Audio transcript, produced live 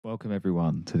Welcome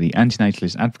everyone to the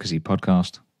Antinatalist Advocacy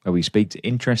podcast, where we speak to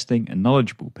interesting and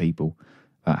knowledgeable people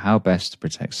about how best to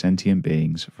protect sentient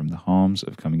beings from the harms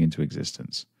of coming into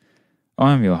existence.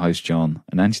 I am your host John,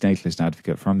 an antinatalist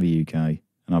advocate from the UK, and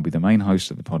I'll be the main host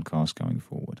of the podcast going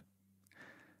forward.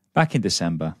 Back in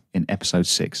December, in episode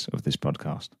 6 of this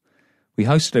podcast, we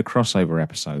hosted a crossover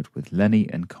episode with Lenny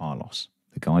and Carlos,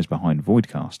 the guys behind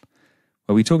Voidcast,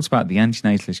 where we talked about the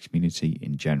antinatalist community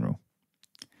in general.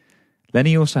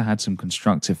 Lenny also had some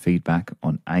constructive feedback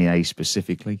on AA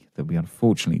specifically that we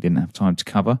unfortunately didn't have time to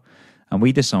cover, and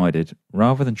we decided,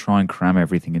 rather than try and cram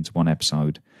everything into one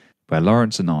episode, where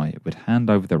Lawrence and I would hand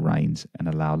over the reins and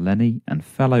allow Lenny and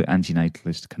fellow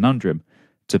antinatalist Conundrum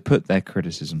to put their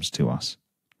criticisms to us.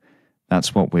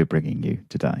 That's what we're bringing you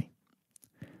today.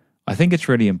 I think it's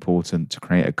really important to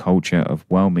create a culture of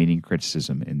well-meaning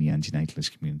criticism in the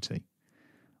antinatalist community.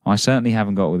 I certainly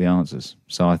haven't got all the answers,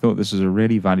 so I thought this was a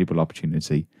really valuable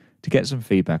opportunity to get some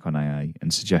feedback on AA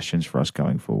and suggestions for us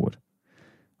going forward.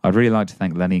 I'd really like to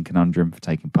thank Lenny and Conundrum for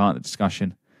taking part in the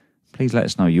discussion. Please let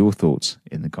us know your thoughts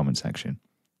in the comment section.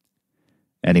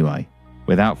 Anyway,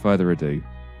 without further ado,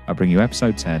 I bring you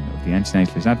episode 10 of the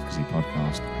Antinatalist Advocacy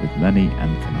podcast with Lenny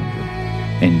and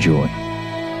Conundrum. Enjoy.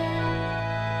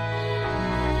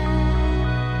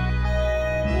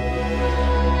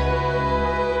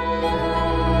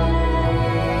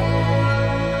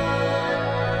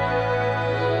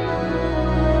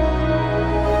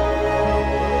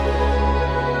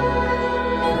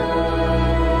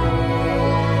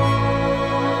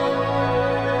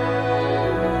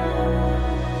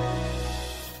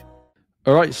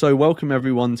 All right, so welcome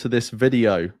everyone to this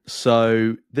video.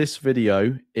 So this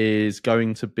video is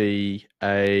going to be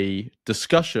a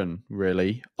discussion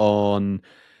really on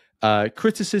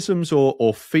criticisms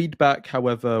or feedback,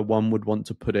 however one would want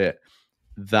to put it,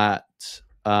 that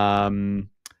Conundrum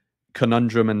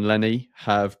and Lenny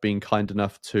have been kind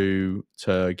enough to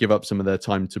give up some of their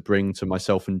time to bring to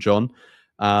myself and John.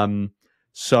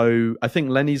 So I think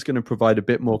Lenny's going to provide a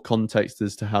bit more context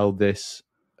as to how this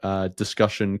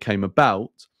discussion came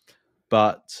about,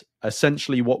 but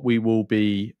essentially what we will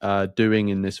be doing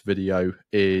in this video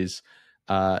is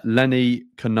Lenny,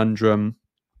 Conundrum,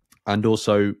 and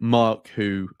also Mark,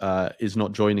 who is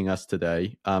not joining us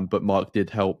today, but Mark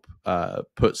did help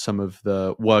put some of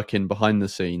the work in behind the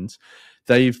scenes.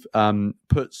 They've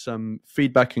put some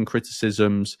feedback and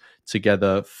criticisms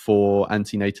together for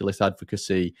antinatalist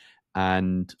advocacy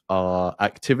and our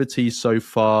activities so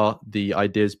far, the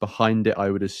ideas behind it, I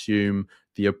would assume,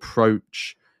 the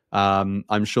approach.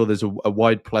 I'm sure there's a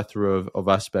wide plethora of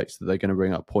aspects that they're going to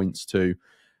bring up points to.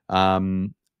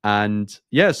 And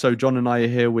yeah, so John and I are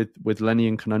here with Lenny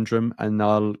and Conundrum, and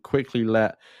I'll quickly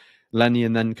let Lenny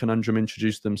and then Conundrum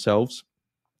introduce themselves.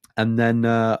 And then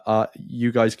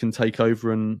you guys can take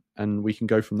over and we can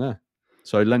go from there.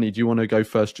 So Lenny, do you want to go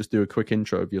first? Just do a quick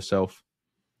intro of yourself.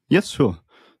 Yes, sure.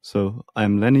 So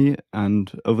I'm Lenny,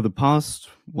 and over the past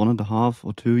 1.5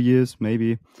 or 2 years,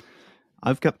 maybe,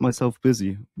 I've kept myself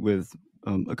busy with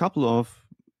a couple of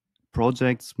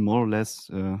projects more or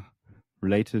less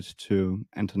related to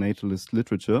antinatalist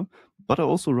literature, but I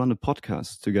also run a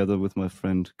podcast together with my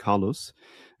friend Carlos.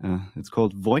 It's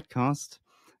called Voidcast,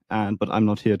 but I'm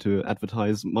not here to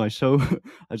advertise my show.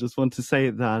 I just want to say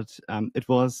that it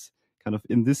was kind of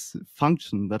in this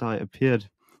function that I appeared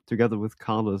together with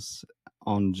Carlos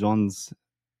on John's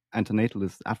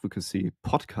Antinatalist Advocacy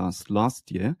podcast last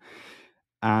year.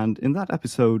 And in that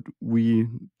episode, we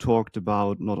talked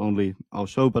about not only our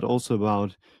show, but also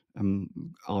about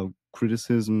our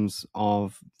criticisms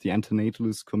of the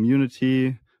antinatalist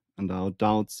community and our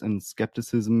doubts and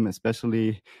skepticism,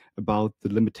 especially about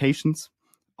the limitations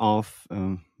of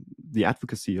the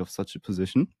advocacy of such a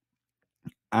position.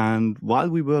 And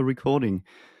while we were recording,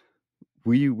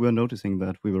 we were noticing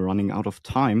that we were running out of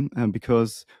time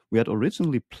because we had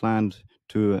originally planned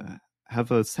to have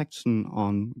a section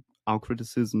on our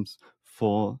criticisms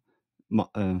for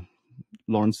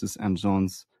Lawrence's and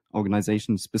John's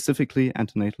organization, specifically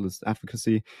Antinatalist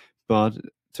Advocacy, but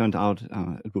it turned out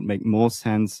it would make more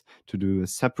sense to do a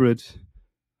separate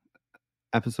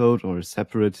episode or a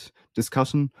separate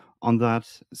discussion on that.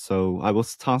 So I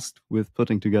was tasked with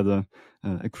putting together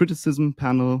a criticism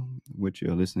panel, which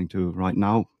you're listening to right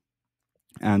now.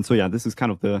 And so, yeah, this is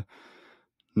kind of the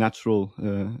natural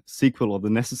sequel, or the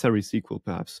necessary sequel,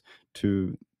 perhaps,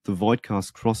 to the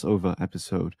Voidcast crossover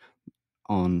episode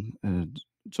on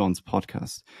John's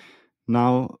podcast.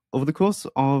 Now, over the course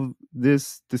of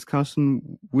this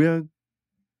discussion, we're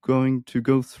going to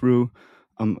go through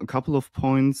a couple of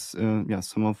points,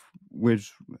 some of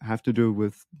which have to do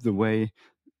with the way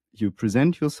you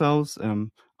present yourselves.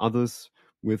 Others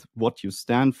with what you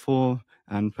stand for,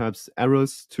 and perhaps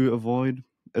errors to avoid,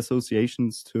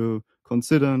 associations to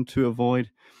consider and to avoid,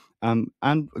 and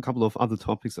a couple of other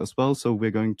topics as well. So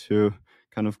we're going to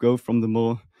kind of go from the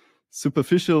more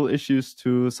superficial issues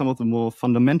to some of the more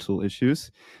fundamental issues.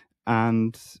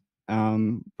 And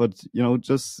but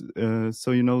just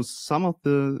so you know, some of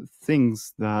the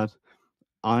things that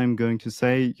I'm going to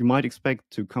say you might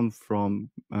expect to come from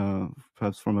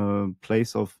perhaps from a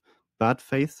place of bad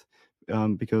faith,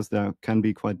 because there can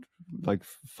be quite like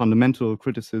fundamental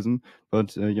criticism.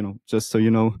 But just so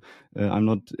you know, I'm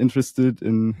not interested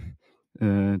in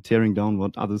tearing down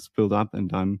what others build up,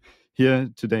 and I'm here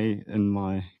today in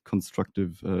my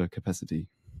constructive capacity.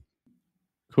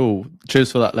 Cool.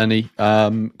 Cheers for that, Lenny.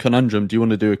 Conundrum, do you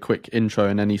want to do a quick intro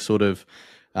and any sort of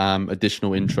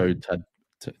additional intro to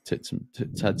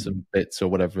add some bits or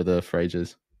whatever the phrase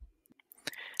is?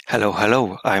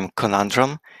 Hello, I'm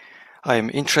Conundrum. I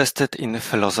am interested in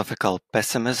philosophical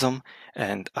pessimism,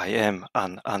 and I am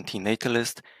an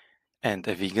antinatalist and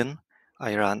a vegan.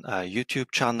 I run a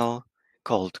YouTube channel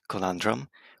called Conundrum,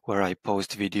 where I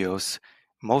post videos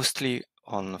mostly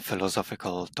on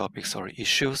philosophical topics or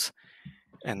issues,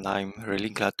 and I'm really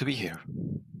glad to be here.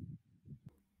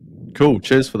 Cool.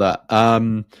 Cheers for that.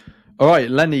 All right,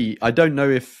 Lenny, I don't know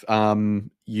if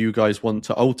you guys want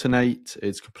to alternate.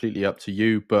 It's completely up to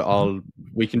you, but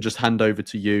we can just hand over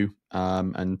to you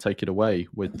and take it away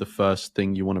with the first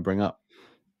thing you want to bring up.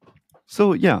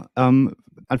 So yeah,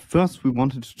 at first we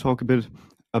wanted to talk a bit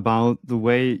about the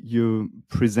way you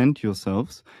present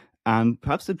yourselves, and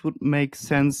perhaps it would make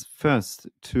sense first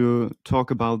to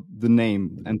talk about the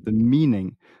name and the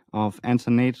meaning of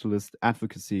antinatalist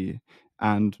advocacy.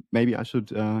 And maybe I should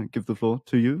give the floor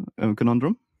to you,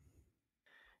 Conundrum.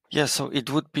 Yeah, so it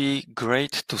would be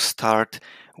great to start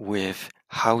with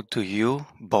how do you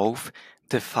both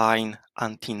define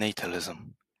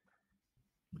antinatalism?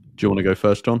 Do you want to go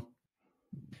first, John?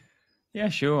 Yeah,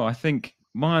 sure. I think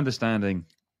my understanding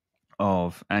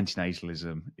of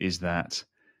antinatalism is that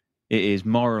it is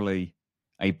morally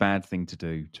a bad thing to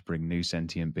do to bring new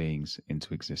sentient beings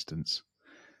into existence.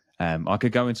 I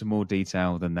could go into more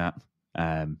detail than that.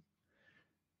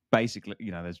 Basically,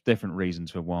 there's different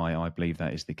reasons for why I believe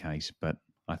that is the case, but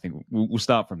I think we'll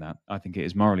start from that. I think it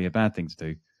is morally a bad thing to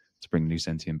do to bring new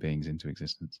sentient beings into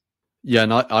existence. Yeah,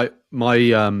 and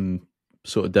my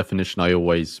sort of definition I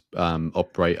always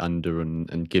operate under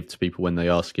and give to people when they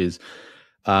ask is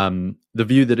the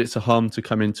view that it's a harm to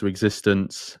come into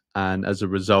existence, and as a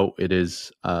result, it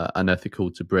is unethical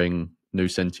to bring new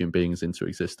sentient beings into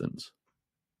existence.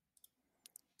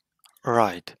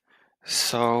 Right.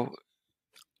 So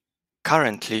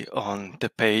currently on the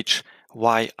page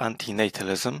Why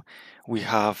Antinatalism, we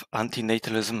have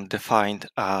antinatalism defined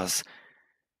as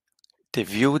the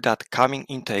view that coming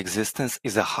into existence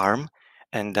is a harm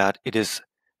and that it is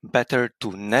better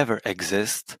to never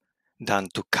exist than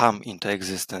to come into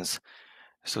existence.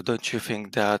 So don't you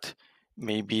think that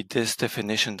maybe this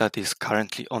definition that is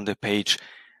currently on the page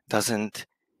doesn't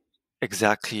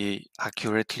exactly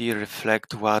accurately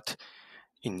reflect what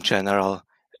in general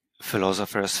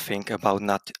philosophers think about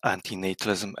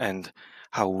antinatalism and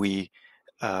how we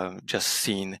just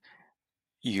seen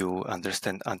you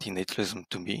understand antinatalism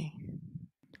to be?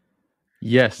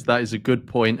 Yes, that is a good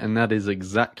point, and that is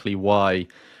exactly why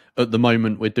at the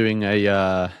moment we're doing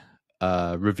a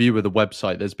review of the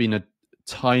website. There's been a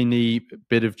tiny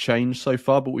bit of change so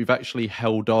far, but we've actually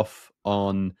held off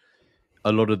on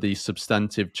a lot of these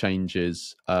substantive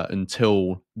changes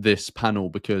until this panel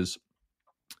because,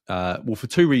 well, for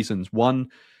two reasons. One,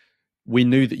 we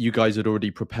knew that you guys had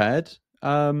already prepared,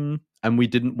 and we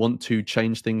didn't want to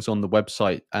change things on the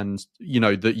website, and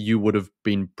that you would have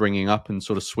been bringing up and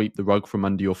sort of sweep the rug from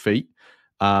under your feet.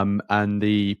 And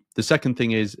the second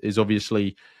thing is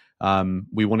obviously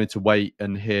we wanted to wait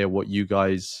and hear what you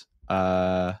guys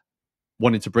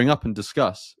wanted to bring up and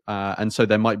discuss, and so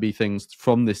there might be things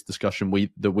from this discussion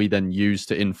that we then use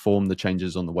to inform the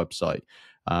changes on the website.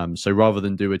 So rather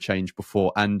than do a change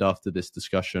before and after this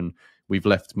discussion, we've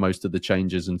left most of the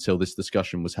changes until this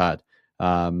discussion was had.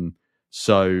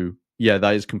 So yeah,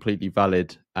 that is completely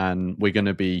valid, and we're going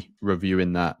to be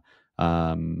reviewing that.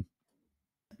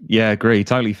 Yeah, agree.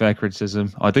 Totally fair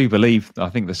criticism. I think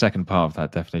the second part of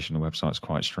that definition on the website is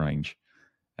quite strange,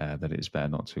 that it is better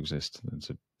not to exist than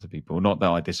to people. Not that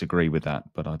I disagree with that,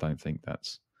 but I don't think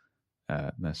that's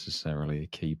necessarily a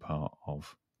key part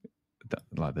of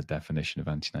the definition of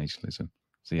antinatalism.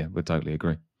 So yeah, we totally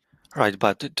agree. Right,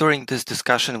 but during this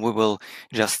discussion, we will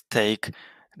just take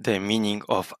the meaning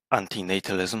of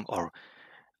antinatalism or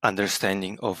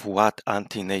understanding of what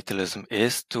antinatalism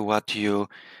is to what you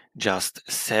just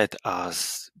said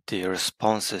as the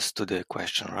responses to the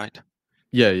question, right?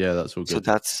 Yeah, that's all good.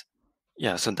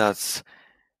 So that's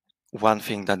one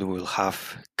thing that we'll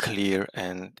have clear,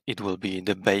 and it will be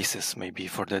the basis maybe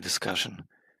for the discussion.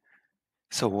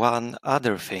 So one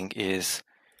other thing is,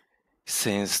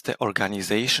 since the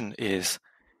organization is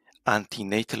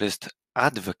Antinatalist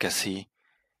Advocacy,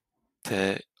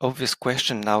 the obvious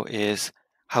question now is,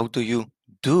 how do you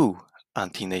do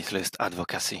antinatalist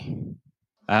advocacy?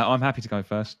 I'm happy to go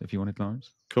first if you wanted,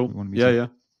 Lawrence. Cool. You wanted me Yeah.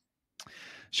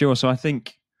 Sure. So I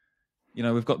think,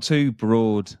 we've got two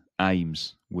broad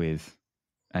aims with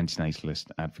antinatalist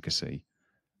advocacy.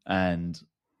 And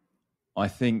I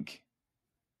think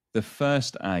the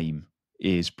first aim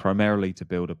is primarily to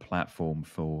build a platform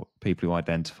for people who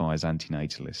identify as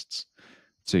antinatalists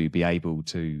to be able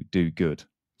to do good.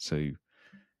 So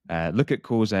look at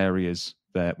cause areas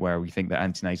where we think that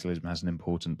antinatalism has an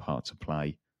important part to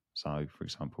play. So, for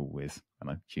example, with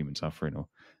human suffering or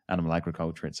animal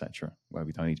agriculture, etc., where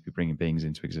we don't need to be bringing beings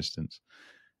into existence.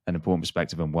 An important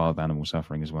perspective on wild animal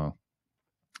suffering as well.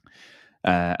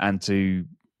 And to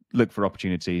look for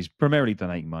opportunities, primarily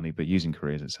donating money, but using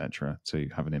careers, etc., to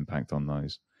have an impact on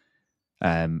those.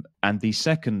 And the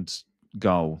second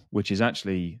goal, which is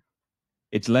actually,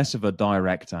 it's less of a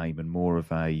direct aim and more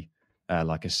of a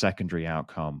like a secondary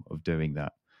outcome of doing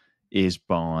that, is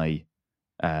by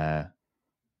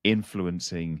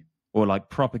influencing or like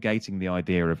propagating the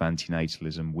idea of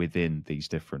antinatalism within these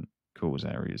different cause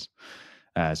areas.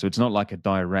 So it's not like a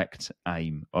direct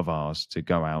aim of ours to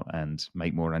go out and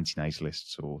make more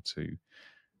antinatalists or to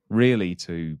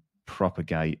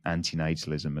propagate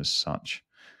antinatalism as such,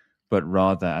 but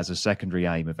rather as a secondary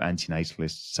aim of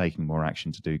antinatalists taking more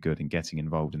action to do good and getting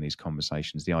involved in these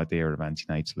conversations. The idea of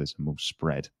antinatalism will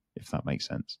spread, if that makes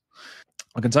sense.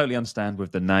 I can totally understand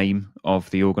with the name of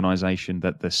the organization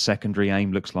that the secondary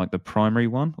aim looks like the primary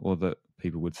one, or that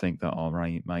people would think that our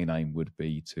main aim would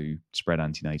be to spread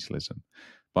antinatalism.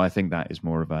 But I think that is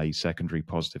more of a secondary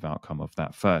positive outcome of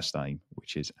that first aim,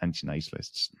 which is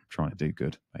antinatalists trying to do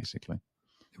good, basically.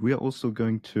 We are also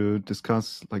going to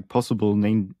discuss like possible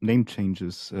name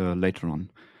changes later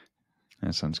on.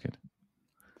 That sounds good.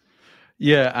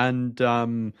 Yeah, and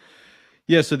so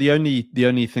the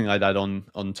only thing I'd add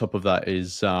on top of that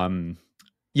is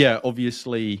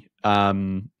obviously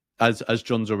as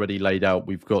John's already laid out,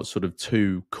 we've got sort of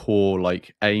two core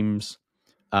like aims,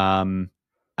 and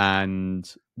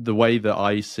the way that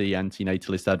I see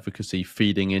antinatalist advocacy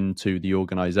feeding into the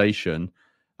organization,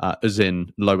 as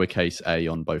in lowercase a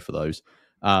on both of those,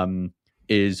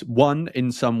 is one,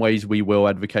 in some ways we will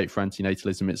advocate for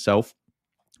antinatalism itself,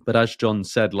 but as John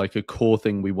said, like a core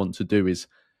thing we want to do is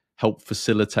help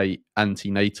facilitate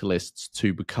antinatalists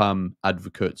to become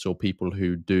advocates or people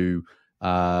who do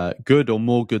good or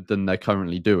more good than they're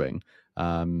currently doing.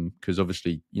 Because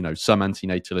obviously, some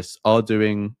antinatalists are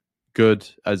doing good,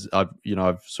 as I've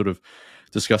sort of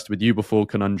discussed with you before,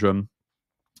 Conundrum.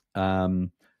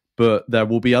 But there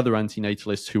will be other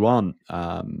antinatalists who aren't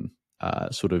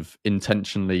sort of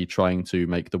intentionally trying to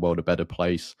make the world a better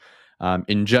place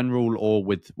in general, or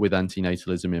with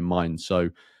antinatalism in mind. So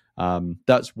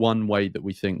that's one way that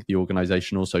we think the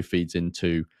organization also feeds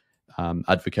into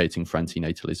advocating for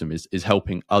antinatalism, is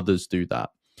helping others do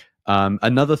that.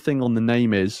 Another thing on the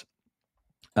name is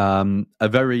a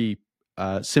very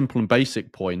simple and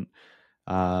basic point,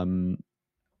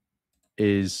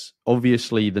 is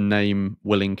obviously the name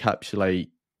will encapsulate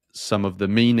some of the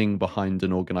meaning behind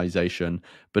an organization,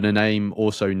 but a name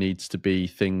also needs to be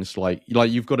things like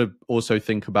you've got to also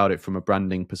think about it from a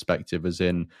branding perspective, as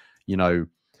in,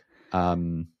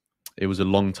 it was a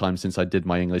long time since I did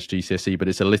my English GCSE, but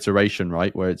it's alliteration,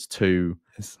 right? Where it's two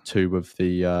of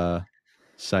the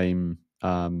same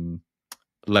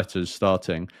letters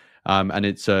starting, and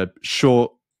it's a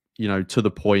short, to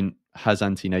the point, has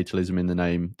antinatalism in the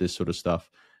name, this sort of stuff.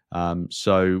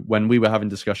 So when we were having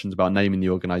discussions about naming the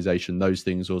organization, those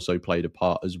things also played a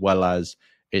part, as well as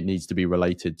it needs to be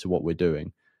related to what we're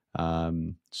doing.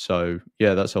 So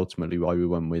yeah, that's ultimately why we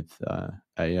went with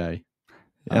AA.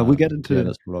 Yeah, we get into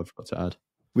that's what I've got to add.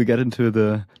 We get into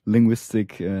the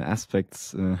linguistic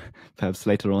aspects perhaps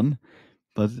later on.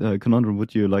 But Conundrum,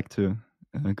 would you like to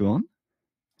go on?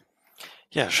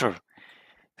 Yeah, sure.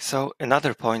 So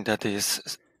another point that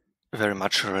is very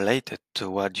much related to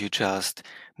what you just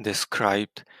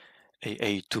described,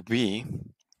 A to B,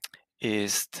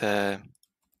 is the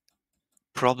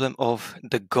problem of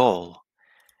the goal.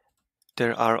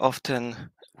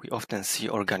 We often see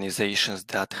organizations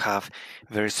that have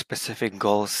very specific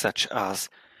goals, such as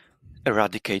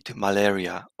eradicate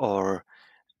malaria or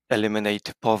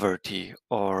eliminate poverty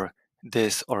or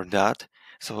this or that.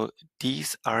 So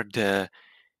these are the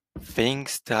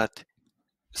things that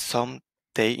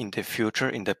someday in the future,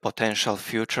 in the potential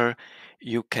future,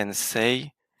 you can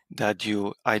say that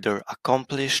you either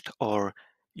accomplished or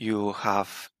you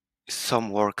have some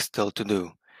work still to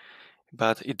do.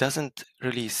 But it doesn't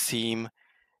really seem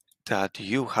that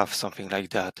you have something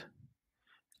like that.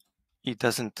 It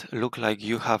doesn't look like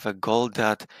you have a goal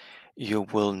that you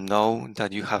will know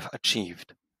that you have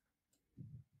achieved.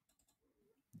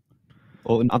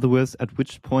 Or in other words, at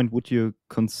which point would you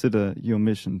consider your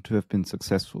mission to have been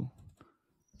successful?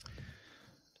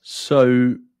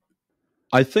 So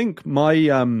I think my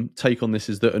take on this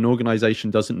is that an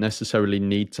organization doesn't necessarily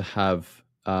need to have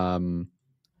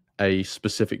a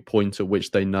specific point at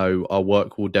which they know our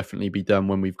work will definitely be done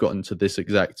when we've gotten to this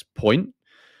exact point.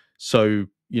 So,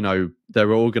 there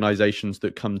are organizations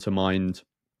that come to mind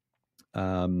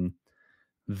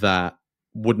that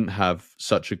wouldn't have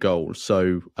such a goal.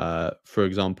 So, for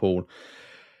example,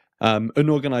 an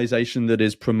organization that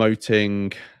is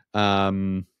promoting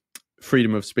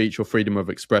freedom of speech or freedom of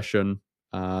expression,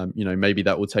 maybe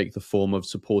that will take the form of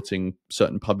supporting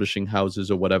certain publishing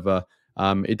houses or whatever.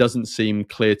 It doesn't seem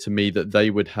clear to me that they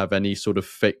would have any sort of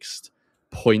fixed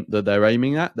point that they're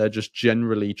aiming at. They're just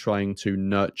generally trying to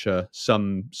nurture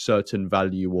some certain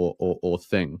value or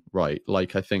thing, right?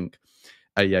 Like I think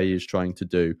AA is trying to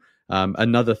do.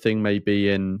 Another thing may be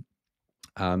in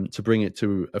to bring it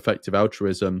to effective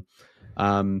altruism.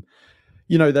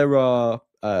 There are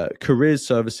careers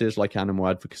services like animal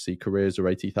advocacy careers or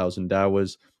 80,000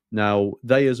 hours. Now,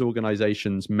 they as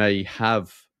organizations may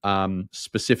have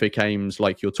specific aims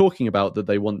like you're talking about that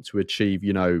they want to achieve,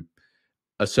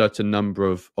 a certain number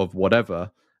of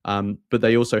whatever. But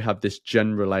they also have this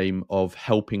general aim of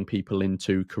helping people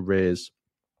into careers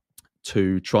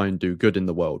to try and do good in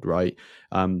the world, right?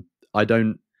 I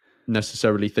don't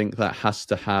necessarily think that has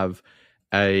to have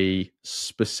a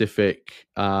specific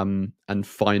and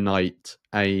finite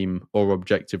aim or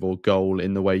objective or goal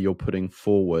in the way you're putting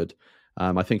forward.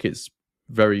 I think it's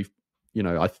very,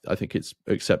 I think it's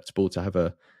acceptable to have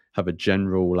a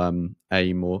general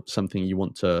aim or something you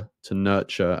want to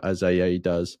nurture as AA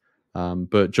does.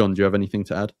 But John, do you have anything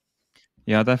to add?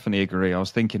 Yeah, I definitely agree. I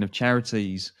was thinking of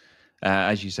charities,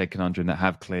 as you said, Conundrum, that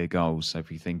have clear goals. So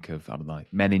if you think of, I don't know,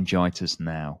 Meningitis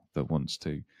Now that wants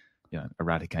to,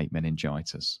 eradicate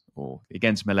meningitis, or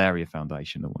Against Malaria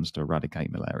Foundation that wants to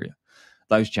eradicate malaria,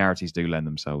 those charities do lend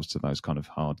themselves to those kind of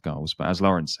hard goals. But as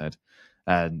Lawrence said,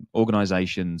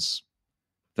 organizations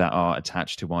that are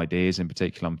attached to ideas, in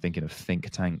particular, I'm thinking of think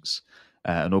tanks,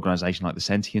 an organization like the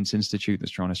Sentience Institute that's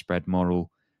trying to spread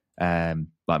moral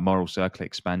circle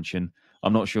expansion.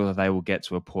 I'm not sure that they will get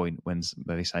to a point when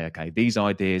they say, okay, these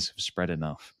ideas have spread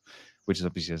enough, which is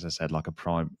obviously, as I said, like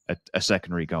a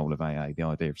secondary goal of AA, the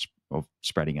idea of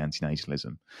spreading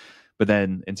antinatalism. But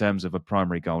then in terms of a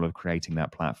primary goal of creating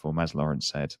that platform, as Lawrence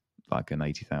said, like an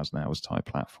 80,000 hours type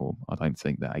platform, I don't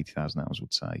think that 80,000 hours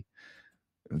would say,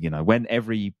 when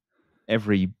every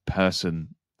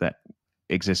person that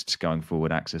exists going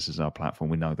forward accesses our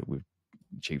platform, we know that we've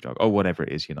achieved our, or whatever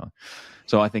it is,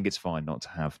 So I think it's fine not to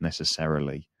have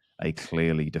necessarily a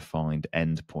clearly defined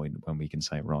end point when we can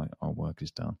say, right, our work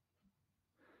is done.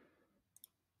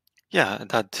 Yeah,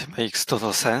 that makes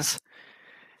total sense.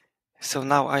 So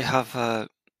now I have a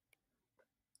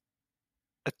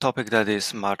topic that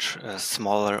is much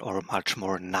smaller or much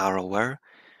more narrower,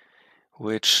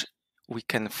 which we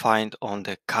can find on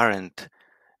the current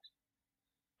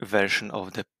version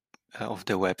of the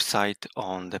website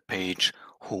on the page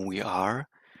Who We Are,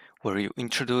 where you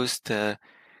introduce the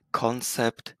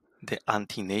concept, the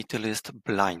antinatalist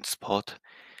blind spot.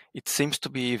 It seems to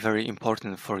be very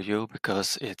important for you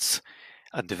because it's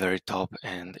at the very top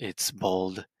and it's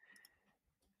bold.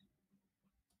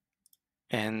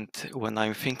 And when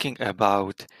I'm thinking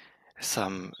about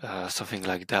something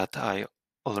like that, I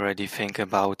already think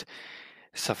about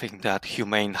something that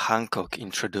Humane Hancock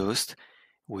introduced,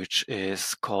 which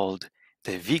is called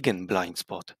the vegan blind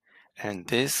spot. And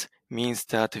this means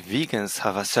that vegans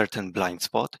have a certain blind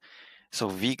spot. So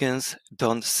vegans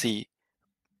don't see,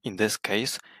 in this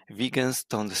case, vegans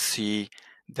don't see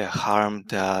the harm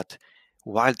that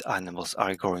wild animals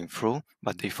are going through,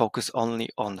 but they focus only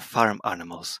on farm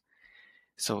animals.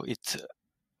 So it's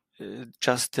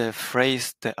just the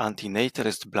phrase, the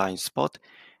antinatalist blind spot,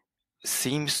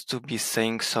 seems to be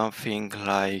saying something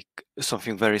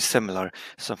very similar,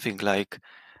 something that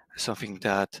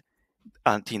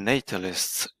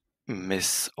antinatalists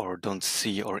miss or don't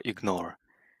see or ignore.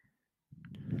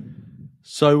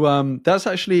 So that's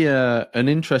actually an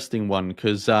interesting one,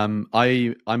 because I'm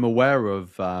aware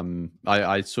of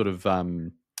I sort of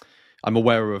I'm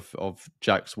aware of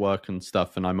Jack's work and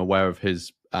stuff, and I'm aware of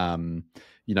his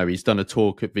he's done a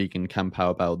talk at Vegan Campow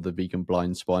about the vegan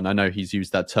blind spot, and I know he's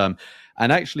used that term.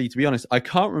 And actually, to be honest, I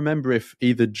can't remember if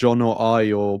either John or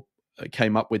I or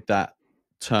came up with that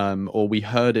term, or we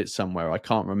heard it somewhere. I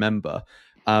can't remember.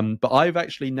 But I've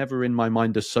actually never in my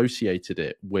mind associated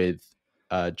it with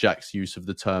Jack's use of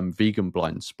the term vegan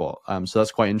blind spot. So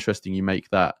that's quite interesting. You make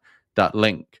that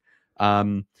link.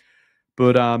 But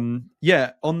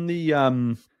yeah, on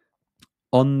the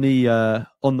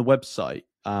website,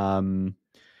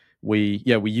 we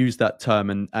use that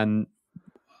term, and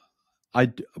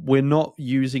we're not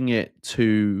using it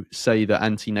to say that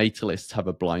antinatalists have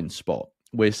a blind spot.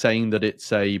 We're saying that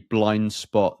it's a blind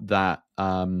spot that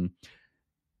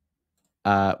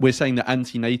we're saying that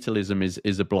antinatalism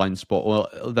is a blind spot,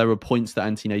 or there are points that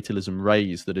antinatalism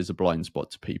raise that is a blind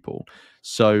spot to people.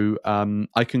 So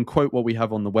I can quote what we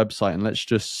have on the website, and let's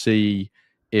just see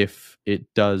if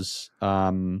it does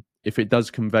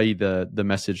convey the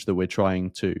message that we're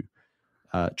trying to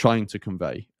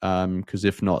convey. Because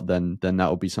if not, then that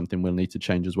will be something we'll need to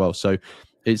change as well. So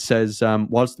it says,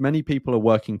 whilst many people are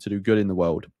working to do good in the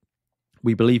world,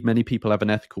 we believe many people have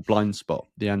an ethical blind spot,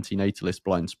 the antinatalist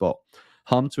blind spot.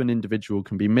 Harm to an individual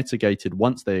can be mitigated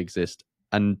once they exist,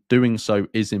 and doing so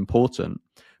is important.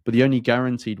 But the only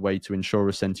guaranteed way to ensure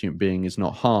a sentient being is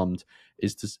not harmed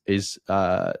is to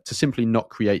simply not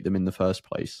create them in the first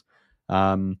place.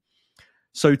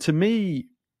 So to me,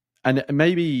 and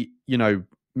maybe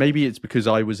it's because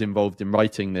I was involved in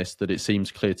writing this that it seems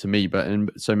clear to me,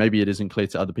 so maybe it isn't clear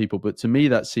to other people. But to me,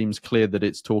 that seems clear that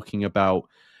it's talking about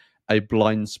a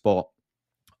blind spot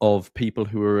of people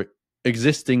who are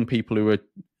existing, people who are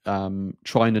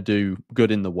trying to do good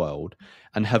in the world,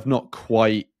 and have not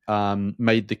quite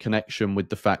made the connection with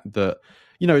the fact that,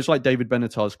 it's like David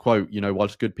Benatar's quote,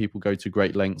 whilst good people go to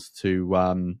great lengths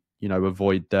to,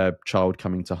 avoid their child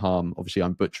coming to harm. Obviously,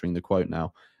 I'm butchering the quote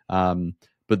now.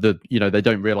 But they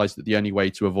don't realize that the only way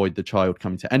to avoid the child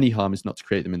coming to any harm is not to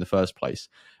create them in the first place.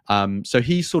 So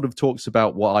he sort of talks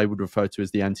about what I would refer to as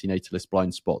the antinatalist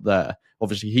blind spot there.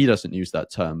 Obviously, he doesn't use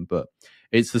that term, but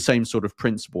it's the same sort of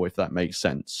principle, if that makes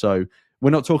sense. So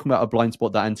we're not talking about a blind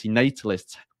spot that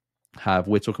antinatalists have.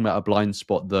 We're talking about a blind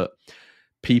spot that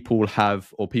people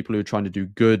have, or people who are trying to do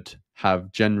good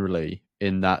have generally,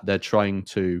 in that they're trying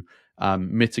to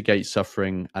mitigate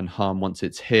suffering and harm once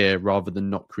it's here, rather than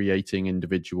not creating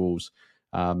individuals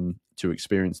to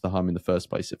experience the harm in the first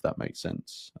place, if that makes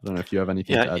sense. I don't know if you have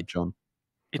anything to add, John.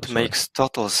 It makes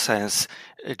total sense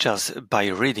just by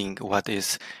reading what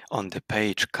is on the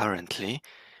page currently.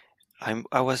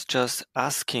 I was just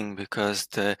asking because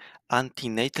the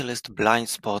antinatalist blind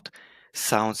spot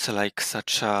sounds like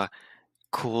such a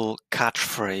cool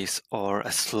catchphrase or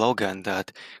a slogan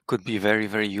that could be very,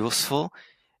 very useful.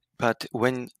 But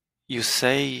when you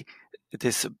say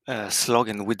this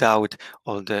slogan without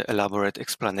all the elaborate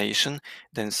explanation,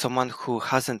 then someone who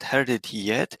hasn't heard it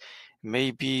yet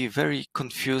may be very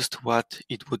confused what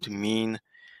it would mean.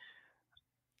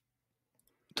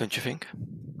 Don't you think?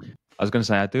 I was going to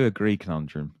say, I do agree,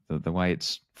 Conundrum. The way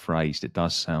it's phrased, it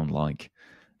does sound like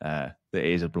that it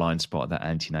is a blind spot that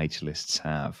antinatalists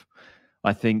have.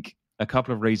 I think a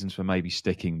couple of reasons for maybe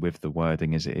sticking with the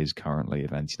wording as it is currently of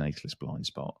antinatalist blind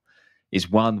spot is,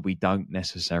 one, we don't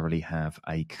necessarily have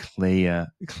a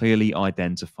clearly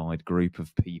identified group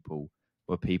of people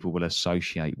where people will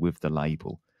associate with the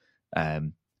label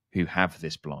who have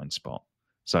this blind spot.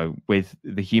 So with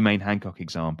the Humane Hancock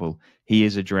example, he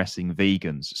is addressing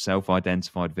vegans,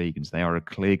 self-identified vegans. They are a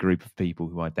clear group of people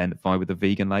who identify with the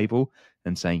vegan label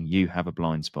and saying you have a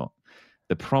blind spot.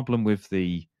 The problem with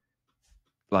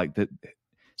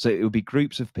so it would be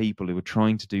groups of people who are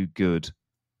trying to do good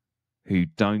who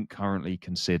don't currently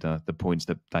consider the points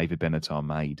that David Benatar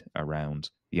made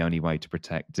around the only way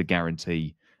to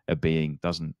guarantee a being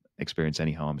doesn't experience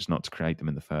any harm is not to create them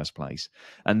in the first place.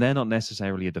 And they're not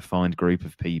necessarily a defined group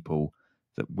of people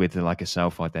that with like a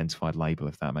self-identified label,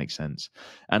 if that makes sense.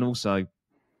 And also,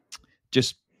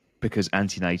 just because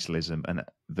antinatalism and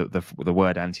the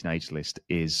word antinatalist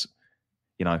is,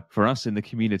 for us in the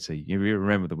community, you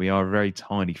remember that we are a very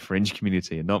tiny fringe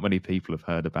community and not many people have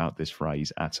heard about this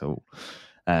phrase at all.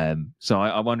 So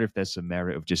I wonder if there's some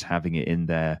merit of just having it in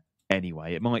there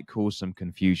anyway. It might cause some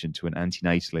confusion to an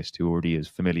antinatalist who already is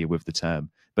familiar with the term,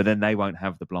 but then they won't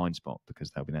have the blind spot because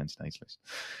they'll be an antinatalist.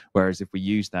 Whereas if we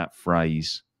use that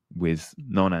phrase with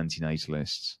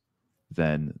non-antinatalists,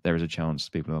 then there is a chance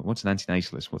people are like, what's an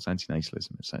antinatalist? What's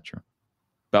antinatalism, etc.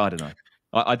 But I don't know.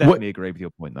 I definitely agree with your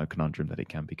point, though, Conundrum, that it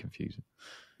can be confusing.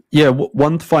 Yeah,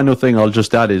 one final thing I'll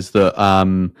just add is that,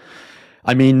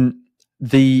 I mean,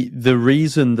 the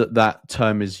reason that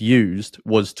term is used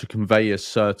was to convey a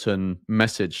certain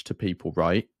message to people,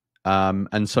 right?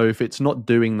 And so if it's not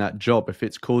doing that job, if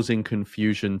it's causing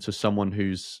confusion to someone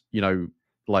who's,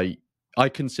 like, I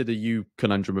consider you,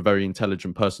 Conundrum, a very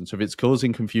intelligent person. So if it's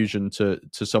causing confusion to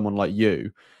someone like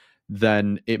you,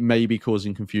 then it may be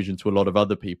causing confusion to a lot of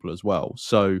other people as well.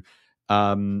 So,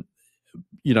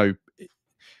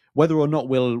 whether or not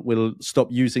we'll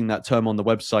stop using that term on the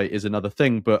website is another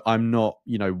thing, but I'm not,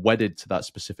 wedded to that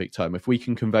specific term. If we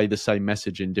can convey the same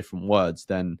message in different words,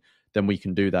 then we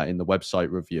can do that in the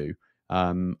website review.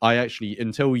 I actually,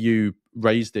 until you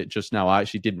raised it just now, I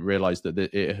actually didn't realize that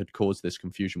it had caused this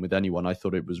confusion with anyone. I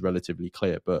thought it was relatively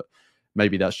clear, but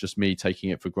maybe that's just me taking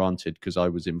it for granted because I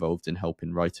was involved in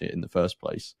helping write it in the first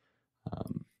place.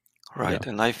 Right,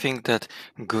 and I think that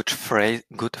good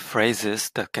phrases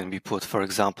that can be put, for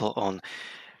example, on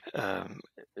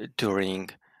during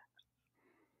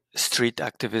street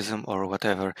activism or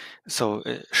whatever. So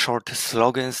short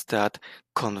slogans that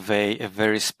convey a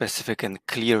very specific and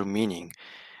clear meaning.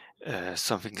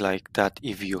 Something like that,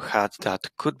 if you had,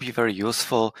 that could be very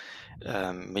useful,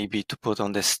 maybe to put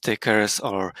on the stickers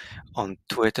or on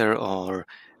Twitter or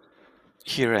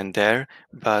here and there.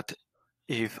 But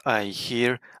if I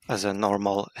hear as a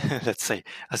normal, let's say,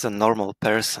 as a normal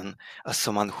person, as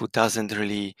someone who doesn't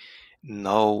really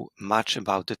know much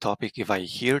about the topic, if I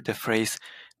hear the phrase,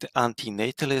 the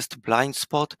antinatalist blind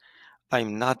spot,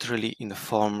 I'm not really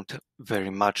informed very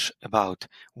much about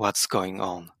what's going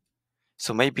on.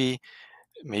 So maybe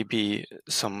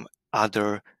some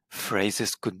other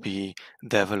phrases could be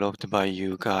developed by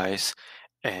you guys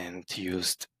and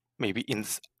used maybe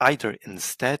either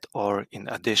instead or in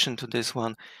addition to this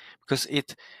one, because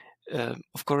it,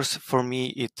 of course, for me,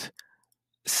 it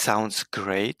sounds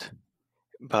great,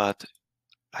 but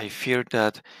I fear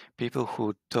that people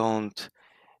who don't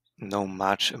know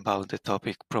much about the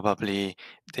topic, probably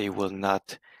they will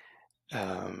not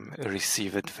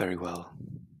receive it very well.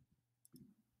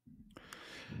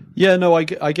 Yeah, no, I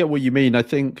get what you mean. I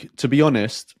think, to be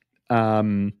honest,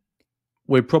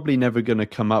 we're probably never going to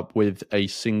come up with a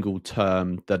single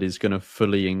term that is going to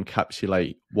fully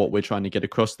encapsulate what we're trying to get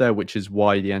across there, which is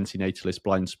why the antinatalist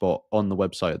blind spot on the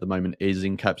website at the moment is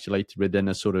encapsulated within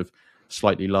a sort of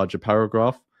slightly larger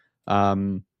paragraph.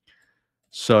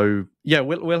 So yeah,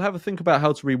 we'll have a think about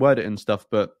how to reword it and stuff,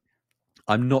 but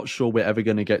I'm not sure we're ever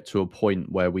going to get to a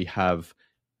point where we have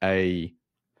a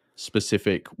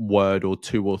specific word or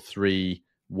 2 or 3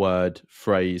 word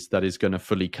phrase that is going to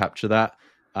fully capture that.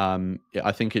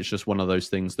 I think it's just one of those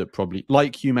things that probably,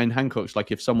 like Humane Hancock's,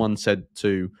 like if someone said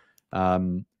to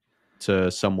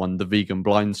someone the vegan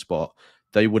blind spot,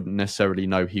 they wouldn't necessarily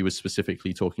know he was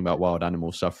specifically talking about wild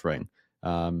animal suffering.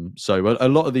 So a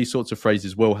lot of these sorts of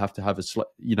phrases will have to have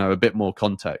a bit more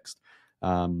context.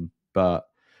 But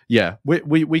yeah,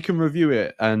 we can review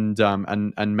it and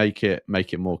make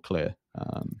it more clear.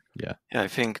 Yeah, I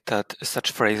think that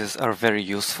such phrases are very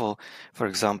useful. For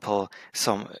example,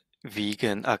 some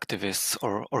vegan activists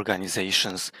or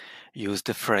organizations use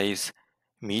the phrase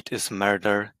 "meat is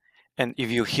murder," and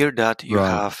if you hear that, you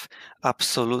have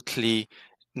absolutely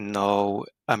no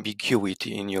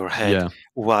ambiguity in your head.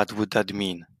 What would that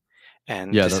mean?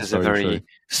 And this is a very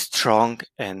strong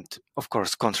and, of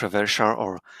course, controversial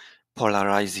or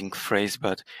polarizing phrase,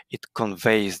 but it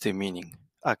conveys the meaning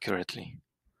accurately.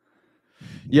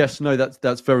 Yes, no,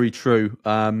 that's very true.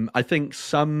 I think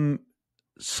some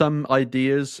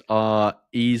ideas are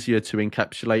easier to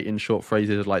encapsulate in short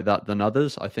phrases like that than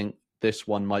others. I think this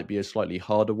one might be a slightly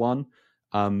harder one.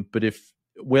 But if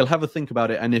we'll have a think about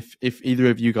it, and if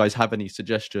either of you guys have any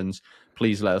suggestions,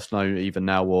 please let us know either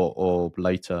now or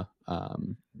later.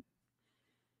 And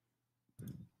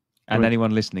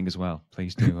anyone listening as well,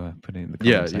 please do put it in the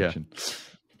comment section.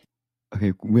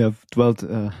 Okay, we have dwelt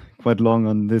quite long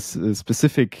on this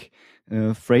specific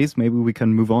phrase. Maybe we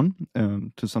can move on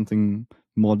to something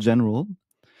more general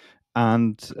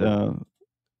and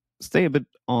stay a bit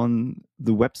on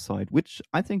the website, which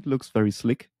I think looks very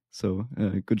slick. So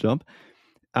good job.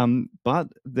 But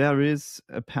there is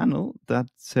a panel that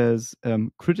says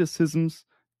criticisms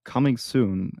coming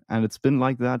soon. And it's been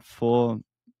like that for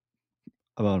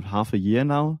about half a year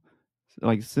now,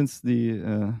 like since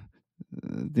the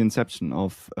inception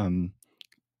of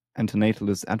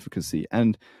antinatalist advocacy.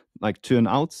 And like to an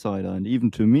outsider and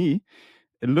even to me,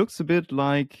 it looks a bit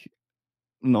like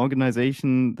an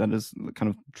organization that is kind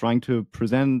of trying to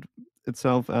present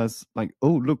itself as like,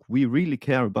 oh, look, we really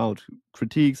care about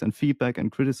critiques and feedback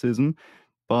and criticism.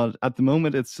 But at the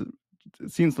moment, it's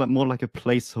seems like more like a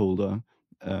placeholder,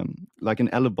 like an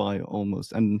alibi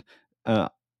almost. And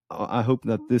I hope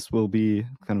that this will be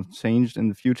kind of changed in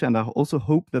the future. And I also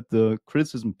hope that the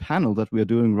criticism panel that we are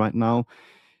doing right now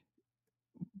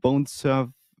won't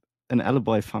serve an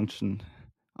alibi function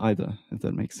either, if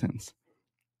that makes sense.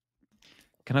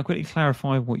 Can I quickly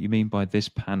clarify what you mean by this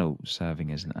panel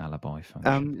serving as an alibi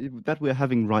function? That we're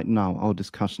having right now, our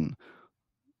discussion.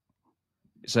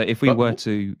 So if we were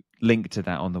to link to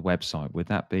that on the website, would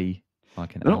that be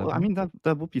like an alibi? I mean,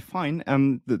 that would be fine.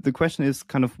 The question is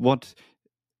kind of what...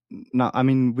 Now, I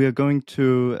mean, we're going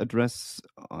to address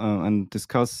and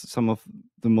discuss some of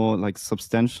the more like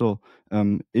substantial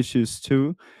issues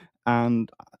too. And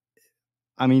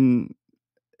I mean,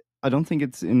 I don't think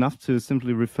it's enough to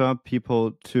simply refer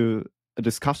people to a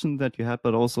discussion that you had,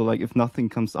 but also like if nothing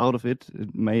comes out of it,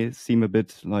 it may seem a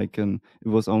bit like it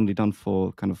was only done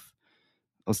for kind of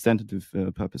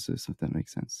ostentative purposes, if that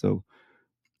makes sense. So,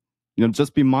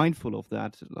 just be mindful of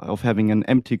that, of having an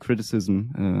empty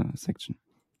criticism section.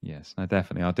 Yes, no,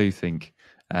 definitely. I do think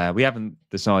we haven't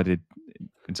decided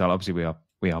until obviously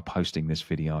we are posting this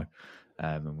video,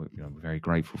 and we're very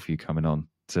grateful for you coming on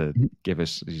to give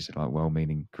us, as you said, like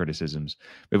well-meaning criticisms.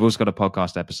 We've also got a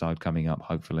podcast episode coming up,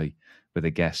 hopefully, with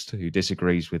a guest who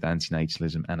disagrees with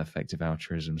antinatalism and effective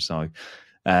altruism. So,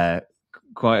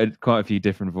 quite a few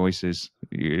different voices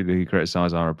who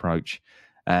criticise our approach.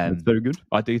 That's very good.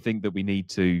 I do think that we need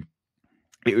to.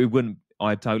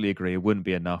 I totally agree. It wouldn't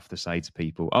be enough to say to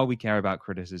people, "Oh, we care about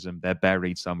criticism." They're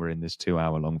buried somewhere in this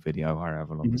 2-hour-long video,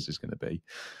 however long this is going to be.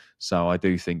 So I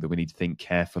do think that we need to think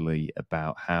carefully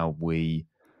about how we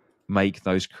make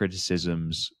those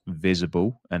criticisms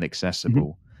visible and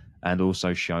accessible, and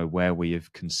also show where we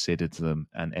have considered them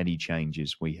and any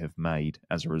changes we have made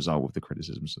as a result of the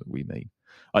criticisms that we mean.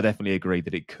 I definitely agree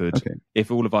that it could, if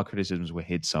all of our criticisms were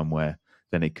hid somewhere,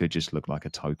 then it could just look like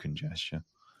a token gesture.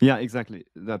 Yeah, exactly.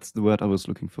 That's the word I was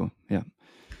looking for. Yeah.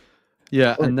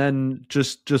 Yeah, and then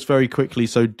just very quickly,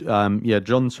 so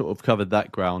John sort of covered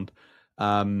that ground.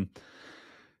 Very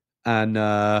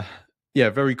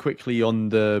quickly on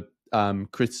the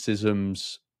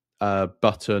criticisms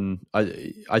button,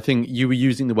 I think you were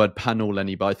using the word panel,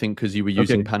 Lenny, but I think because you were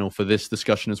using panel for this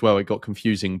discussion as well, it got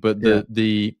confusing. But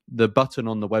the button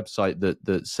on the website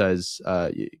that says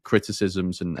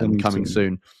criticisms and coming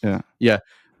soon,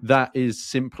 that is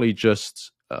simply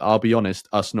just, I'll be honest,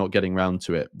 us not getting round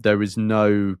to it. There is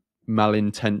no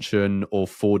malintention or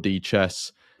 4D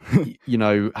chess,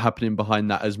 happening behind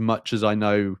that, as much as I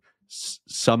know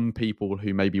some people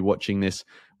who may be watching this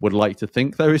would like to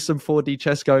think there is some 4D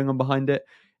chess going on behind it.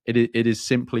 It is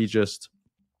simply just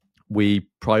we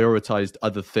prioritized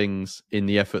other things in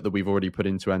the effort that we've already put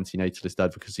into antinatalist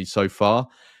advocacy so far.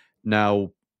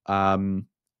 Now,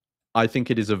 I think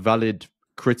it is a valid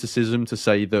criticism to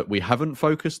say that we haven't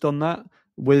focused on that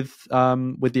with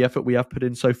the effort we have put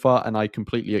in so far, and I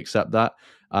completely accept that.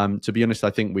 To be honest,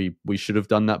 I think we should have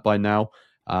done that by now.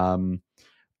 But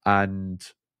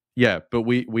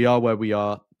we are where we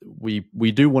are.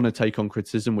 We do want to take on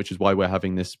criticism, which is why we're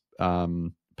having this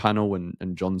panel,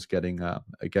 and John's getting a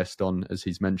guest on, as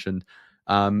he's mentioned,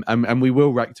 and we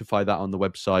will rectify that on the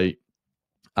website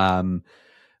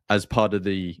as part of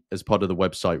the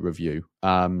website review.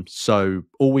 So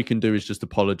all we can do is just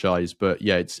apologize, but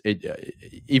yeah,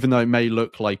 even though it may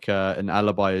look like an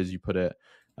alibi, as you put it,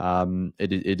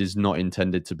 it is not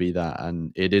intended to be that,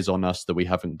 and it is on us that we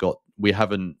haven't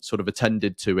sort of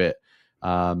attended to it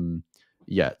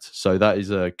yet. So that is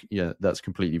that's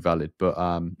completely valid. But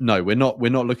no, we're not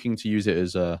looking to use it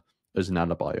as an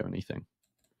alibi or anything.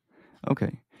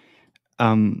 Okay.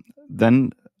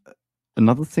 Then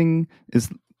another thing is,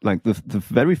 like the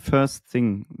very first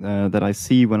thing that I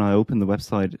see when I open the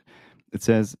website, it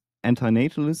says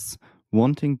antinatalists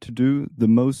wanting to do the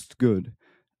most good.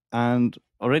 And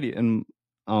already in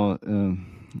our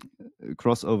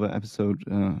crossover episode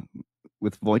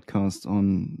with Voidcast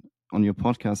on your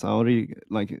podcast, I already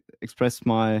expressed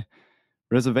my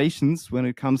reservations when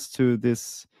it comes to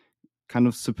this kind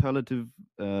of superlative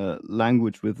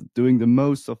language with doing the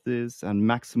most of this and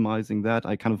maximizing that.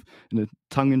 I kind of, in a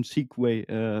tongue-in-cheek way,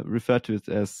 refer to it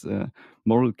as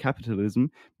moral capitalism.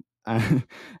 And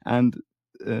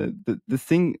the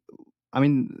thing, I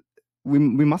mean, we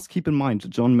must keep in mind,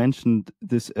 John mentioned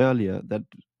this earlier, that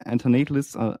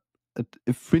antinatalists are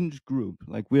a fringe group.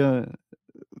 Like, we're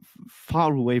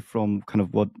far away from kind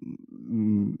of what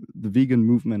the vegan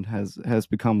movement has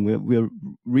become. We're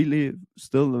really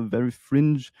still a very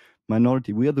fringe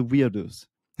minority. We are the weirdos,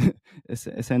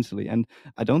 essentially. And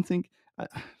I don't think,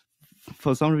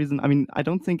 for some reason, I mean, I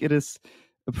don't think it is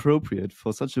appropriate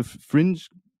for such a fringe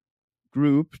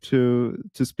group to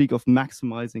speak of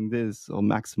maximizing this or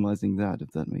maximizing that,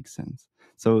 if that makes sense.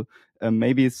 So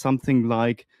maybe it's something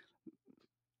like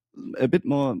a bit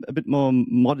more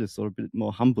modest or a bit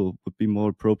more humble would be more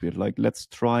appropriate. Like, let's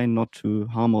try not to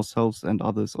harm ourselves and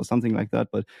others or something like that.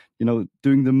 But,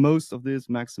 doing the most of this,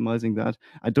 maximizing that,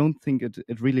 I don't think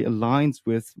it really aligns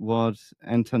with what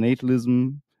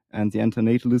antinatalism and the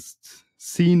antinatalist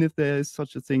scene, if there is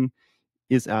such a thing,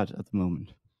 is at the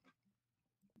moment.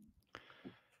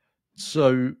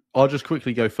 So I'll just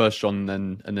quickly go first, John,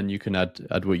 and then you can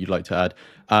add what you'd like to add.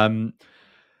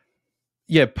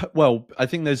 Well, I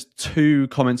think there's two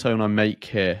comments I want to make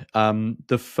here.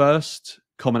 The first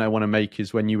comment I want to make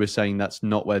is when you were saying that's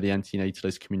not where the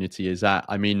antinatalist community is at.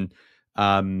 I mean,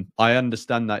 I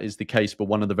understand that is the case, but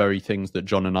one of the very things that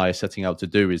John and I are setting out to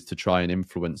do is to try and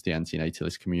influence the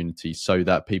antinatalist community so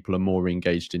that people are more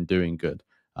engaged in doing good.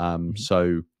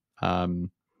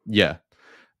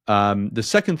 The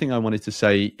second thing I wanted to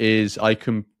say is I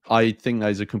think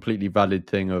there's a completely valid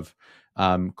thing of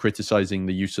criticizing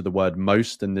the use of the word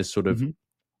most and this sort of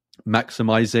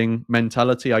maximizing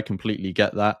mentality. I completely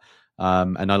get that.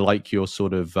 And I like your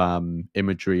sort of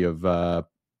imagery of,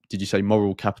 did you say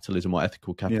moral capitalism or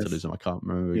ethical capitalism? Yes. I can't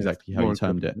remember exactly how you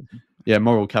termed it. Yeah,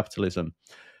 moral capitalism.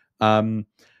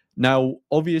 Now,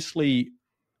 obviously,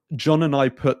 John and I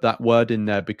put that word in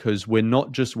there because we're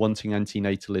not just wanting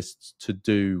antinatalists to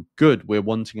do good. We're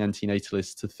wanting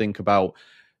antinatalists to think about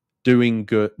doing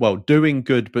good,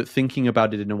 but thinking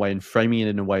about it in a way and framing it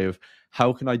in a way of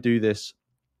how can I do this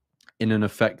in an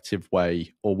effective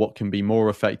way, or what can be more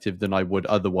effective than I would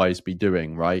otherwise be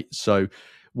doing, right? So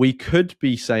we could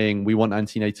be saying we want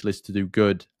antinatalists to do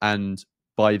good, and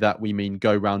by that we mean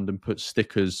go around and put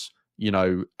stickers,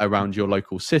 around your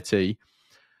local city.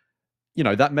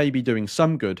 That may be doing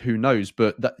some good, who knows,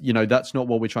 but that, that's not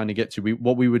what we're trying to get to.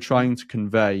 What we were trying to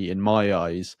convey, in my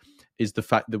eyes, is the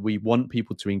fact that we want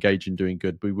people to engage in doing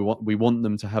good. We want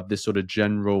them to have this sort of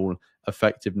general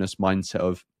effectiveness mindset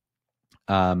of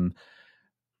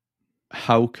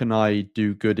how can I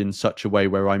do good in such a way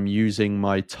where I'm using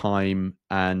my time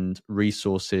and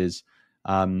resources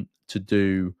to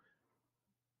do.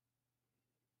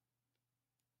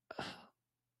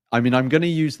 I mean, I'm going to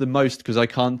use the most because I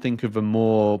can't think of a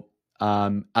more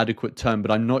adequate term, but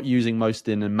I'm not using most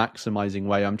in a maximizing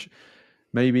way.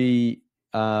 Maybe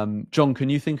John, can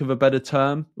you think of a better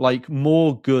term? Like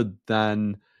more good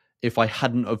than if I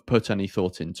hadn't have put any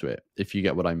thought into it, if you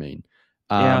get what I mean.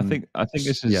 I think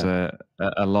this is a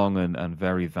long and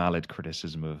very valid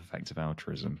criticism of effective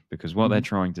altruism, because what they're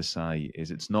trying to say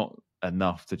is it's not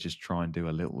enough to just try and do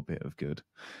a little bit of good.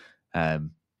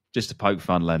 Just to poke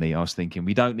fun, Lenny, I was thinking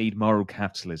we don't need moral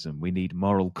capitalism, we need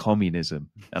moral communism,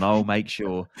 and I'll make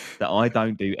sure that I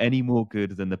don't do any more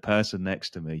good than the person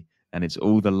next to me, and it's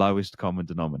all the lowest common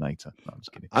denominator. No, I'm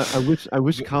just kidding. I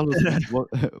wish Carlos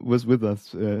was with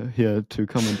us here to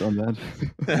comment on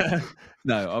that.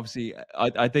 No, obviously,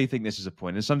 I do think this is a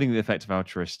point. And something the effective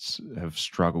altruists have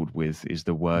struggled with is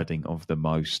the wording of the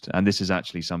most. And this is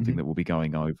actually something that we'll be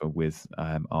going over with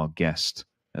our guest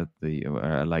at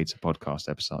a later podcast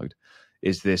episode,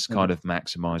 is this kind of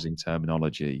maximizing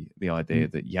terminology, the idea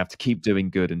that you have to keep doing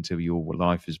good until your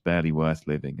life is barely worth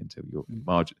living, until you're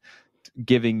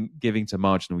giving to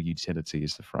marginal utility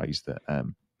is the phrase that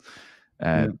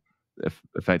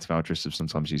effective altruists have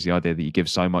sometimes used. The idea that you give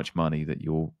so much money that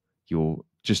you're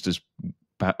just as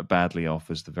badly off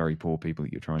as the very poor people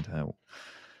that you're trying to help.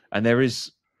 And there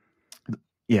is,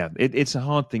 it's a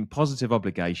hard thing. Positive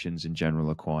obligations in general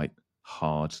are quite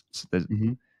hard. So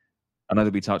I know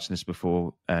that we touched on this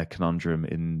before, conundrum,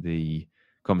 in the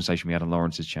conversation we had on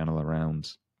Lawrence's channel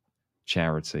around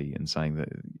charity, and saying that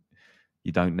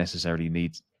you don't necessarily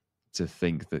need to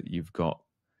think that you've got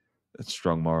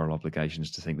strong moral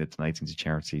obligations to think that donating to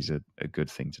charity is a good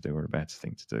thing to do or a better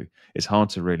thing to do. It's hard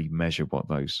to really measure what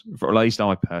those, for at least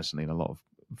I personally, and a lot of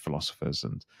philosophers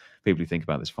and people who think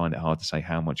about this find it hard to say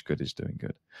how much good is doing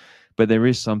good. But there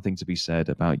is something to be said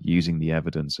about using the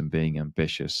evidence and being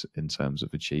ambitious in terms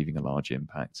of achieving a large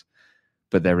impact.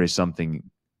 But there is something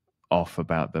off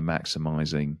about the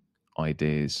maximizing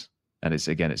ideas. And it's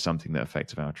something that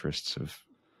effective altruists have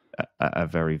a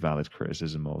very valid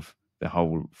criticism of the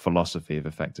whole philosophy of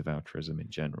effective altruism in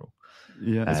general.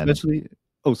 Yeah, especially...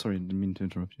 Oh, sorry, I didn't mean to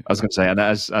interrupt you. I was going to say, and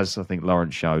as I think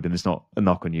Lawrence showed, and it's not a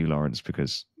knock on you, Lawrence,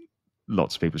 because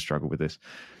lots of people struggle with this,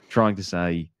 trying to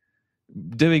say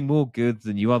doing more good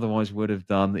than you otherwise would have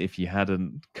done if you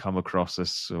hadn't come across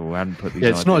us or hadn't put these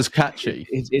ideas. It's not as catchy.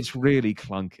 It's really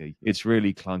clunky. It's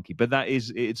really clunky. But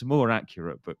it's more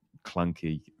accurate, but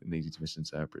clunky and easy to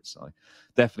misinterpret. So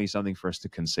definitely something for us to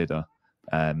consider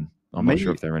I'm not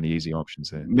sure if there are any easy options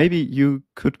here. Maybe you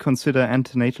could consider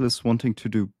antinatalists wanting to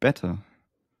do better.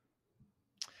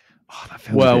 Oh, that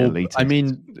feels a bit elitist. I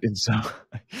mean,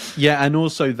 yeah, and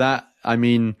also that, I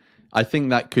mean, I think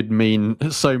that could mean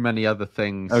so many other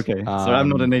things. Okay, so I'm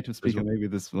not a native speaker. Maybe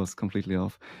this was completely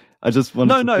off. I just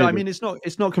wanted. No. I mean, it's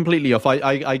not completely off.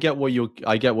 I get what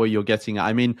you're getting at.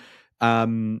 I mean, I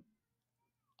mean,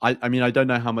 I don't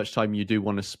know how much time you do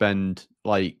want to spend.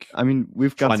 Like, I mean,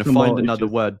 we've got trying to find another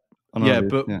word. Yeah,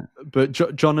 but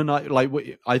John and I,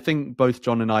 like, I think both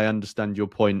John and I understand your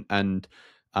point, and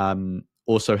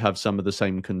also have some of the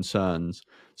same concerns.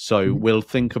 So we'll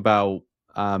think about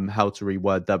how to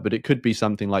reword that, but it could be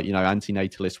something like,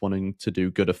 antinatalists wanting to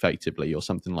do good effectively or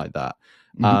something like that.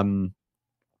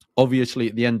 Obviously,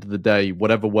 at the end of the day,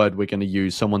 whatever word we're going to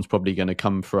use, someone's probably going to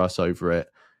come for us over it,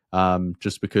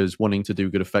 just because wanting to do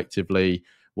good effectively,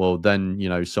 well,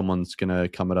 then, someone's going to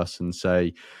come at us and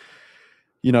say,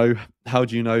 how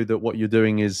do you know that what you're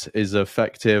doing is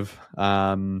effective,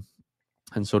 and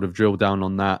sort of drill down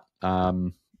on that.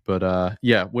 But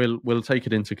yeah, we'll take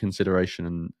it into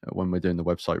consideration when we're doing the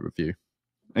website review.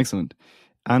 Excellent.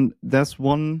 And there's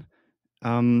one,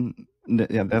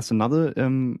 there's another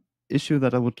issue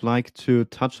that I would like to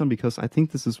touch on, because I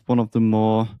think this is one of the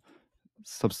more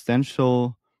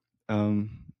substantial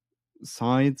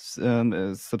sides,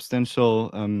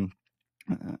 substantial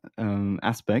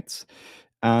aspects.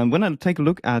 When I take a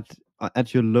look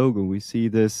at your logo, we see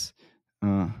this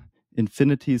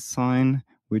infinity sign,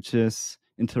 which is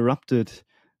interrupted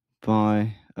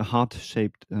by a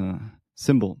heart-shaped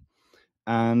symbol.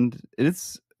 And it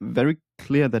is very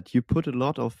clear that you put a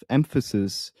lot of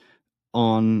emphasis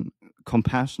on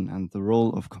compassion and the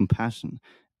role of compassion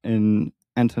in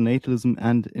antinatalism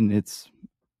and in its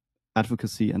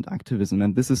advocacy and activism.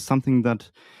 And this is something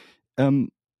that I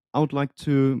would like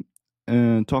to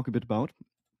talk a bit about,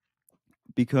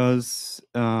 because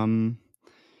I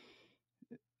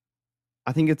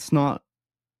think it's not,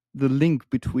 the link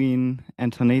between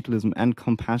antinatalism and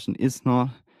compassion is not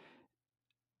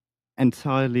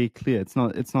entirely clear. It's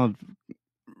not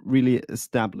really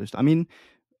established. I mean,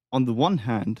 on the one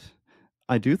hand,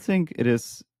 I do think it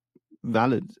is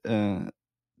valid to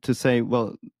say,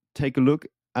 well, take a look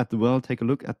at the world, take a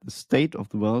look at the state of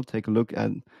the world, take a look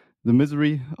at the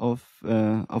misery of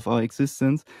our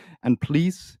existence, and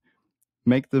please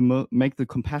make the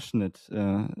compassionate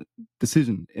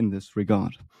decision in this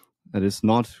regard. That is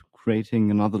not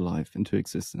creating another life into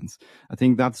existence. I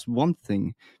think that's one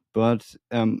thing, but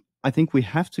I think we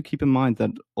have to keep in mind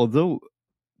that although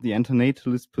the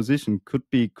antinatalist position could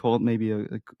be called maybe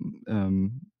a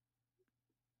kind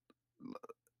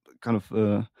of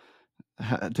to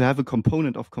have a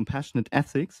component of compassionate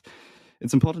ethics,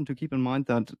 it's important to keep in mind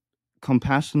that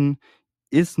compassion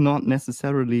is not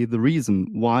necessarily the reason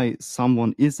why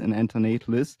someone is an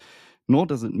antinatalist, nor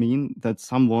does it mean that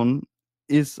someone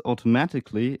is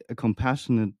automatically a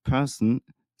compassionate person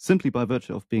simply by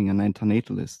virtue of being an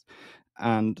antinatalist.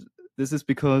 And this is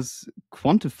because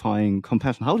quantifying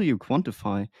compassion, how do you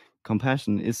quantify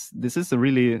compassion, this is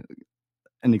an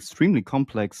extremely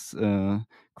complex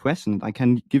question. I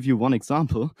can give you one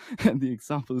example, and the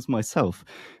example is myself.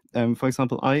 For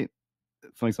example, I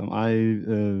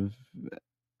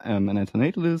am an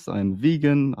antinatalist. I'm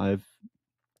vegan. I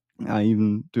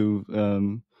even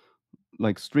do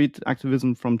like street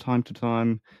activism from time to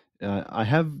time. I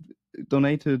have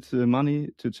donated money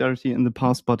to charity in the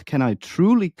past, but can I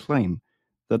truly claim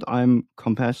that I'm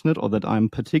compassionate or that I'm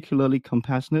particularly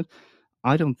compassionate?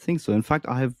 I don't think so. In fact,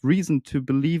 I have reason to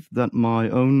believe that my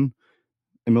own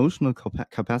emotional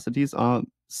capacities are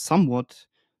somewhat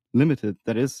limited.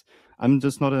 That is, I'm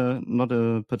just not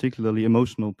a particularly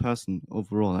emotional person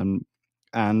overall.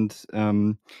 And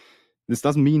this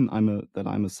doesn't mean that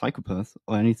I'm a psychopath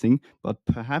or anything, but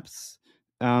perhaps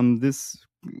this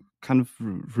kind of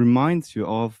reminds you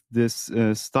of this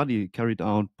study carried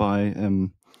out by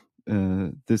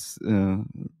this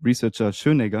researcher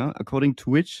Schönegger, according to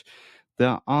which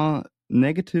there are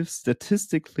negative,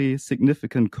 statistically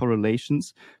significant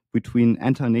correlations between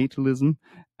antinatalism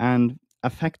and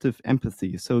affective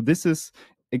empathy. So this is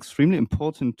extremely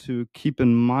important to keep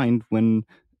in mind when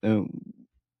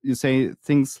you say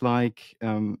things like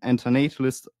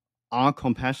antinatalists are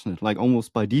compassionate, like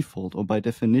almost by default or by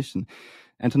definition.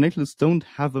 Antinatalists don't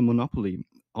have a monopoly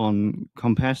on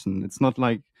compassion. It's not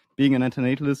like being an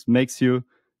antinatalist makes you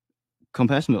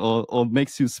compassionate or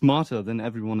makes you smarter than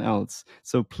everyone else.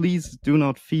 So please do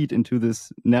not feed into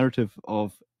this narrative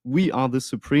of we are the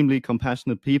supremely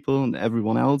compassionate people and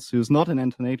everyone else who's not an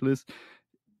antinatalist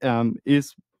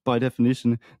is by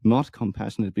definition not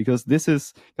compassionate, because this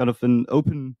is kind of an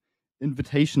open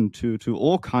invitation to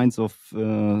all kinds of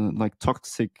like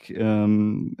toxic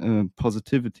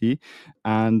positivity.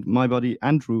 And my buddy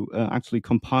Andrew actually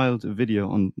compiled a video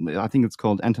on, I think it's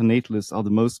called "Antinatalists Are the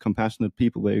Most Compassionate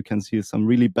People," where you can see some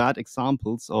really bad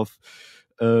examples of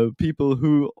people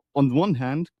who, on the one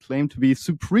hand, claim to be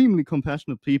supremely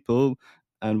compassionate people,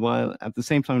 and while at the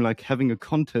same time, like, having a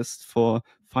contest for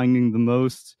finding the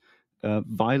most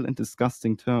vile and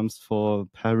disgusting terms for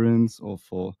parents or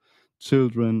for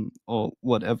children or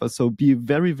whatever. So be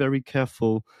very, very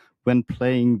careful when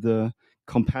playing the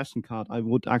compassion card. I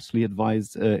would actually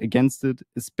advise against it,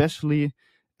 especially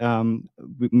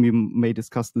we may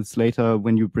discuss this later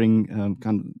when you bring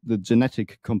kind of the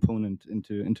genetic component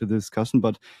into the discussion.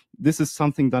 But this is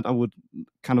something that I would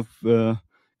kind of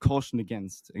caution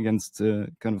against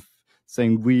kind of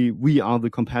saying we are the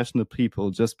compassionate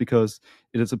people just because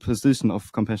it is a position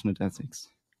of compassionate ethics.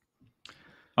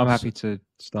 I'm happy to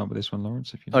start with this one,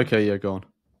 Lawrence, if you like. Okay, yeah, go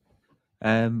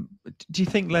on. Do you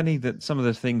think, Lenny, that some of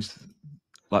the things,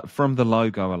 like from the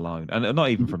logo alone, and not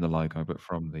even from the logo, but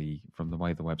from the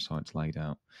way the website's laid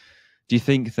out, do you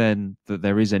think then that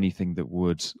there is anything that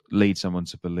would lead someone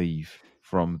to believe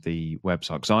from the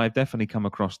website? Because I have definitely come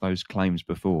across those claims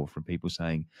before from people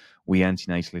saying, we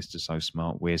antinatalists are so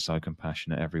smart, we're so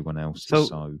compassionate, everyone else is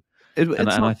so... And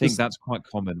I think that's quite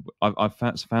common. I've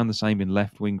found the same in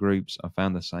left-wing groups. I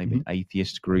found the same in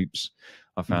atheist groups.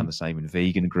 I found the same in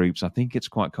vegan groups. I think it's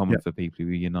quite common for people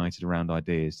who are united around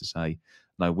ideas to say,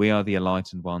 no, we are the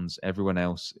enlightened ones. Everyone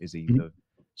else is either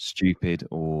stupid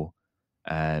or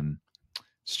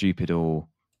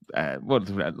what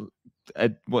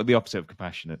the opposite of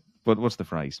compassionate? What's the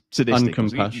phrase? Sadistic.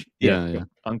 Uncompassionate. Yeah.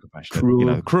 Uncompassionate.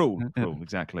 Cruel. Cruel.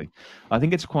 Exactly. I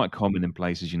think it's quite common in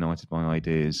places united by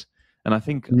ideas. And I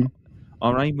think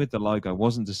our aim with the logo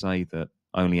wasn't to say that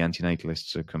only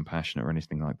antinatalists are compassionate or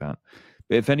anything like that.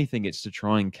 But if anything, it's to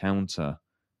try and counter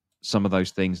some of those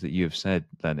things that you have said,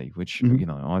 Lenny, which,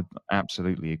 I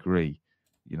absolutely agree.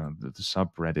 The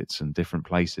subreddits and different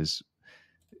places,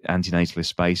 antinatalist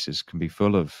spaces can be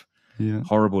full of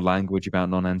horrible language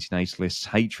about non-antinatalists,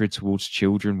 hatred towards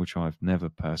children, which I've never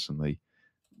personally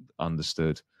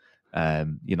understood,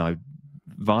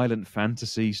 violent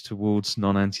fantasies towards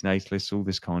non-antinatalists, all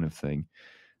this kind of thing.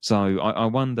 So I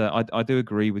wonder, I do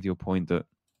agree with your point that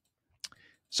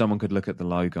someone could look at the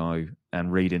logo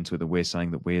and read into it that we're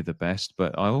saying that we're the best,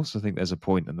 but I also think there's a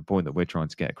point, and the point that we're trying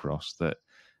to get across, that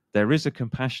there is a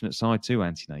compassionate side to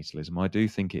antinatalism. I do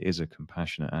think it is a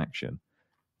compassionate action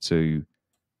to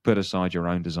put aside your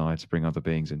own desire to bring other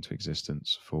beings into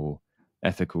existence for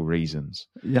ethical reasons.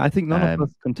 Yeah, I think none of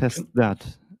us contest that.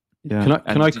 Yeah. Do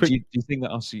you think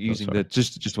that us using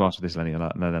just to answer this, Lenny, and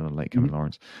then I'll let you come in,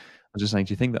 Lawrence. I'm just saying,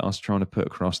 do you think that us trying to put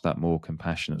across that more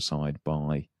compassionate side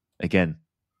by, again,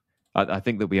 I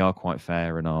think that we are quite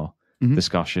fair in our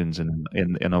discussions and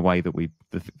in a way that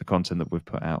the content that we've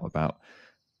put out about,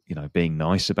 being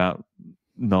nice about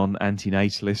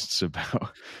non-antinatalists,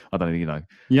 about, I don't know,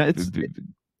 Yeah, I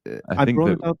think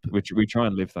that we try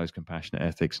and live those compassionate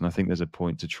ethics, and I think there's a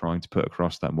point to trying to put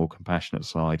across that more compassionate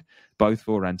side, both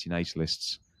for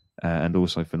antinatalists and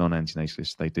also for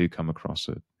non-antinatalists. They do come across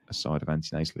a side of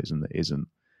antinatalism that isn't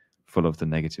full of the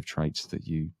negative traits that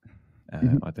you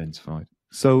identified.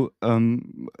 So,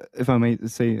 if I may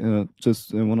say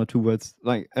just one or two words,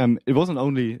 like it wasn't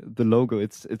only the logo;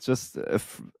 it's just a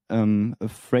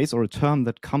phrase or a term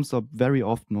that comes up very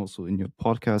often also in your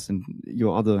podcast and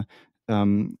your other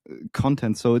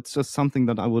content. So it's just something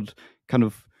that I would kind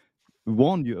of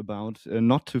warn you about,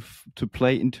 not to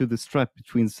play into this trap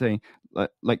between saying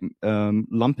like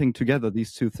lumping together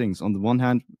these two things. On the one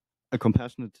hand, a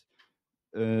compassionate.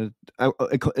 A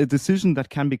decision that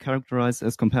can be characterized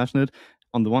as compassionate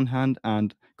on the one hand,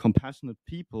 and compassionate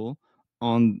people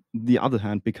on the other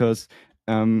hand, because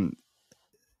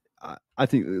I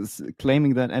think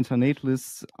claiming that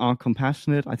antinatalists are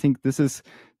compassionate, I think this is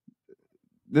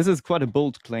quite a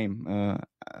bold claim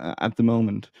at the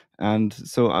moment, and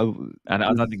so I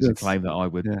don't think it's a claim that I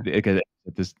would. Yeah.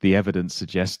 The evidence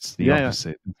suggests the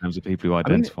opposite in terms of people who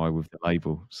identify with the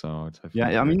label. So the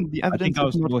evidence. I think I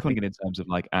was more thinking in terms of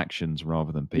like actions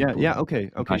rather than people.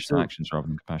 Okay. Compassionate actions rather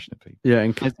than compassionate people. Yeah,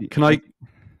 and can I?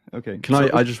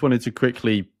 I just wanted to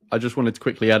quickly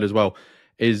add as well.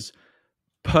 Is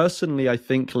personally, I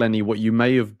think, Lenny, what you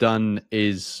may have done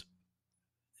is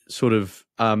sort of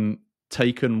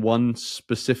taken one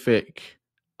specific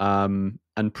and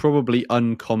probably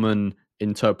uncommon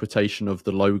interpretation of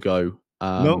the logo.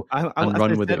 No, I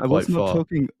was not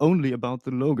talking only about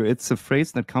the logo. It's a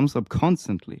phrase that comes up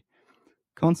constantly.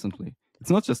 It's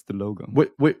not just the logo.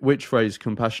 Which phrase?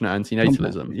 Compassionate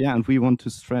antinatalism. Yeah, and we want to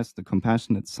stress the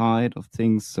compassionate side of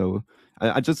things. So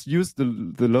I just used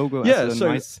the logo as a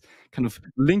nice kind of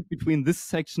link between this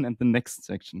section and the next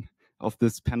section of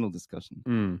this panel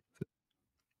discussion.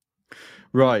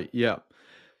 Right. Yeah.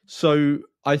 So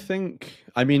I think,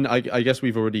 I mean, I guess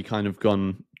we've already kind of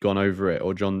gone over it,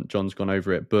 or John's gone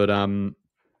over it. But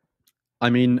I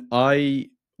mean,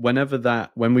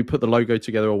 when we put the logo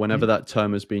together, or whenever that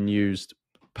term has been used,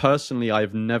 personally,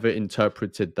 I've never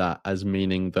interpreted that as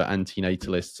meaning that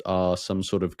antinatalists are some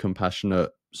sort of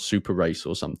compassionate super race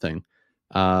or something.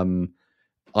 I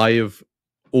have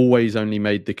always only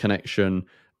made the connection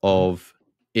of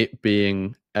it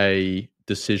being a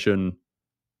decision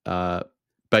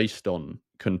based on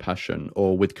compassion,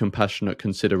 or with compassionate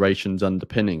considerations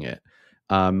underpinning it,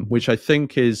 which I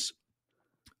think is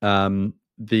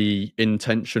the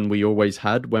intention we always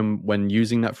had when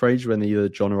using that phrase, when either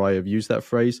John or I have used that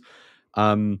phrase.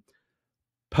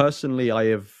 Personally, I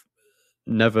have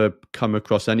never come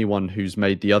across anyone who's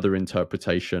made the other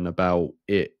interpretation about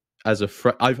it as a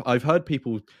I've heard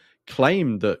people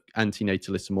claim that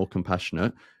antinatalists are more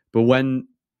compassionate, but when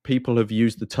people have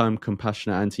used the term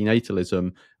compassionate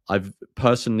antinatalism, I've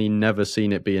personally never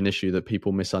seen it be an issue that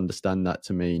people misunderstand that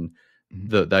to mean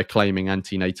that they're claiming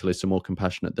antinatalists are more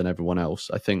compassionate than everyone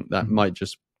else. I think that might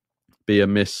just be a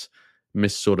miss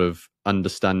sort of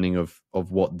understanding of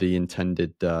what the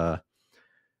intended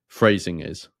phrasing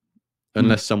is,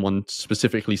 unless someone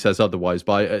specifically says otherwise.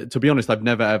 But to be honest, I've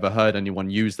never ever heard anyone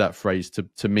use that phrase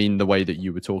to mean the way that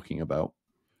you were talking about.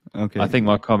 Okay. I think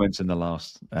my comments in the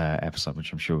last episode,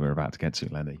 which I'm sure we're about to get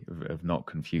to, Lenny, have not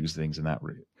confused things in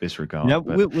this regard. Yeah,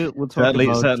 we'll talk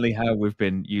about... certainly how we've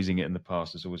been using it in the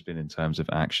past has always been in terms of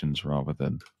actions rather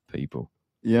than people.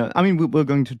 Yeah, I mean, we're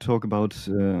going to talk about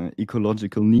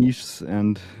ecological niches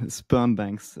and sperm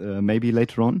banks maybe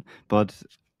later on. But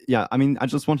yeah, I mean, I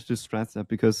just wanted to stress that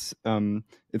because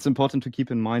it's important to keep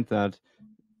in mind that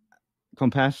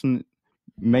compassion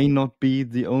may not be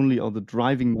the only or the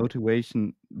driving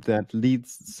motivation that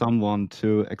leads someone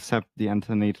to accept the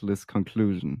antinatalist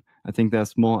conclusion. I think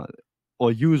there's more,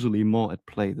 or usually more, at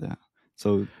play there.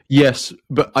 So yes,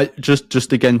 but I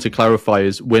just again to clarify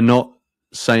is we're not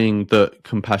saying that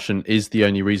compassion is the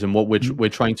only reason. What we're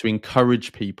trying to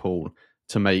encourage people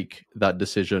to make that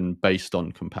decision based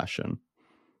on compassion,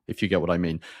 if you get what I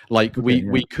mean. Like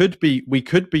we could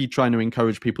be trying to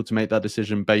encourage people to make that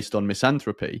decision based on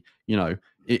misanthropy. You know,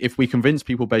 if we convince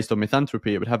people based on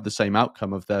misanthropy, it would have the same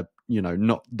outcome of their, you know,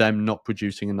 not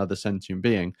producing another sentient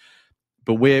being.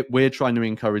 But we're trying to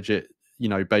encourage it, you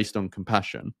know, based on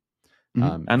compassion.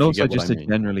 And also just to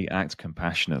generally act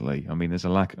compassionately. I mean, there's a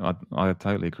lack. I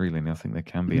totally agree, Lenny. I think there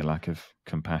can be a lack of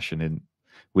compassion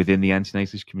within the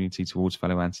antinatalist community towards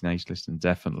fellow antinatalists, and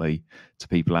definitely to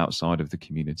people outside of the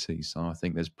community. So I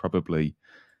think there's probably,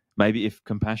 maybe if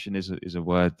compassion is a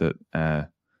word that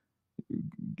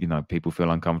you know, people feel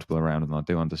uncomfortable around, and I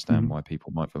do understand why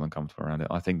people might feel uncomfortable around it.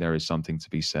 I think there is something to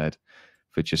be said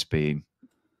for just being,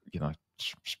 you know,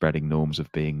 spreading norms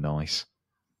of being nice.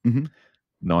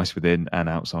 Nice within and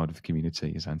outside of the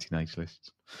community as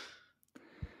antinatalists.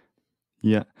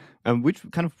 Yeah, which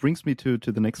kind of brings me to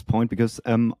the next point, because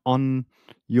on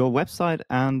your website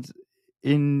and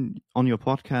on your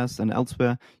podcast and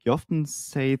elsewhere, you often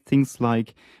say things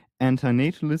like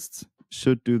antinatalists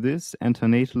should do this,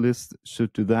 antinatalists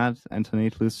should do that,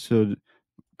 antinatalists should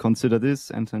consider this,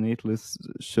 antinatalists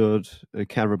should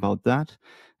care about that.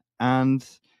 And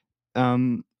I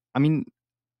mean,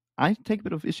 I take a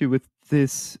bit of issue with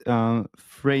this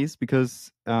phrase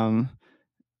because, I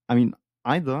mean,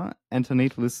 either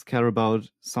antinatalists care about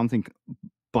something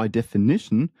by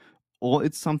definition, or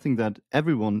it's something that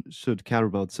everyone should care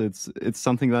about. So it's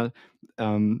something that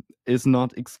is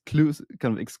not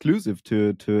exclusive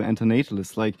to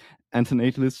antinatalists. Like,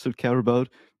 antinatalists should care about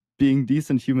being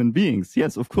decent human beings.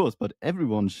 Yes, of course, but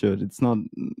everyone should. It's not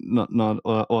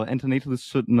or antinatalists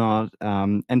should not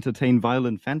entertain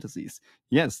violent fantasies.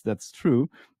 Yes, that's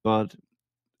true, but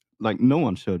like no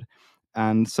one should.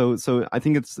 And so I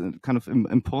think it's kind of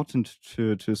important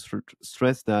to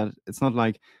stress that it's not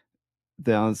like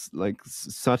there's like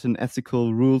certain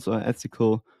ethical rules or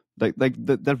ethical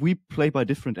that we play by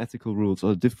different ethical rules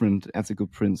or different ethical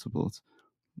principles,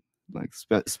 like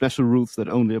special rules that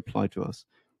only apply to us.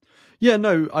 Yeah,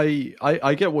 no,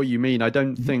 I get what you mean. I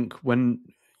don't think when,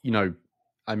 you know,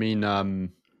 I mean,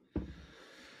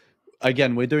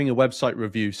 again, we're doing a website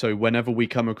review, so whenever we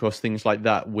come across things like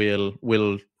that,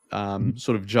 we'll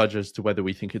sort of judge as to whether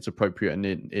we think it's appropriate and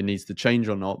it needs to change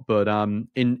or not. But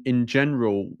in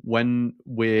general, when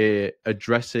we're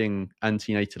addressing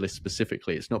antinatalists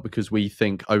specifically, it's not because we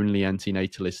think only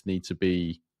antinatalists need to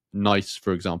be nice,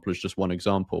 for example, as just one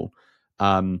example.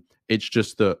 It's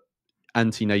just that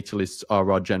antinatalists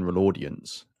are our general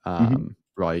audience,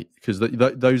 right? Because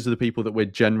those are the people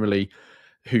that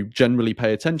who generally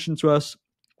pay attention to us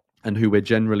and who we're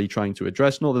generally trying to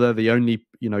address. Not that they're the only,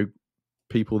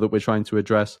 people that we're trying to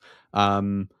address.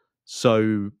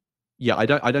 So yeah, I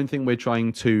don't think we're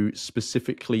trying to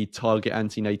specifically target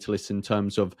antinatalists in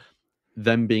terms of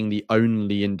them being the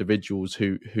only individuals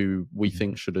who we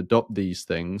think should adopt these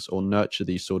things or nurture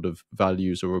these sort of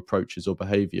values or approaches or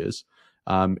behaviors.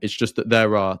 It's just that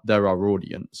they're our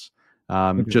audience.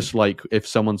 Just like if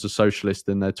someone's a socialist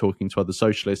and they're talking to other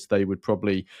socialists, they would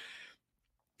probably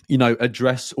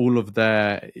address all of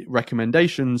their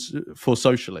recommendations for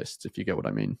socialists, if you get what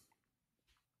I mean.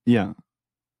 Yeah,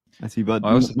 I see. But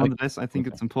nonetheless, I think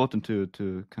it's important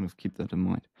to kind of keep that in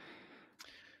mind.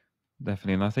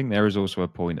 Definitely. And I think there is also a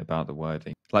point about the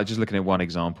wording. Like just looking at one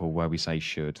example where we say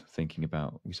should,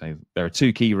 we say there are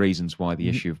two key reasons why the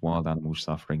issue of wild animal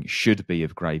suffering should be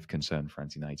of grave concern for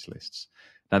antinatalists.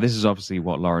 Now, this is obviously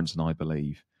what Lawrence and I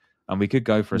believe. And we could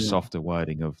go for a softer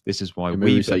wording of this is why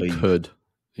we say believe could.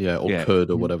 Yeah, or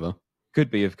could or whatever. Could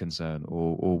be of concern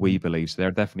or we believe. So there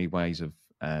are definitely ways of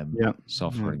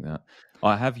softening that.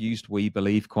 I have used we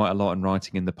believe quite a lot in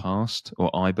writing in the past, or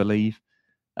I believe.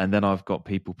 And then I've got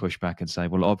people push back and say,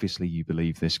 well, obviously you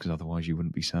believe this because otherwise you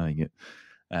wouldn't be saying it.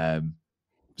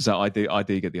 So I do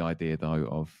get the idea, though,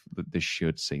 of that this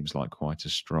should seems like quite a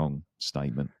strong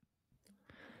statement.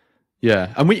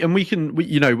 Yeah, and we can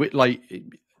like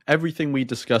everything we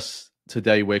discuss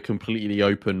today, we're completely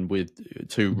open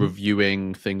to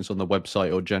reviewing things on the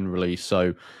website or generally.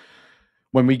 So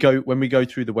when we go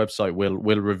through the website, we'll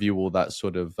review all that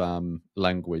sort of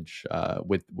language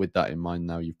with that in mind.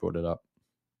 Now you've brought it up.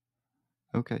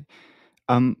 Okay,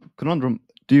 Conundrum.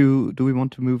 Do we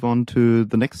want to move on to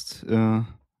the next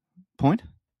point?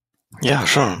 Yeah,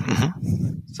 sure.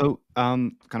 So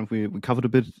kind of we covered a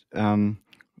bit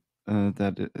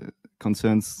that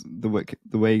concerns the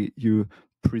way you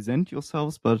present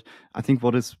yourselves, but I think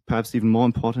what is perhaps even more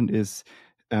important is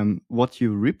what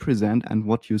you represent and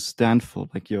what you stand for,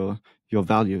 like your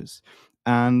values.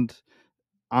 And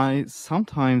I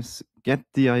sometimes get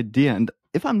the idea, and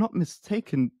if I'm not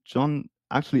mistaken, John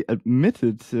actually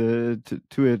admitted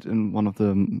to it in one of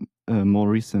the more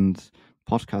recent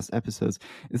podcast episodes,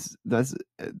 is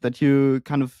that you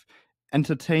kind of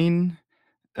entertain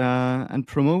and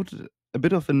promote a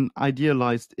bit of an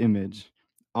idealized image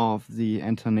of the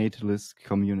antinatalist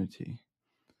community.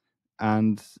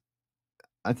 And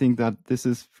I think that this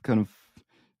is kind of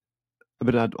a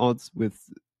bit at odds with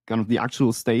kind of the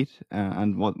actual state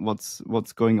and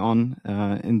what's going on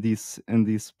in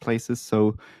these places.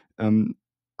 So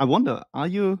I wonder, are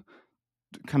you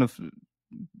kind of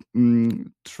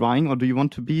trying, or do you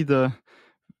want to be the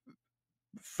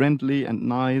friendly and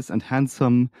nice and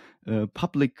handsome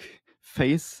public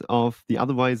face of the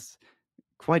otherwise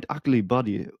quite ugly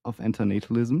body of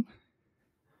antinatalism?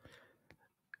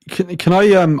 Can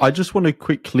I just want to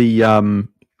quickly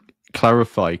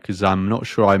clarify, because I'm not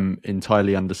sure I'm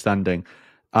entirely understanding.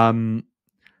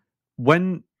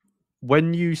 When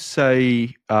you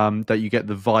say that you get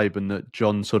the vibe and that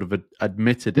John sort of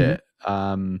admitted it,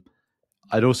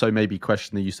 I'd also maybe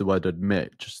question the use of the word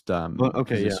admit, just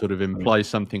it sort of implies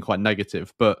something quite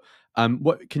negative. But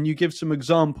what can you give some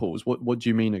examples? What do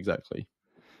you mean exactly?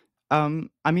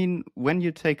 I mean, when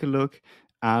you take a look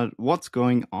at what's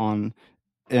going on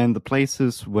in the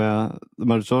places where the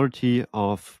majority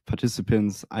of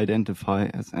participants identify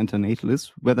as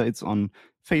antinatalists, whether it's on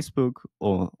Facebook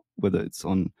or whether it's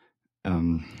on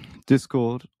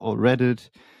Discord or Reddit,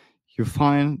 you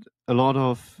find a lot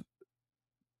of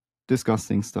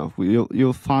disgusting stuff.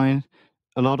 You'll find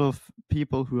a lot of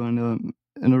people who are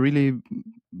in a really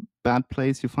bad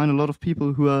place. You find a lot of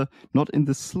people who are not in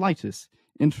the slightest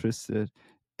interested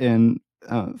in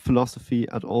philosophy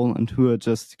at all, and who are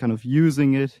just kind of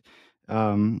using it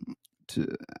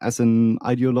as an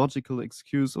ideological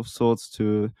excuse of sorts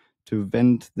to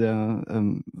vent their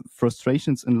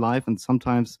frustrations in life, and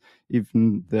sometimes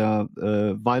even their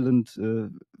violent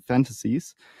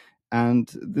fantasies. And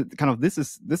this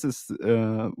is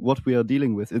what we are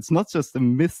dealing with. It's not just a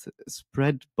myth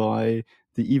spread by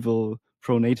the evil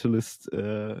pro-natalist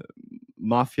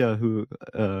mafia who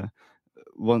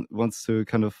wants to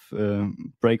kind of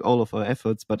break all of our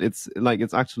efforts, but it's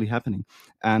actually happening.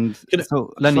 And Lenny,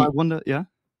 so I wonder, yeah.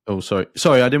 Oh, sorry.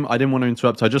 I didn't want to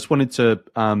interrupt. I just wanted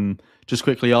to just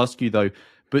quickly ask you though.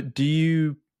 But do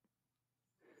you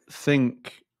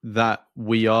think that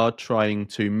we are trying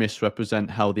to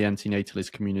misrepresent how the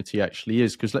antinatalist community actually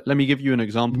is? Because let me give you an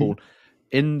example.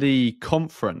 In the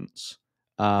conference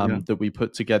that we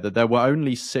put together, there were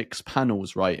only 6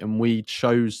 panels, right? And we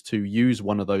chose to use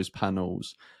one of those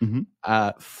panels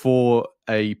for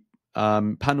a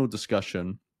panel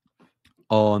discussion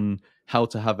on how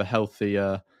to have a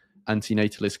healthier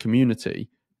antinatalist community,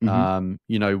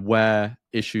 where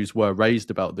issues were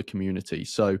raised about the community.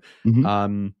 So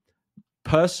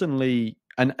personally,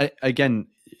 and again,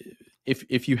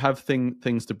 if you have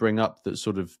things to bring up that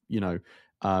sort of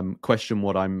question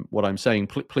what I'm saying,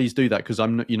 please do that, because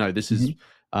I'm not, this is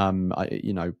I'm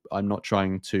not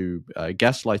trying to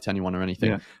gaslight anyone or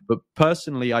anything, but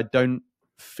personally I don't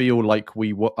feel like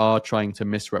we are trying to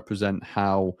misrepresent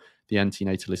how the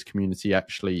antinatalist community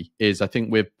actually is. I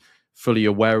think we're fully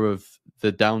aware of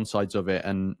the downsides of it,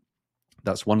 and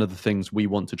that's one of the things we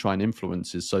want to try and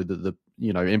influence, is so that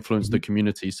influence the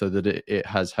community so that it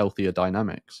has healthier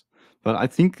dynamics. But I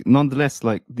think nonetheless,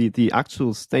 like the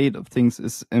actual state of things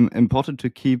is important to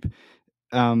keep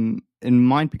in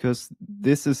mind, because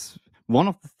this is one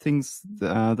of the things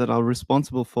that are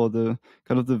responsible for the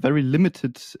kind of the very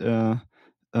limited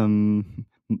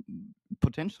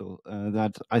potential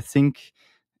that I think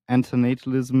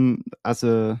antinatalism as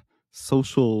a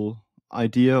social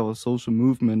idea or social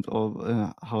movement,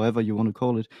 or however you want to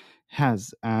call it,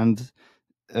 has. And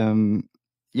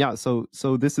so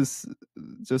this is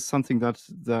just something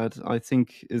that I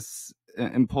think is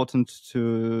important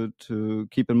to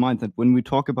keep in mind, that when we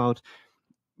talk about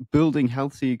building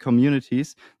healthy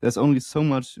communities, there's only so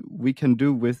much we can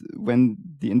do with when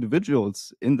the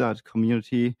individuals in that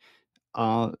community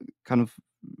are kind of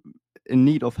in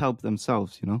need of help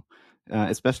themselves,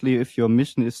 especially if your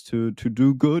mission is to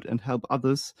do good and help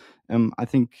others. I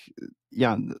think,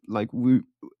 like we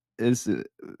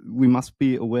must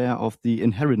be aware of the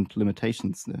inherent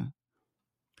limitations there.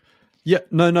 Yeah,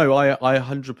 no, I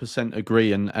 100%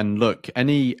 agree. And look,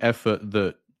 any effort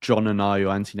that John and I, or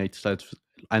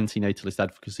Antinatalist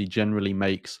Advocacy, generally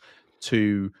makes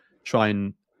to try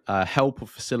and help or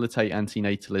facilitate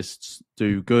antinatalists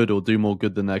do good, or do more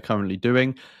good than they're currently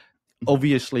doing,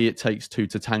 obviously it takes 2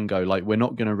 to tango. Like, we're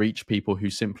not going to reach people who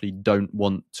simply don't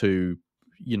want to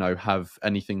have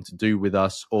anything to do with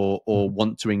us, or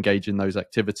want to engage in those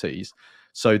activities.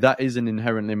 So that is an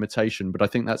inherent limitation, but I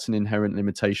think that's an inherent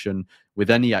limitation with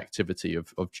any activity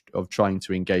of trying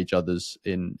to engage others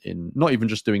in not even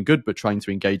just doing good, but trying to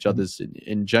engage others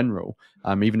in general,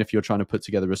 even if you're trying to put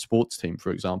together a sports team,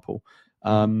 for example.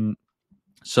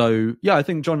 So yeah, I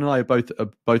think John and I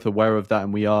are both aware of that,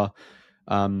 and we are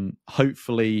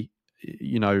hopefully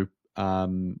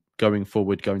going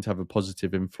forward going to have a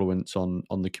positive influence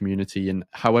on the community, in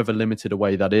however limited a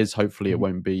way that is. Hopefully it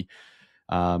won't be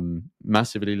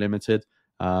massively limited,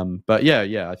 but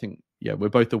I think we're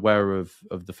both aware of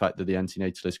the fact that the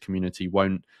antinatalist community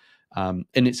won't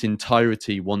in its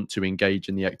entirety want to engage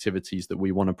in the activities that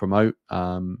we want to promote.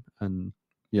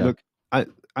 Look, I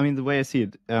mean, the way I see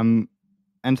it,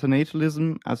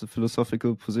 antinatalism as a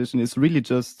philosophical position is really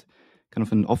just kind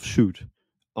of an offshoot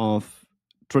of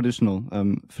traditional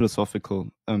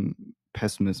philosophical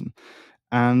pessimism.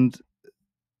 And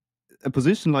a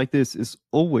position like this is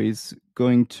always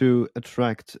going to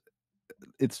attract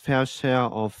its fair share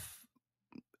of,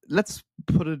 let's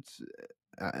put it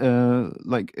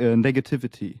like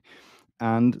negativity.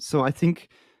 And so I think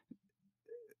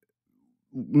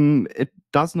it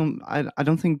does not, I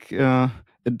don't think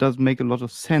it does make a lot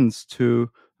of sense to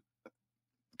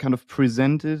kind of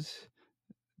present it,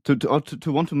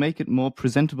 to want to make it more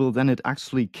presentable than it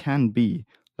actually can be,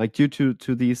 like due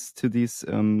to these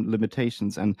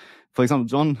limitations. And for example,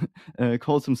 John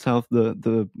calls himself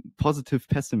the positive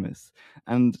pessimist,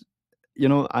 and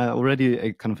I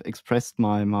already kind of expressed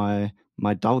my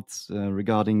doubts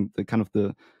regarding the kind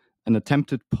of an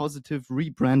attempted positive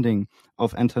rebranding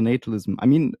of antinatalism. I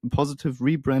mean, positive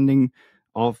rebranding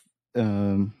of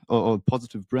or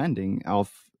positive branding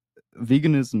of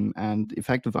veganism and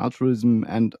effective altruism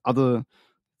and other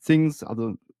things,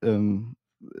 other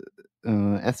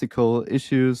ethical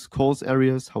issues, cause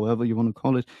areas, however you want to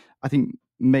call it, I think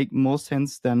make more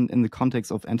sense than in the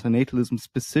context of antinatalism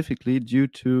specifically, due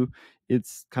to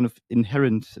its kind of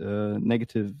inherent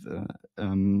negative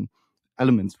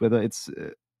elements, whether it's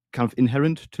kind of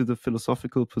inherent to the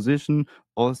philosophical position,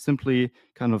 or simply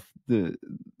kind of the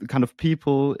kind of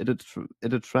people it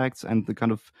attracts and the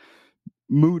kind of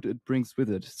mood it brings with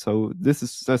it. So this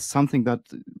is just something that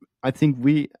I think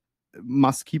we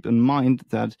must keep in mind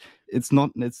that it's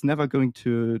never going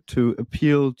to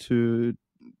appeal to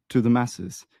the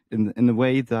masses in a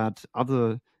way that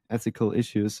other ethical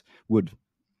issues would.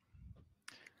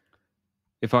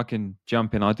 If I can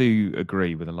jump in, I do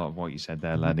agree with a lot of what you said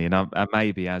there, Lenny. And I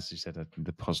maybe, as you said,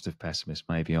 the positive pessimist,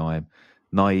 maybe I am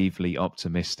naively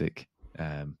optimistic,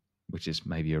 which is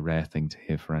maybe a rare thing to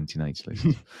hear for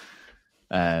antinatalists.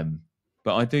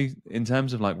 But I do, in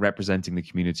terms of like representing the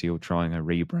community or trying a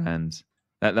rebrand,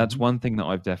 that's one thing that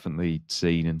I've definitely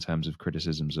seen in terms of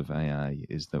criticisms of AA,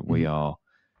 is that we are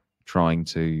trying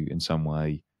to, in some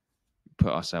way,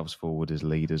 put ourselves forward as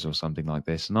leaders or something like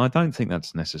this. And I don't think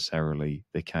that's necessarily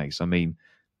the case. I mean,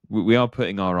 we are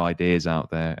putting our ideas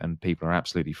out there, and people are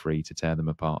absolutely free to tear them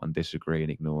apart and disagree and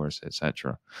ignore us,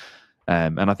 etc.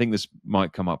 And I think this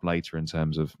might come up later in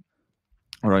terms of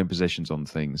our own positions on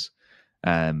things.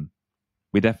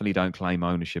 We definitely don't claim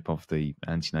ownership of the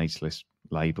antinatalist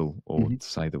label or to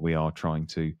say that we are trying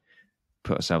to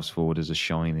put ourselves forward as a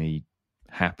shiny,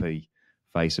 happy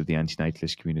face of the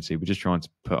antinatalist community. We're just trying to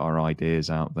put our ideas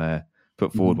out there,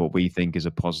 put forward what we think is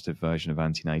a positive version of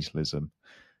antinatalism.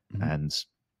 And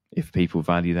if people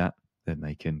value that, then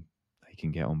they can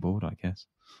get on board, I guess.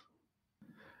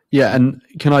 Yeah, and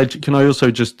can I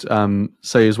also just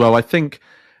say as well, I think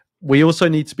we also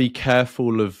need to be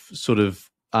careful of sort of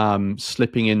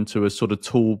slipping into a sort of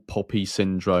tall poppy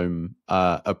syndrome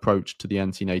approach to the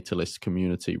antinatalist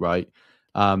community, right?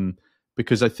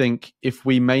 Because I think if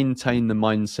we maintain the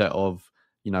mindset of,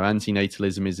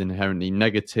 antinatalism is inherently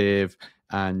negative,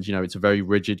 and it's a very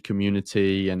rigid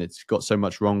community and it's got so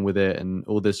much wrong with it and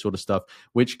all this sort of stuff,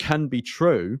 which can be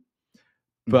true,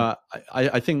 but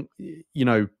I think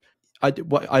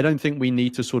I don't think we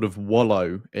need to sort of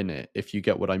wallow in it, if you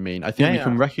get what I mean. I think we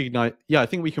can recognize. Yeah, I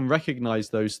think we can recognize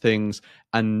those things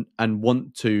and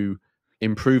want to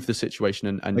improve the situation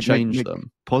and like change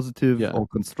them. Positive or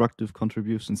constructive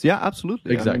contributions. Yeah,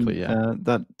 absolutely. Exactly.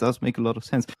 That does make a lot of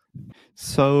sense.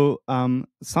 So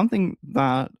something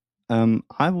that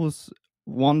I was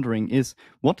wondering is,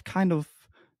 what kind of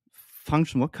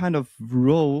function, what kind of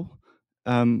role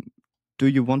do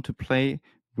you want to play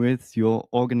with your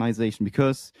organization?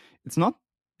 Because it's not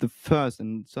the first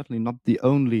and certainly not the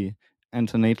only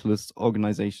antinatalist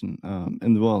organization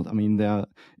in the world. I mean, there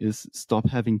is Stop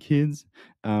Having Kids.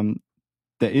 There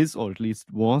is, or at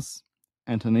least was,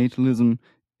 Antinatalism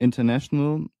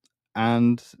International.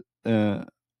 And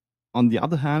on the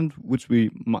other hand, which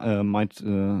we might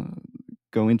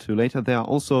go into later, there are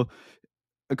also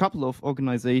a couple of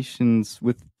organizations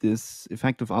with this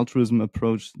effective altruism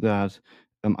approach that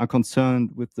are concerned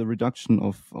with the reduction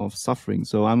of suffering.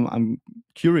 So I'm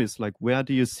curious, like, where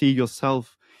do you see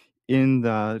yourself in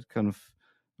that kind of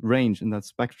range, in that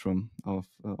spectrum of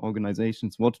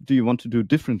organizations? What do you want to do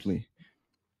differently?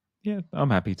 Yeah, I'm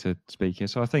happy to speak here.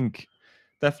 So I think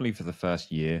definitely for the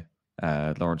first year,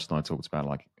 Lawrence and I talked about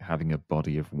like having a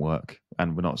body of work,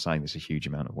 and we're not saying this is a huge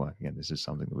amount of work. Again, this is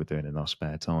something that we're doing in our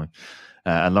spare time.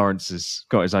 And Lawrence has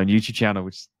got his own YouTube channel,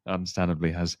 which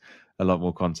understandably has a lot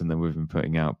more content than we've been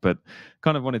putting out, but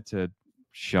kind of wanted to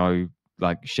share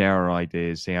our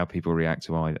ideas, see how people react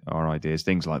to our ideas,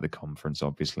 things like the conference,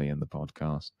 obviously, and the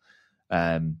podcast.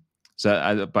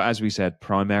 But as we said,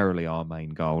 primarily our main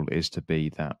goal is to be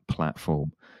that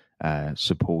platform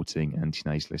supporting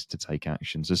antinatalists to take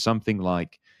action. So something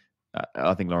like,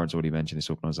 I think Lawrence already mentioned this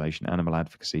organization, Animal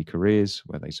Advocacy Careers,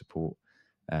 where they support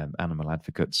animal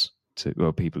advocates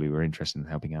or people who are interested in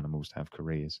helping animals to have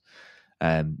careers.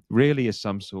 Really is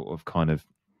some sort of kind of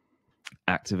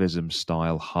activism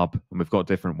style hub. And we've got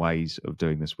different ways of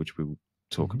doing this, which we will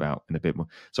talk about in a bit more.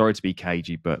 Sorry to be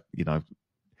cagey, but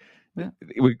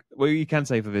we can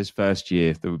say for this first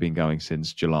year that we've been going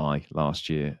since July last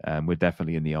year, we're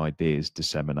definitely in the ideas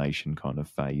dissemination kind of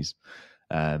phase.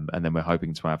 And then we're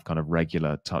hoping to have kind of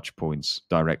regular touch points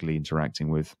directly interacting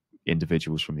with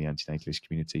individuals from the antinatalist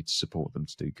community to support them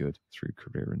to do good through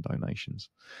career and donations.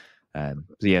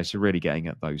 So really getting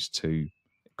at those two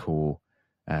core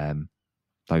ideas,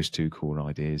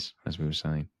 as we were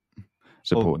saying,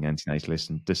 supporting antinatalists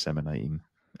and disseminating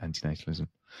antinatalism.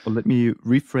 Well, let me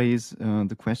rephrase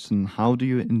the question. How do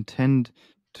you intend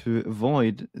to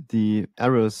avoid the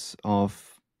errors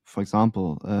of, for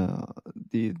example,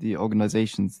 the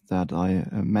organizations that I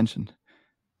mentioned?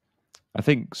 I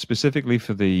think specifically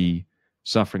for the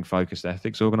suffering-focused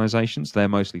ethics organizations, they're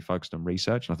mostly focused on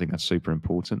research, and I think that's super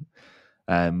important.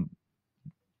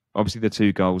 Obviously, the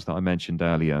two goals that I mentioned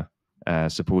earlier,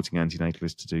 supporting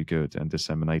antinatalists to do good and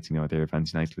disseminating the idea of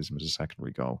antinatalism as a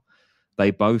secondary goal, they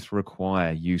both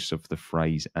require use of the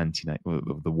phrase the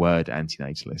word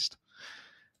antinatalist.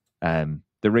 The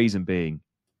reason being,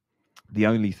 the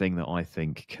only thing that I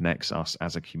think connects us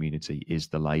as a community is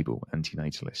the label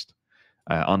antinatalist.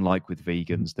 Unlike with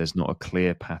vegans, there's not a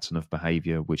clear pattern of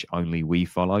behavior which only we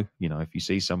follow. You know, if you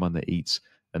see someone that eats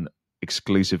an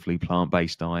exclusively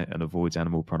plant-based diet and avoids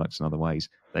animal products in other ways,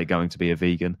 they're going to be a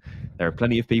vegan. There are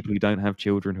plenty of people who don't have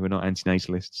children who are not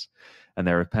antinatalists, and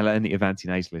there are plenty of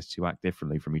antinatalists who act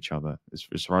differently from each other.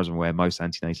 As far as I'm aware, most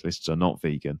antinatalists are not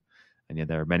vegan, and yet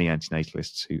there are many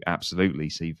antinatalists who absolutely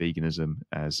see veganism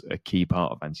as a key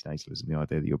part of antinatalism, the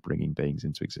idea that you're bringing beings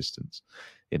into existence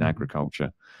in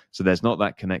agriculture. So there's not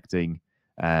that connecting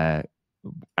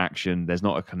action. There's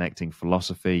not a connecting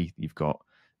philosophy. You've got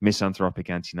misanthropic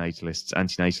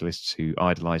antinatalists who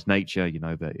idolize nature, you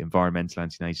know, the environmental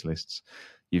antinatalists.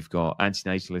 You've got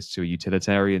antinatalists who are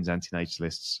utilitarians,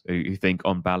 antinatalists who think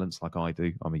on balance, like I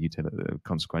do. I'm a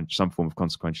some form of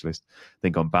consequentialist.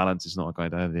 Think on balance is not a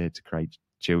good idea to create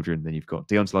children. Then you've got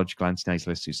deontological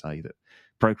antinatalists who say that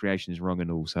procreation is wrong in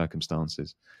all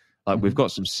circumstances. Like we've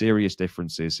got some serious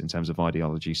differences in terms of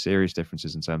ideology, serious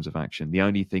differences in terms of action. The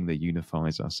only thing that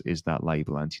unifies us is that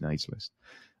label antinatalist.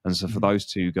 And so for those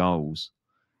two goals,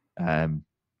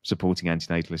 supporting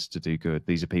antinatalists to do good,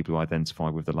 these are people who identify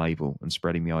with the label and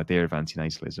spreading the idea of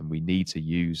antinatalism. We need to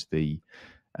use the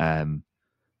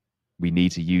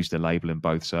label in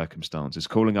both circumstances.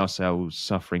 Calling ourselves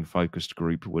suffering focused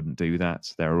group wouldn't do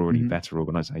that. There are already better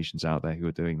organizations out there who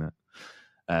are doing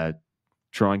that.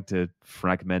 Trying to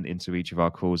fragment into each of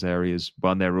our cause areas,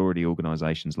 one, there are already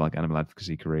organizations like animal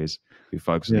advocacy careers who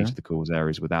focus on each of the cause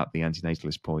areas without the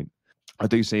antinatalist point. I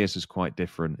do see us as quite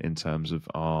different in terms of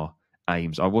our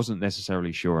aims. I wasn't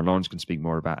necessarily sure, and Lawrence can speak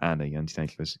more about ANI,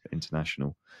 Antinatalist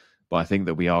International, but I think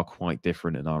that we are quite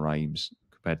different in our aims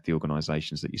compared to the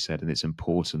organizations that you said, and it's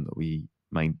important that we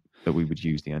would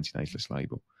use the antinatalist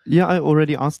label. Yeah, I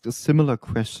already asked a similar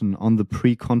question on the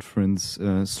pre-conference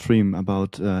stream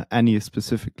about ANI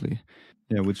specifically,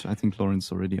 which I think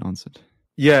Lawrence already answered.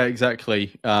 Yeah,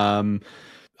 exactly.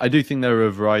 I do think there are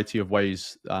a variety of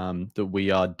ways that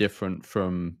we are different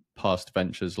from past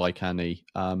ventures like ANI.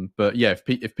 But yeah,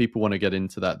 if people want to get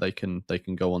into that, they can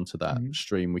go onto that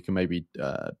stream. We can maybe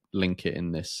link it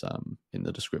in this in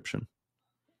the description.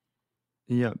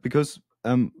 Yeah, because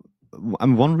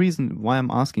one reason why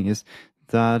I'm asking is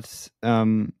that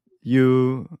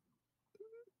you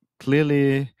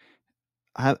clearly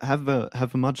have a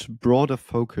much broader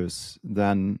focus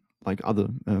than like other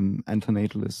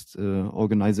antinatalist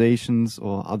organizations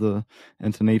or other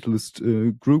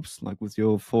antinatalist groups, like with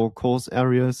your 4 course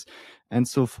areas and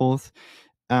so forth.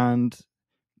 And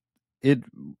it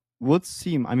would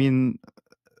seem, I mean,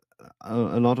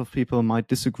 a lot of people might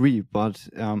disagree, but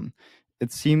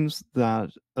it seems that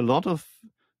a lot of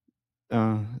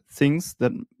things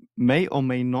that may or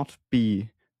may not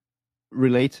be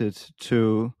related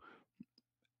to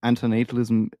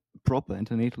antinatalism, proper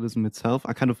antinatalism itself,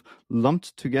 are kind of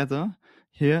lumped together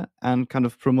here and kind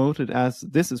of promoted as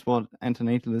this is what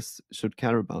antinatalists should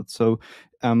care about. So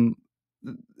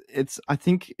I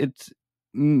think it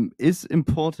is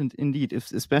important indeed,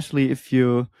 especially if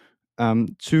you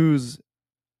choose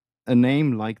a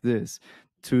name like this,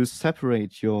 to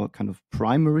separate your kind of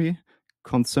primary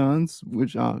concerns,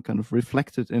 which are kind of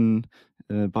reflected in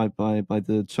by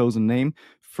the chosen name,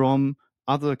 from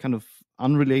other kind of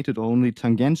unrelated or only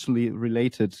tangentially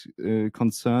related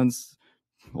concerns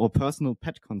or personal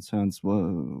pet concerns.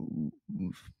 Well,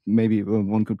 maybe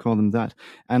one could call them that.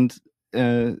 And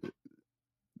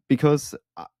because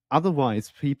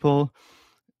otherwise people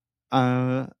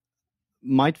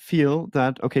might feel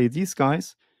that, okay, these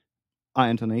guys are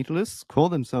antinatalists, call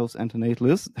themselves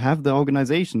antinatalists, have their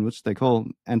organization, which they call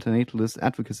Antinatalist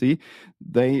Advocacy.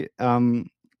 They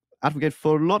advocate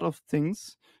for a lot of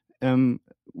things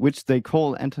which they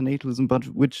call antinatalism, but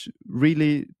which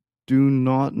really do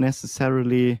not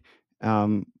necessarily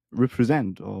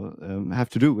represent or have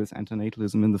to do with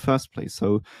antinatalism in the first place.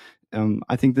 So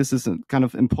I think this is kind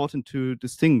of important to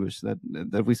distinguish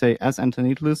that we say, as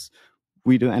antinatalists,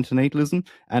 we do antinatalism,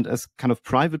 and as kind of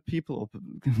private people or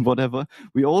whatever,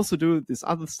 we also do this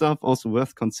other stuff, also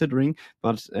worth considering.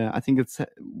 But I think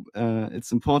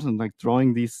it's important, like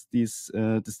drawing these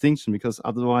distinction, because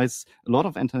otherwise a lot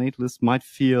of antinatalists might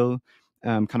feel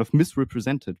kind of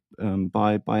misrepresented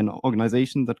by an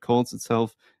organization that calls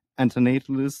itself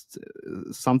antinatalist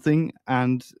something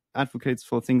and advocates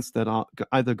for things that are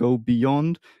either go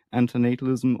beyond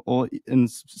antinatalism or in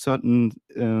certain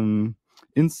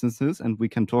instances, and we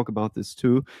can talk about this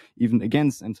too, even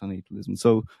against antinatalism.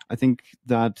 So I think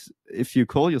that if you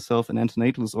call yourself an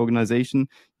antinatalist organization,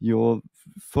 your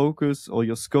focus or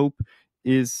your scope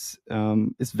is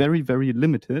very, very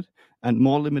limited, and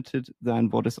more limited than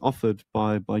what is offered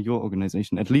by your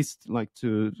organization, at least like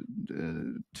to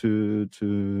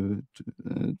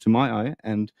my eye,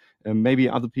 and maybe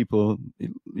other people,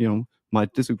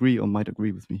 might disagree or might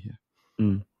agree with me here.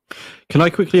 Can I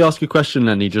quickly ask a question,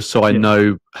 Lenny, just so I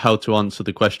know how to answer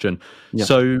the question? Yeah.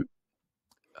 So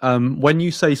when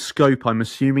you say scope, I'm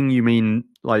assuming you mean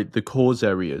like the cause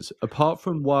areas, apart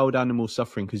from wild animal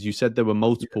suffering, because you said there were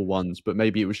multiple ones, but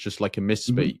maybe it was just like a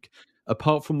misspeak.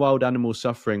 Apart from wild animal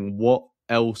suffering, what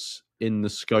else in the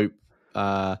scope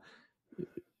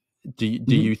do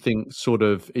you think sort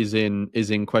of is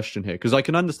in question here? Because I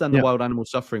can understand the wild animal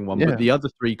suffering one, but the other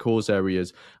three cause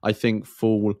areas I think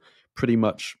fall pretty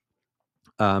much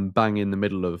bang in the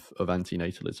middle of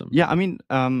antinatalism. Yeah, I mean,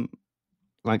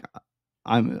 like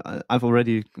I've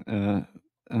already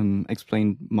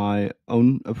explained my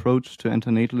own approach to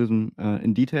antinatalism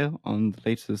in detail on the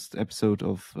latest episode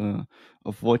of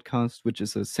Voidcast, which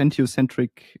is a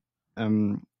sentiocentric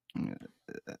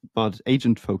but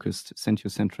agent-focused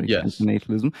sentiocentric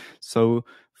antinatalism. So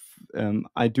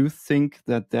I do think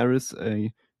that there is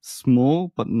a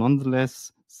small but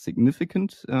nonetheless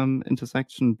significant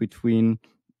intersection between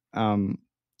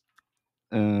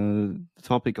the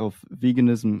topic of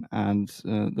veganism and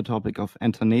the topic of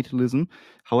antinatalism.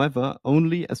 However,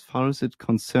 only as far as it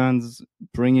concerns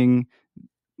bringing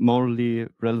morally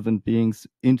relevant beings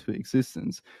into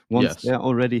existence. Once they're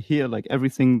already here, like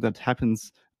everything that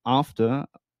happens after,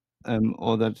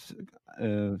 or that,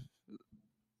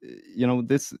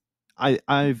 this,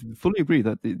 I fully agree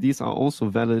that these are also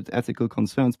valid ethical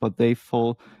concerns, but they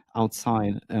fall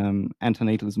outside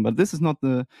antinatalism. But this is not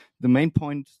the main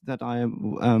point that I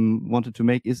wanted to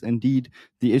make. Is indeed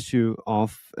the issue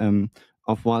of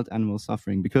wild animal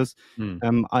suffering, because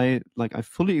I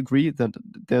fully agree that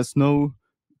there's no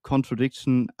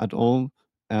contradiction at all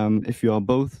if you are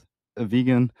both a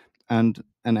vegan and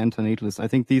an antinatalist. I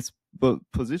think these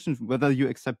positions, whether you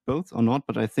accept both or not,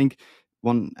 but I think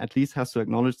one at least has to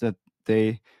acknowledge that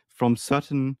they, from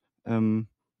certain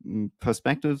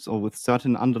perspectives or with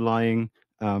certain underlying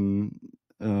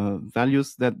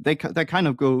values, that they kind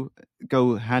of go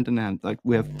hand in hand. Like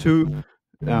we have two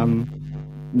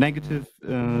negative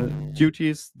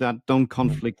duties that don't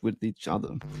conflict with each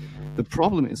other. The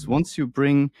problem is once you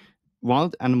bring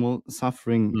wild animal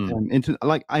suffering into,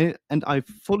 like, I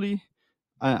fully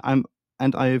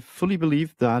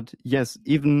believe that yes,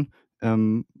 even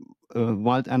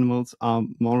wild animals are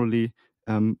morally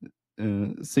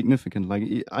significant.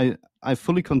 Like I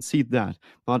fully concede that,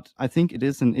 but I think it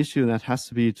is an issue that has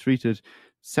to be treated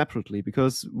separately,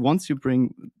 because once you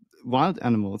bring wild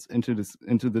animals into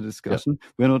the discussion,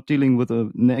 we're not dealing with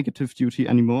a negative duty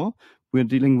anymore. We're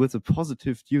dealing with a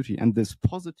positive duty, and this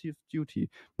positive duty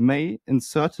may, in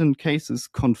certain cases,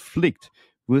 conflict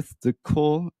with the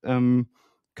core the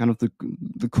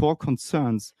core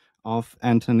concerns of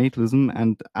antinatalism.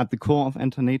 And at the core of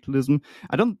antinatalism,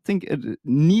 I don't think it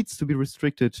needs to be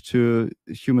restricted to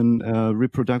human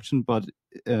reproduction, but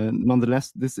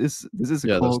nonetheless, this is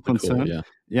a core concern.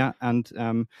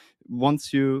 And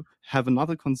once you have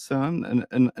another concern,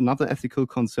 another ethical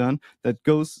concern that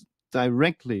goes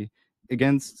directly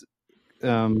against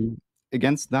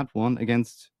that one,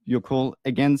 against your call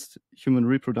against human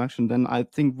reproduction, then I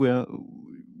think we're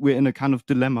in a kind of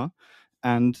dilemma.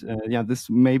 And this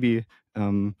maybe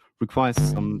requires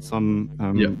some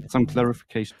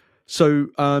clarification. So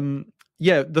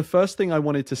the first thing I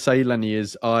wanted to say, Lenny,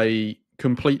 is I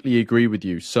completely agree with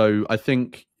you. So I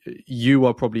think you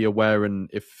are probably aware, and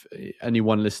if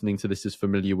anyone listening to this is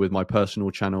familiar with my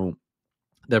personal channel,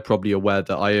 they're probably aware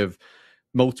that I have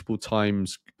multiple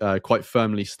times quite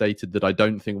firmly stated that I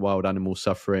don't think wild animal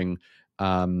suffering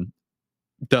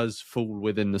does fall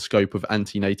within the scope of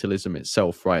antinatalism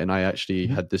itself, right? And I actually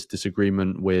had this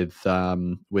disagreement with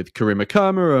Karima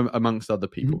Kerma, amongst other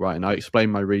people, right? And I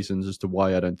explained my reasons as to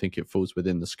why I don't think it falls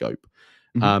within the scope.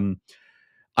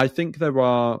 I think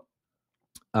there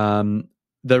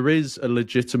is a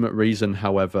legitimate reason,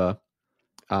 however,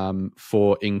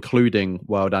 for including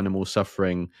wild animal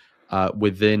suffering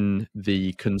within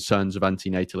the concerns of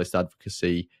antinatalist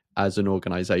advocacy as an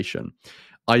organization.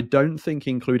 I don't think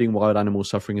including wild animal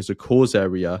suffering as a cause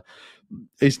area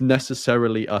is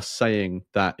necessarily us saying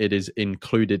that it is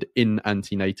included in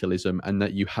antinatalism and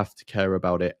that you have to care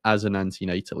about it as an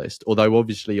antinatalist. Although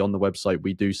obviously on the website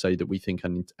we do say that we think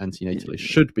antinatalists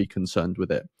should be concerned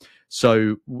with it.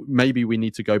 So maybe we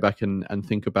need to go back and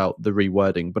think about the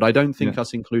rewording. But I don't think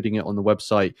us including it on the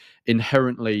website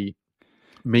inherently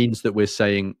means that we're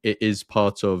saying it is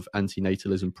part of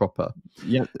antinatalism proper.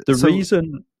 Yeah. The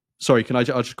reason... Sorry, can I'll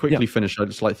just quickly finish? I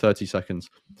just like 30 seconds.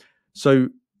 So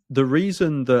the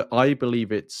reason that I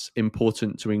believe it's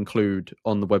important to include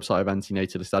on the website of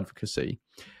Antinatalist Advocacy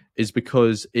is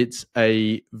because it's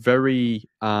a very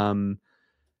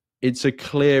it's a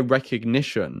clear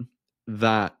recognition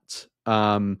that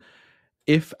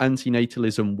if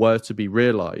antinatalism were to be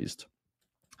realized,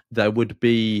 there would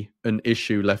be an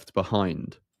issue left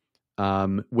behind,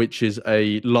 which is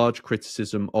a large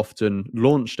criticism often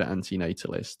launched at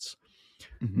antinatalists.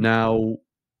 Now,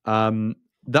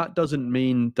 that doesn't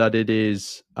mean that it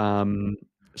is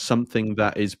something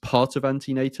that is part of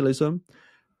antinatalism,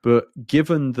 but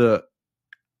given that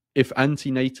if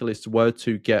antinatalists were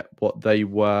to get what they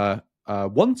were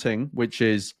wanting, which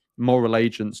is moral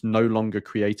agents no longer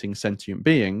creating sentient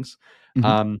beings,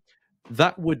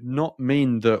 that would not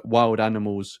mean that wild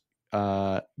animals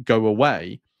go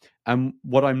away. And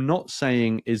what I'm not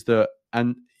saying is that,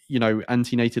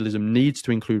 antinatalism needs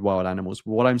to include wild animals.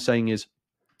 What I'm saying is,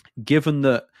 given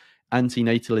that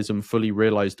antinatalism fully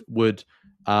realized would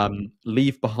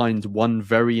leave behind one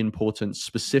very important,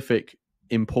 specific,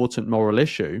 important moral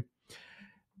issue,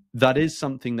 that is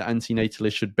something that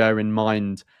antinatalists should bear in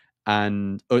mind.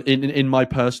 And in my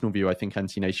personal view, I think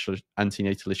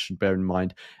antinatalists should bear in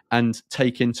mind and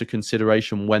take into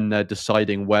consideration when they're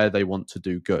deciding where they want to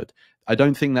do good. I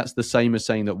don't think that's the same as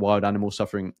saying that wild animal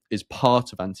suffering is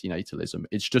part of antinatalism.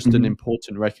 It's just an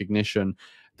important recognition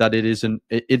that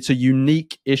it's a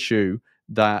unique issue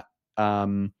that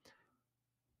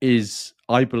is,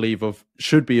 I believe,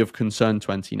 should be of concern to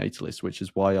antinatalists, which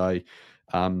is why I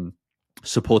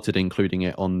supported including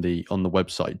it on the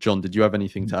website. John, did you have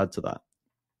anything to add to that?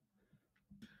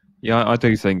 Yeah, I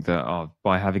do think that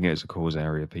by having it as a cause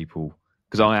area, people,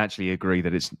 because I actually agree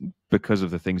that it's because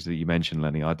of the things that you mentioned,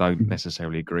 Lenny. I don't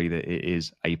necessarily agree that it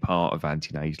is a part of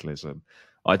antinatalism.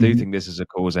 I do think this is a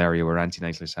cause area where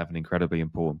antinatalists have an incredibly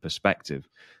important perspective,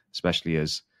 especially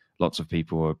as lots of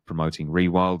people are promoting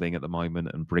rewilding at the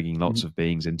moment and bringing lots of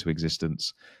beings into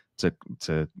existence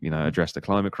to address the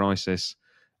climate crisis.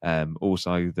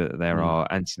 Also, that there are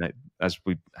as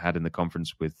we had in the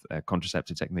conference with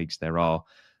contraceptive techniques, there are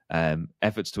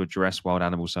efforts to address wild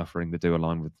animal suffering that do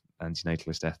align with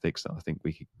antinatalist ethics that I think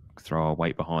we could throw our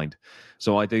weight behind.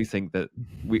 So I do think that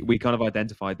we kind of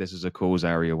identified this as a cause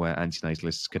area where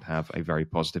antinatalists could have a very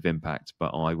positive impact,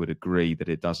 but I would agree that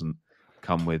it doesn't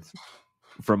come with,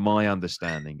 from my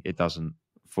understanding, it doesn't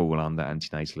fall under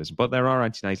antinatalism. But there are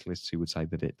antinatalists who would say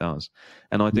that it does.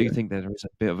 And I do think there is a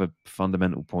bit of a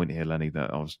fundamental point here, Lenny,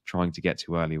 that I was trying to get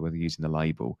to earlier with using the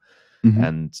label.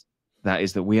 And that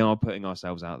is that we are putting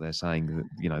ourselves out there saying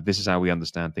that, this is how we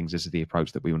understand things. This is the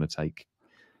approach that we want to take.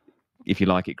 If you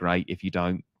like it, great. If you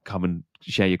don't, come and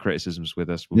share your criticisms with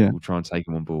us. We'll try and take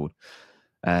them on board.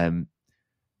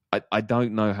 I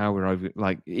don't know how we're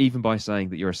even by saying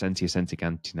that you're a sentient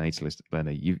antinatalist,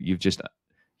 Lenny,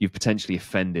 you've potentially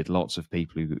offended lots of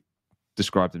people who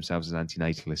describe themselves as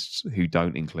antinatalists who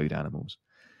don't include animals.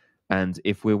 And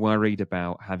if we're worried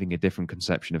about having a different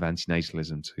conception of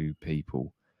antinatalism to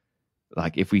people,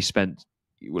 if we spent,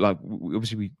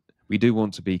 obviously we do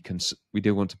want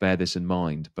to bear this in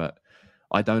mind, but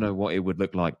I don't know what it would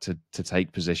look like to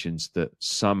take positions that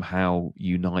somehow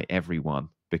unite everyone,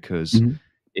 because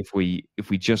if we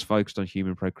just focused on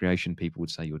human procreation, people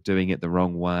would say you're doing it the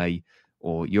wrong way,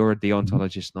 or you're a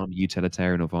deontologist, not a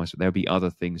utilitarian, or vice versa. There'll be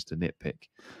other things to nitpick.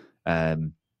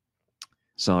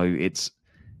 So it's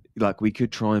we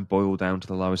could try and boil down to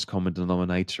the lowest common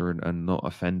denominator and not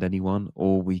offend anyone,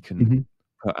 or we can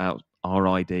put out our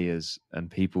ideas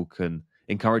and people can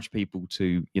encourage people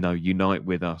to, unite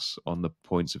with us on the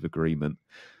points of agreement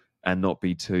and not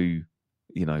be too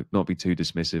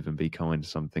dismissive and be kind to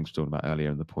some things we talked about earlier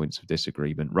and the points of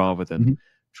disagreement, rather than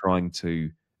trying to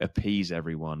appease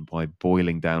everyone by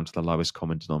boiling down to the lowest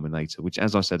common denominator, which,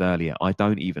 as I said earlier, I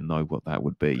don't even know what that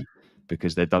would be,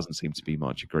 because there doesn't seem to be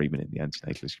much agreement in the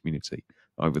antinatalist community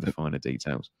over the finer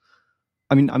details.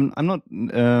 I mean, I'm not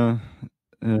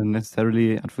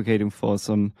necessarily advocating for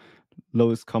some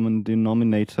lowest common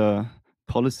denominator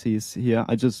policies here.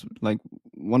 I just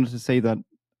wanted to say that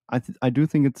I do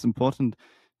think it's important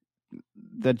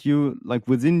that you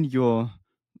within your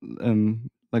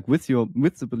with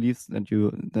the beliefs that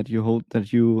you hold,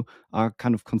 that you are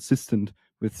kind of consistent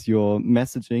with your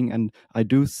messaging, and I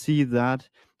do see that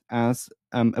as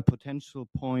a potential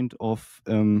point of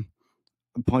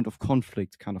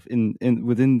conflict, kind of in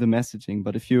within the messaging.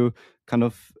 But if you kind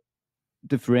of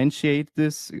differentiate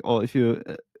this, or if you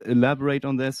elaborate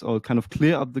on this, or kind of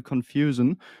clear up the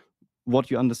confusion, what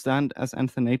you understand as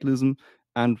antinatalism,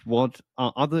 and what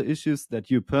are other issues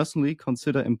that you personally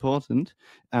consider important.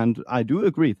 And I do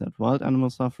agree that wild animal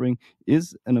suffering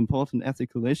is an important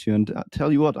ethical issue. And I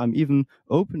tell you what, I'm even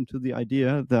open to the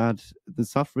idea that the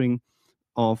suffering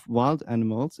of wild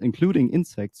animals, including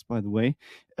insects, by the way,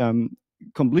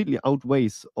 completely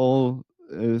outweighs all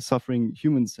suffering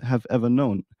humans have ever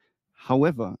known.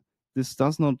 However, this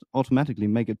does not automatically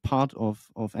make it part of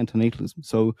antinatalism.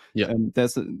 So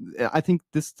I think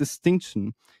this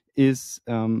distinction is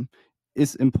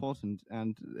important.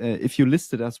 And if you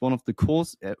list it as one of the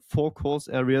four course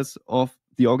areas of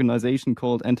the organization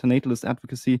called Antinatalist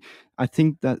Advocacy, I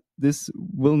think that this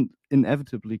will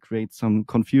inevitably create some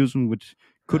confusion, which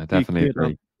could be definitely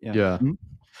cleared agree. up.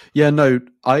 Yeah, no,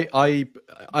 I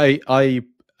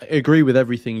agree with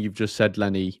everything you've just said,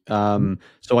 Lenny.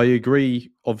 So I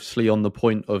agree, obviously, on the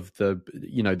point of the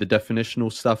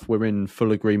definitional stuff. We're in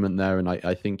full agreement there, and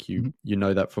I think you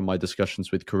know that from my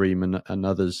discussions with Kareem and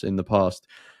others in the past.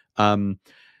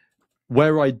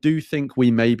 Where I do think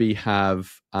we maybe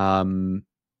have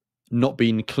not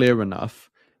been clear enough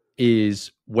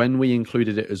is when we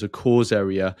included it as a cause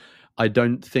area. I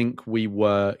don't think we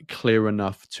were clear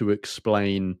enough to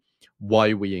explain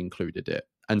why we included it.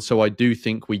 And so I do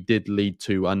think we did lead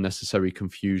to unnecessary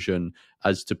confusion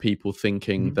as to people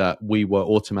thinking that we were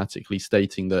automatically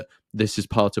stating that this is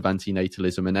part of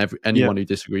antinatalism and anyone who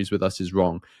disagrees with us is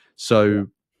wrong. So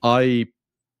I'm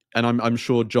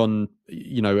sure John,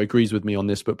 agrees with me on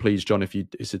this, but please, John, if you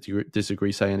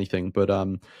disagree, say anything. But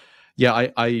I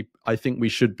think we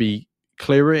should be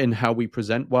clearer in how we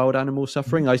present wild animal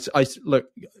suffering. I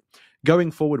look, going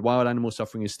forward, wild animal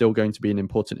suffering is still going to be an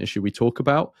important issue we talk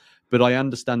about, but I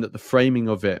understand that the framing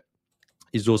of it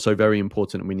is also very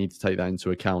important, and we need to take that into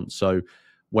account. So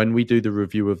when we do the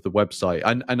review of the website,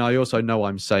 and I also know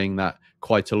I'm saying that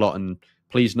quite a lot, and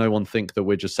please no one think that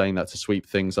we're just saying that to sweep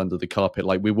things under the carpet.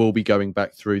 Like, we will be going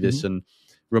back through this and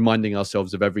reminding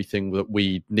ourselves of everything that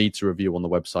we need to review on the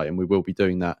website, and we will be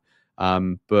doing that.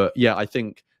 But yeah, I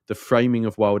think the framing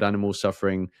of wild animal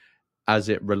suffering as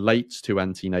it relates to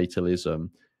antinatalism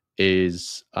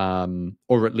is,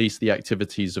 or at least the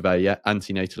activities of a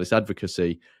antinatalist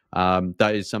advocacy,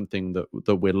 that is something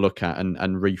that we'll look at and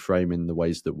reframe in the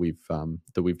ways that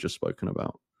we've just spoken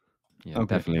about. Yeah,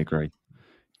 definitely agree.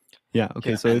 Yeah.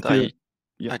 Okay. So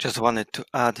I just wanted to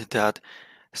add that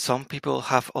some people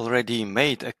have already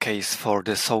made a case for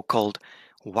the so-called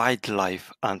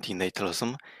wildlife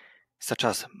antinatalism, such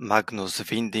as Magnus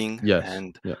Winding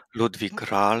and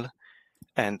Ludwig Rahl,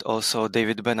 and also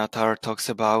David Benatar talks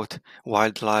about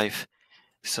wildlife.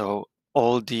 So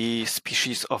all the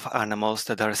species of animals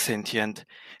that are sentient.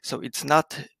 So it's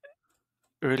not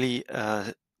really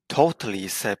a totally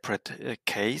separate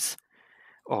case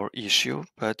or issue,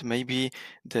 but maybe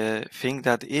the thing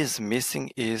that is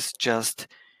missing is just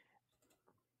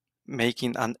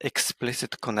making an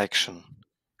explicit connection.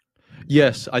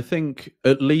 Yes, I think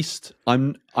at least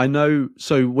I know.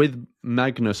 So with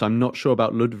Magnus, I'm not sure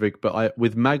about Ludwig, but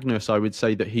with Magnus, I would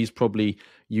say that he's probably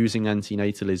using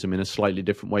antinatalism in a slightly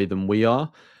different way than we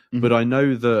are. But I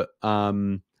know that,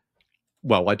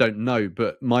 well, I don't know,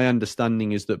 but my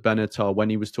understanding is that Benatar, when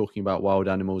he was talking about wild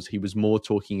animals, he was more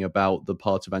talking about the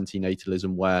part of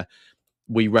antinatalism where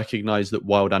we recognize that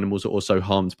wild animals are also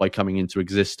harmed by coming into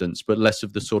existence, but less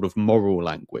of the sort of moral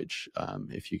language,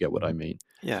 if you get what I mean.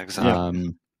 Yeah,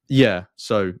 exactly.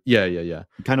 So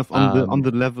kind of on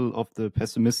the level of the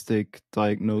pessimistic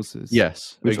diagnosis.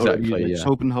 Yes, which exactly.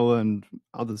 Schopenhauer and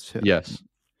others share. Yes.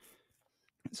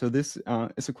 So this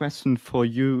is a question for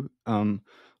you,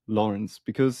 Lawrence,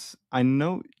 because I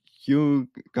know you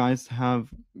guys have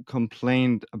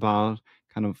complained about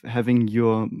kind of having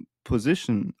your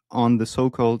position on the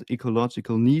so-called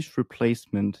ecological niche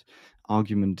replacement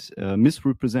argument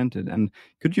misrepresented. And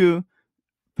could you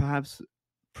perhaps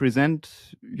present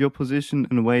your position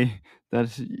in a way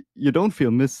that you don't feel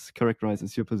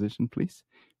mischaracterizes your position, please?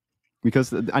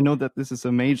 Because I know that this is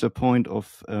a major point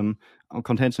of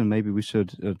contention. Maybe we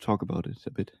should talk about it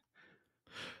a bit.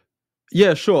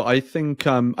 Yeah, sure. I think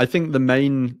the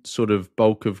main sort of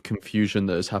bulk of confusion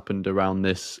that has happened around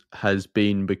this has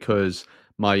been because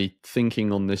my thinking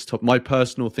on this my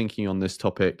personal thinking on this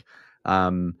topic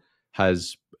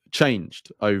has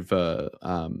changed over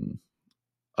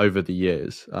the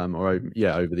years,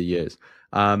 over the years.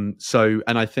 So,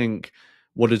 and I think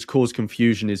what has caused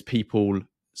confusion is people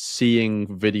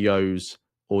seeing videos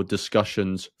or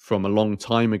discussions from a long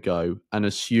time ago and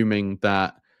assuming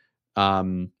that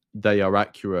they are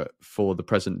accurate for the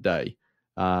present day.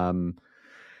 I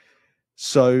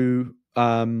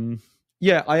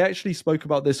actually spoke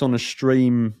about this on a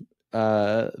stream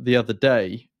the other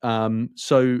day.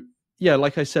 yeah,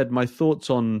 like I said, my thoughts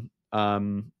on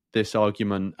this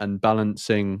argument and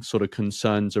balancing sort of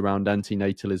concerns around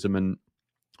antinatalism and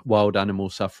wild animal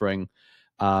suffering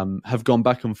have gone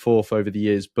back and forth over the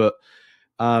years. But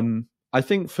I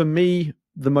think for me,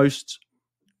 the most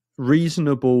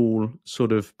reasonable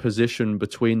sort of position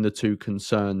between the two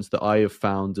concerns that I have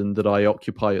found and that I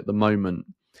occupy at the moment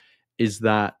is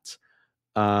that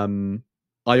I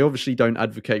obviously don't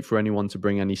advocate for anyone to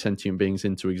bring any sentient beings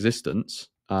into existence,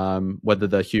 whether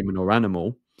they're human or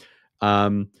animal.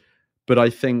 But I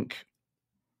think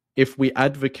if we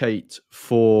advocate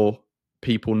for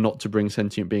people not to bring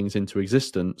sentient beings into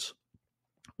existence,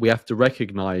 we have to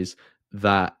recognize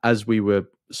that, as we were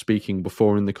speaking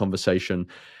before in the conversation,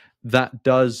 that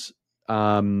does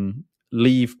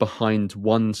leave behind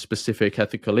one specific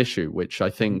ethical issue, which I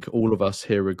think all of us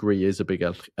here agree is a big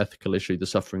ethical issue, the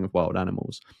suffering of wild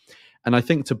animals. And I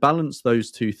think to balance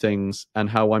those two things, and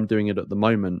how I'm doing it at the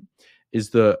moment,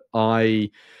 is that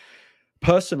I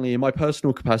personally, in my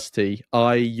personal capacity,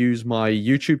 I use my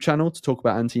YouTube channel to talk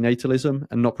about antinatalism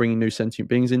and not bringing new sentient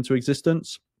beings into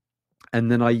existence. And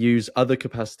then I use other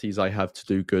capacities I have to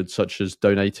do good, such as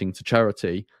donating to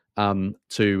charity,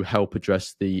 to help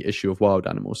address the issue of wild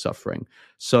animal suffering.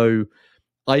 So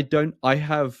I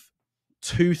have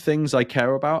two things I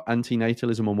care about: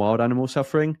 antinatalism and wild animal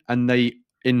suffering, and they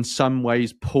in some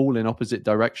ways pull in opposite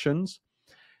directions.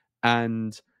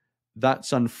 And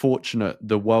that's unfortunate.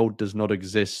 The world does not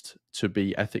exist to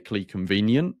be ethically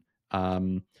convenient.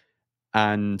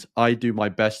 And I do my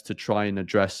best to try and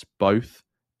address both.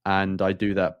 And I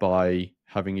do that by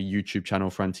having a YouTube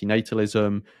channel for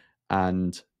antinatalism,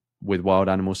 and with wild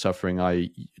animal suffering, I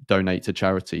donate to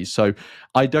charities. So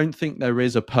I don't think there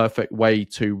is a perfect way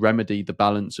to remedy the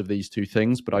balance of these two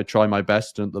things, but I try my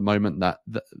best. And at the moment, that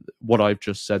what I've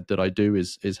just said that I do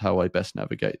is how I best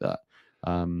navigate that.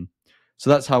 So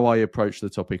that's how I approach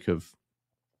the topic of,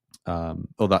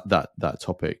 or that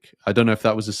topic. I don't know if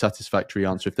that was a satisfactory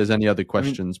answer. If there's any other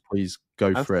questions, please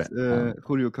go for it.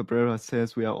 Julio Cabrera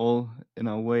says we are all in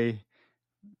our way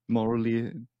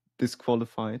morally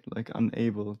disqualified, like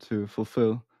unable to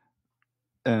fulfill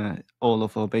all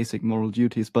of our basic moral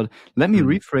duties. But let me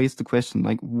rephrase the question.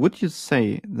 Like, would you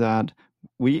say that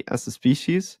we as a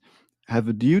species have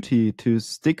a duty to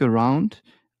stick around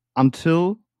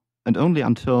until, and only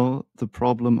until, the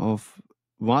problem of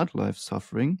wildlife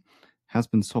suffering has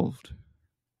been solved?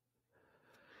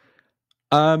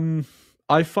 I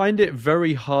find it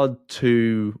very hard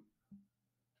to...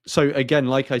 So again,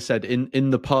 like I said, in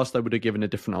the past, I would have given a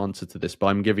different answer to this, but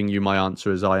I'm giving you my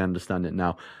answer as I understand it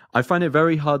now. I find it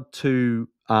very hard to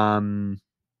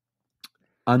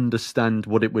understand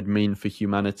what it would mean for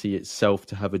humanity itself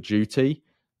to have a duty.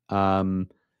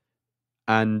 And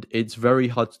it's very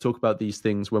hard to talk about these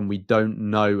things when we don't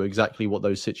know exactly what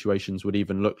those situations would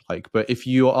even look like. But if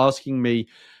you're asking me,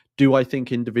 do I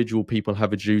think individual people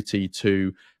have a duty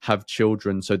to have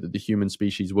children so that the human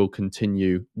species will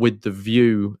continue, with the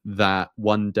view that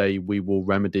one day we will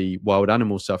remedy wild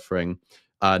animal suffering?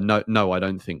 No, I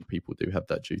don't think people do have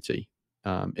that duty.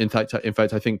 In fact,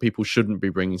 I think people shouldn't be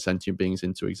bringing sentient beings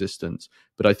into existence.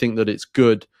 But I think that it's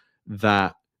good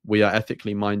that we are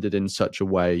ethically minded in such a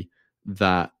way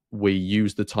that we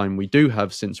use the time we do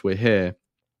have, since we're here,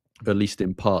 at least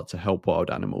in part, to help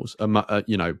wild animals,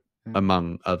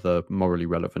 among other morally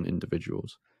relevant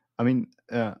individuals. I mean,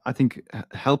 I think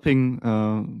helping,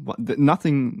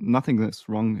 nothing is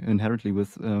wrong inherently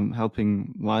with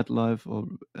helping wildlife or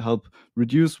help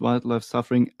reduce wildlife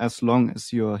suffering as long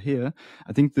as you are here.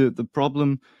 I think the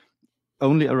problem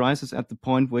only arises at the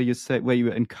point where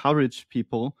you encourage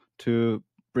people to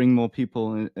bring more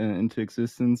people into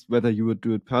existence, whether you would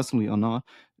do it personally or not,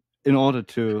 in order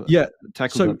to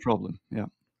tackle that problem.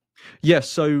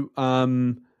 So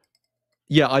I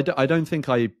don't think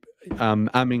I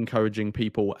am encouraging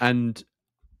people, and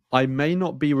I may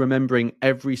not be remembering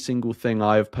every single thing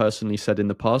I have personally said in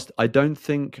the past. I don't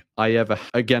think I ever,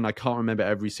 again, I can't remember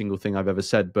every single thing I've ever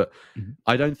said, but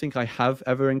I don't think I have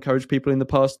ever encouraged people in the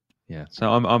past. Yeah,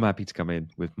 so I'm happy to come in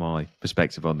with my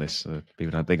perspective on this.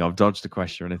 People don't think I've dodged a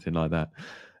question or anything like that.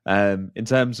 In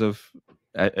terms of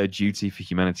a duty for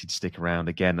humanity to stick around,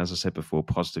 again, as I said before,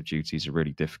 positive duties are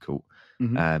really difficult.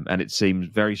 And it seems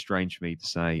very strange for me to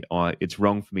say it's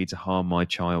wrong for me to harm my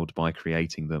child by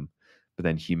creating them, but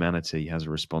then humanity has a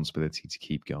responsibility to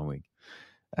keep going.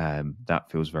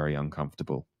 That feels very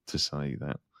uncomfortable to say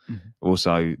that.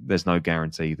 Also, there's no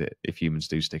guarantee that if humans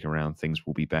do stick around, things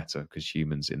will be better, because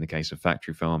humans, in the case of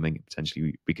factory farming,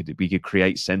 potentially we could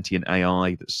create sentient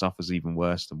AI that suffers even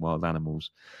worse than wild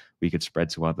animals. We could spread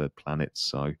to other planets.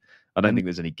 So I don't think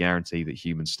there's any guarantee that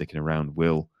humans sticking around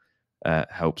will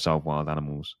help solve wild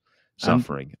animals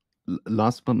suffering. And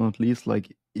last but not least,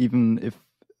 like, even if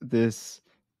this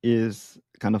is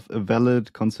kind of a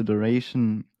valid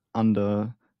consideration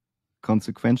under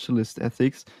consequentialist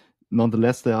ethics,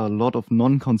 nonetheless there are a lot of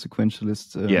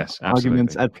non-consequentialist Yes,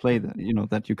 arguments absolutely. at play that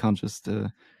that you can't just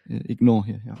ignore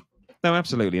here. Yeah. No,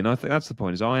 absolutely. And I think that's the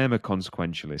point, is I am a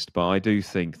consequentialist, but I do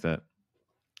think that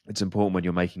it's important when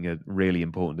you're making a really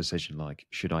important decision, like,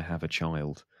 should I have a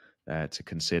child, to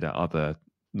consider other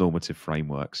normative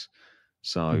frameworks.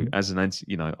 So as an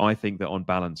I think that on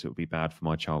balance, it would be bad for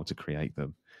my child to create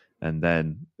them. And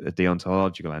then a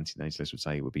deontological antinatalist would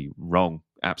say it would be wrong,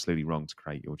 absolutely wrong, to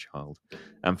create your child.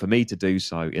 And for me to do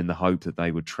so in the hope that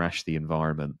they would trash the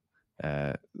environment,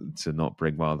 to not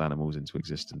bring wild animals into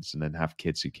existence, and then have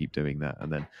kids who keep doing that.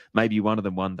 And then maybe one of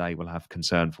them one day will have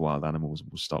concern for wild animals and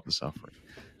will stop the suffering.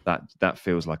 That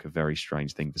feels like a very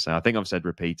strange thing to say. I think I've said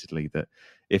repeatedly that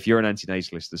if you're an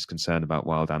antinatalist that's concerned about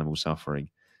wild animal suffering,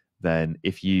 then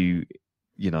if you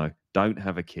don't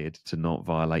have a kid, to not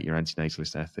violate your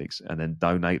antinatalist ethics, and then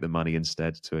donate the money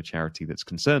instead to a charity that's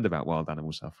concerned about wild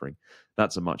animal suffering,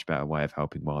 that's a much better way of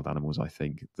helping wild animals, I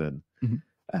think, than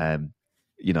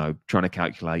trying to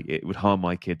calculate it would harm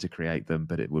my kid to create them,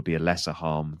 but it would be a lesser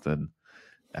harm than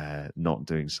not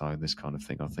doing so, and this kind of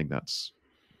thing. I think that's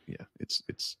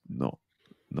it's not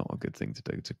a good thing to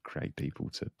do, to create people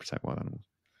to protect wild animals.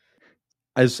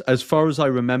 As far as I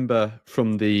remember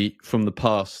from the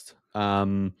past,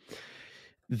 the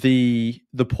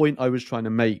point I was trying to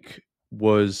make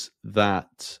was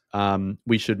that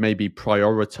we should maybe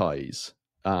prioritize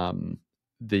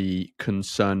the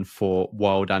concern for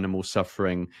wild animal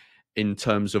suffering in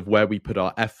terms of where we put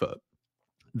our effort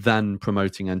than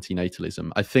promoting antinatalism,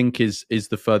 I think is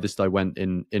the furthest I went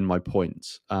in my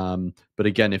points. But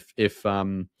again, if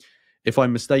I'm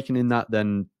mistaken in that,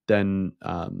 then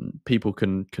people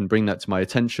can bring that to my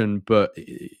attention. But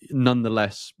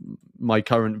nonetheless, my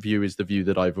current view is the view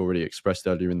that I've already expressed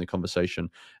earlier in the conversation.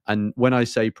 And when I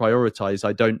say prioritize,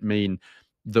 I don't mean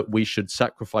that we should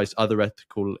sacrifice other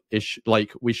ethical issues,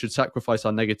 like we should sacrifice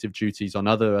our negative duties on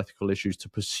other ethical issues to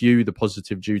pursue the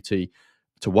positive duty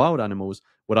to wild animals.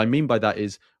 What I mean by that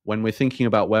is, when we're thinking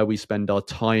about where we spend our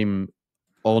time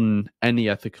on any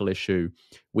ethical issue,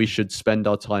 we should spend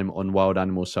our time on wild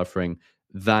animal suffering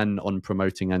than on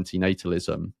promoting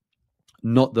antinatalism.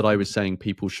 Not that I was saying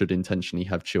people should intentionally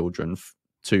have children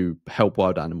to help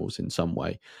wild animals in some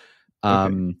way,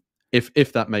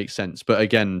 if that makes sense. But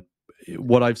again,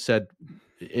 what I've said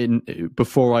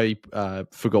before I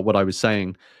forgot what I was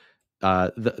saying,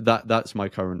 that's my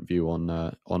current view on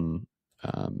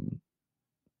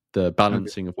the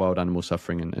balancing of wild animal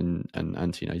suffering and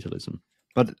antinatalism.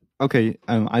 But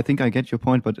I think I get your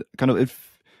point. But kind of,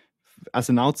 if as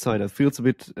an outsider, it feels a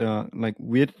bit like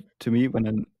weird to me when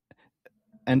an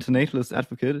antinatalist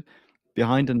advocate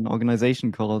behind an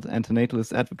organization called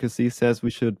Antinatalist Advocacy says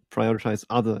we should prioritize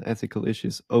other ethical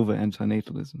issues over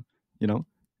antinatalism.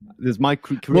 This might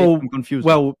create some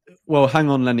confusion. Well, hang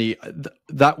on, Lenny.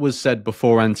 That was said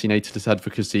before antinatalist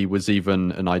advocacy was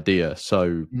even an idea.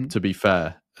 So, to be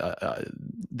fair,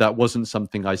 that wasn't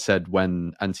something I said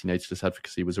when antinatalist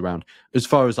advocacy was around, as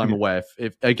far as I'm aware.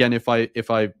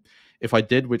 If I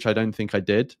did, which I don't think I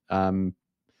did,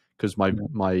 because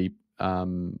my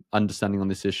understanding on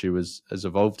this issue has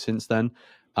evolved since then.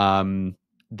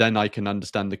 Then I can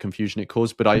understand the confusion it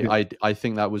caused. But I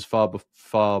think that was far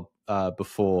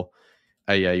before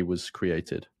AA was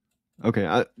created.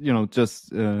 Okay,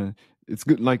 just it's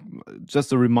good, like,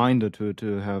 just a reminder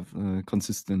to have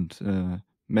consistent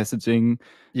messaging.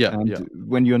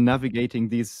 When you're navigating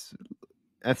these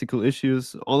ethical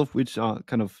issues, all of which are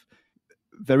kind of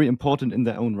very important in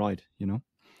their own right,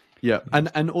 Yeah,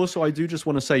 and also I do just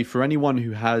want to say, for anyone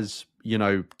who has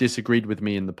disagreed with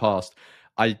me in the past,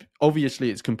 obviously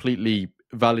it's completely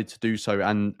valid to do so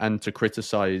and to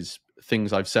criticize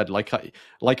things I've said. Like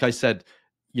I said,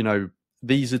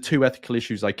 these are two ethical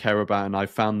issues I care about, and I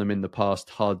found them in the past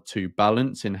hard to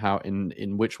balance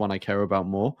in which one I care about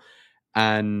more.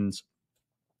 And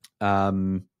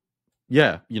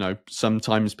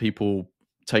sometimes people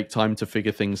take time to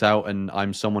figure things out, and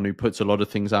I'm someone who puts a lot of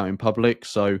things out in public,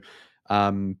 so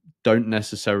don't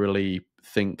necessarily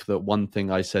think that one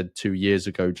thing I said 2 years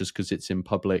ago, just because it's in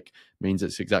public, means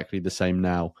it's exactly the same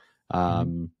now.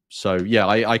 So yeah,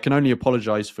 I can only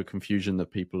apologize for confusion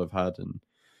that people have had. And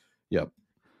yeah.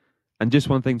 And just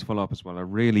one thing to follow up as well, a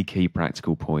really key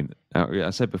practical point. I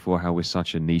said before how we're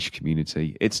such a niche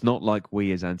community. It's not like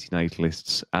we as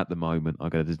antinatalists at the moment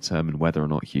are going to determine whether or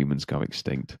not humans go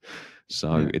extinct.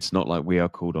 So it's not like we are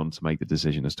called on to make the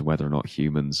decision as to whether or not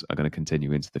humans are going to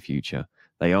continue into the future.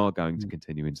 They are going to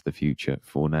continue into the future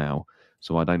for now.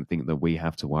 So I don't think that we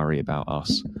have to worry about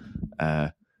us,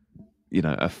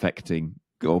 affecting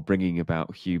or bringing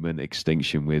about human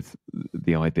extinction with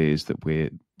the ideas that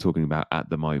we're talking about at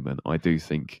the moment. I do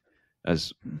think,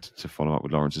 as to follow up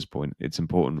with Lawrence's point, it's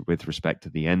important with respect to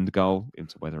the end goal,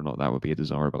 into whether or not that would be a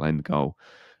desirable end goal.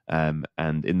 And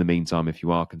in the meantime, if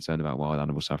you are concerned about wild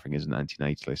animal suffering as an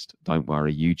antinatalist, don't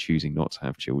worry. You choosing not to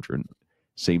have children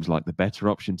seems like the better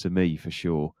option to me, for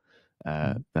sure,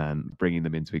 than bringing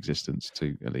them into existence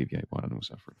to alleviate wild animal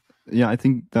suffering. Yeah, I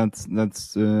think that's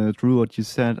true what you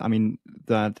said. I mean,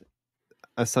 that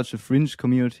as such a fringe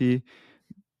community,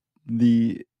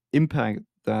 the impact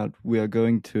that we are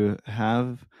going to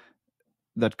have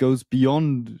that goes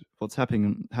beyond what's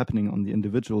happening on the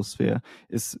individual sphere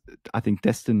is, I think,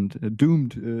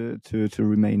 doomed to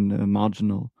remain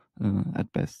marginal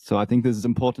at best. So I think this is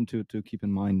important to keep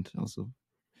in mind also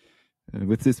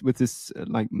with this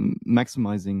like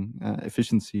maximizing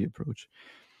efficiency approach.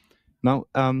 Now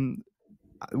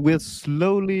we're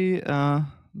slowly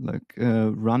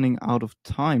running out of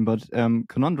time, but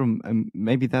Conundrum,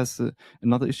 maybe there's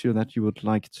another issue that you would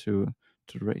like to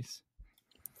raise.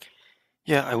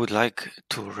 Yeah, I would like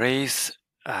to raise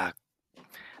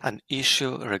an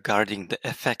issue regarding the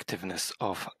effectiveness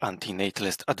of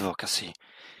antinatalist advocacy.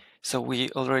 So we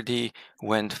already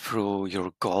went through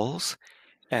your goals,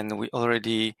 and we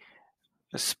already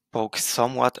spoke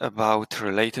somewhat about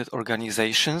related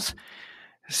organizations.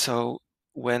 So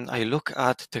when I look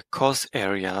at the cause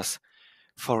areas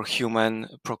for human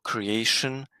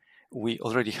procreation, we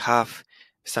already have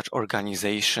such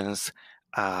organizations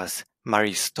as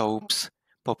Marie Stopes,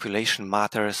 Population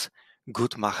Matters,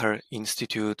 Guttmacher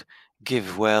Institute,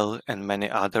 Give Well, and many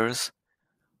others.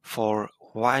 For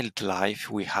wildlife,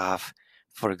 we have,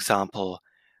 for example,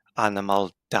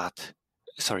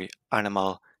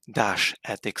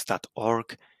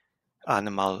 animal-ethics.org,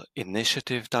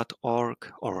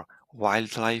 animalinitiative.org, or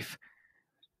wildlife.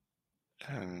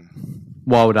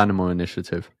 Wild Animal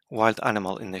Initiative.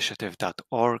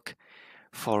 Wildanimalinitiative.org.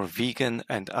 For vegan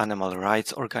and animal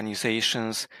rights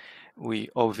organizations, we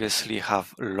obviously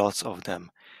have lots of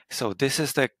them. So this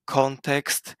is the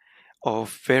context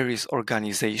of various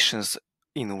organizations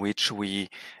in which we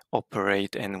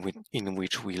operate and in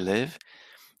which we live.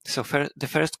 So the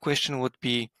first question would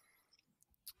be,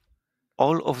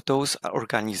 all of those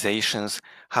organizations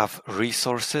have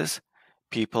resources,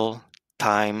 people,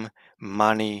 time,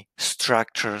 money,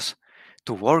 structures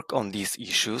to work on these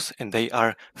issues, and they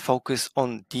are focused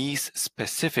on these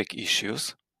specific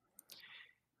issues.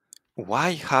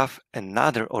 Why have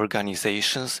another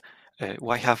organization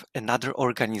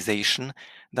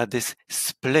that is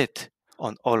split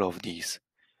on all of these?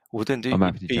 Wouldn't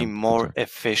it be more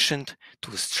efficient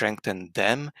to strengthen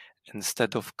them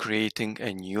instead of creating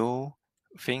a new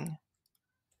thing?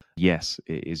 Yes,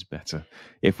 it is better.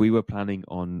 If we were planning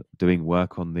on doing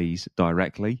work on these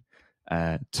directly,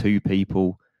 two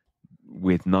people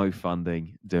with no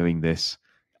funding doing this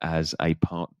as a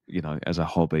part, as a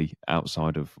hobby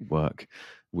outside of work,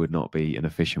 would not be an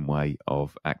efficient way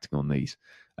of acting on these.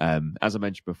 As I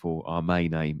mentioned before, our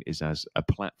main aim is as a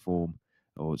platform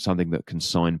or something that can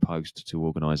signpost to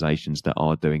organizations that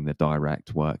are doing the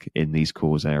direct work in these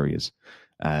cause areas.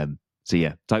 So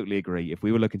yeah, totally agree. If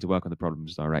we were looking to work on the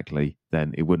problems directly,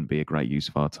 then it wouldn't be a great use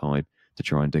of our time to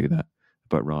try and do that,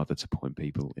 but rather to point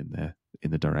people in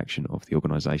the direction of the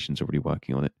organizations already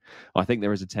working on it. I think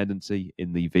there is a tendency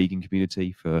in the vegan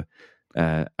community for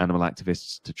animal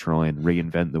activists to try and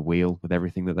reinvent the wheel with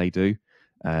everything that they do,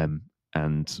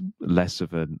 and less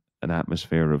of an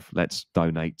atmosphere of let's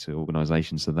donate to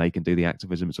organizations so they can do the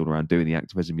activism. It's all around doing the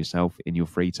activism yourself in your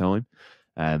free time.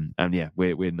 And yeah,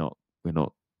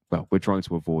 we're trying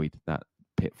to avoid that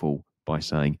pitfall by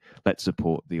saying, let's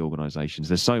support the organizations.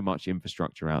 There's so much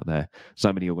infrastructure out there,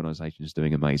 so many organizations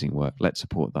doing amazing work. Let's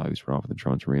support those rather than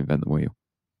trying to reinvent the wheel.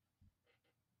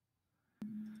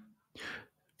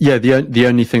 Yeah, the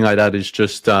only thing I'd add is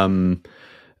just, I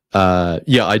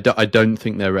don't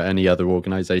think there are any other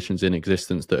organizations in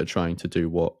existence that are trying to do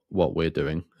what we're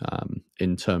doing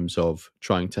in terms of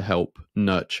trying to help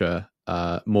nurture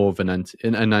more of an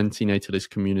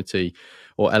antinatalist community,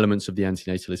 or elements of the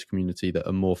antinatalist community that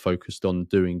are more focused on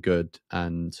doing good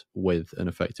and with an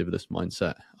effectiveness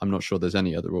mindset. I'm not sure there's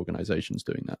any other organizations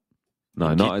doing that.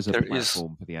 No, not as a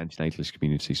platform for the antinatalist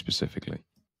community specifically.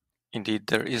 indeed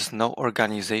there is no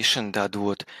organization that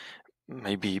would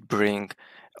maybe bring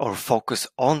or focus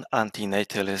on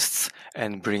antinatalists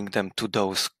and bring them to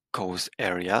those cause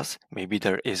areas. Maybe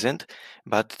there isn't,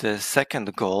 but the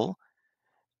second goal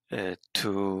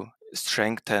to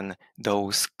strengthen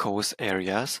those cause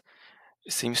areas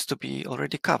seems to be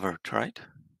already covered, right?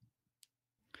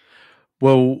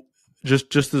 Well,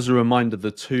 just as a reminder,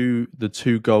 the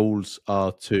two goals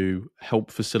are to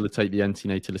help facilitate the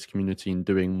antinatalist community in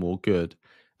doing more good,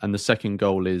 and the second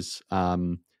goal is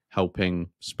helping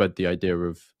spread the idea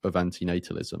of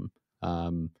antinatalism.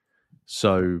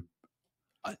 So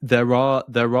there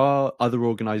are other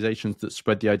organizations that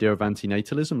spread the idea of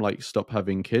antinatalism, like Stop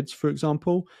Having Kids, for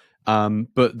example,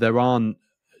 but there aren't,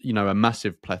 a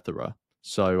massive plethora.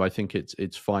 So I think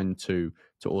it's fine to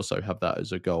also have that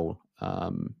as a goal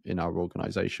in our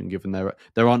organization, given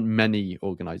there aren't many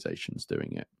organizations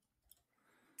doing it.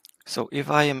 So if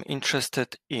I am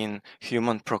interested in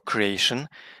human procreation,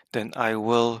 then I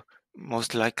will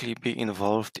most likely be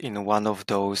involved in one of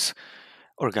those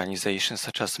organizations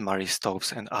such as Marie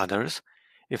Stopes and others.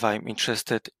 If I'm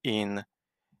interested in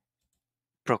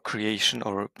procreation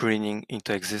or bringing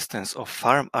into existence of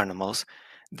farm animals,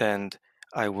 then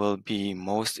I will be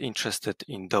most interested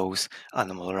in those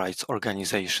animal rights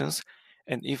organizations.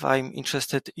 And if I'm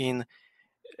interested in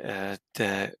the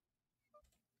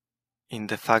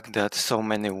fact that so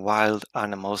many wild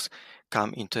animals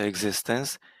come into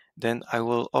existence, then I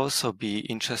will also be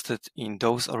interested in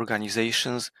those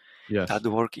organizations that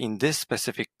work in this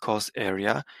specific cause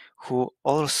area, who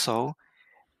also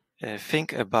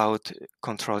think about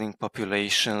controlling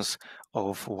populations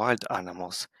of wild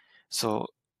animals. So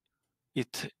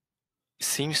it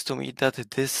seems to me that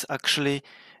this actually,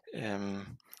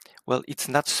 it's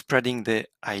not spreading the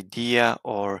idea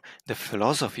or the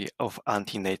philosophy of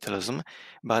antinatalism,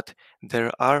 but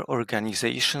there are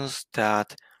organizations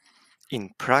that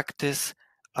in practice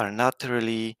are not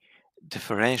really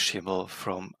differentiable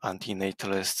from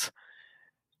antinatalists,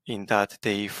 in that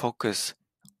they focus,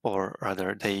 or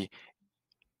rather they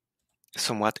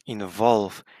somewhat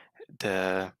involve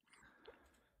the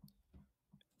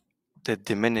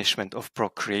diminishment of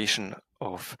procreation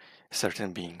of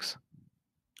certain beings.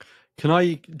 Can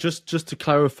I just to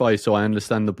clarify, so I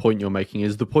understand the point you're making,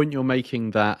 is the point you're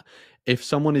making that if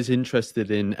someone is interested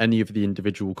in any of the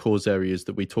individual cause areas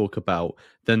that we talk about,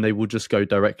 then they will just go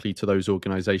directly to those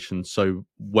organizations. So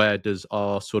where does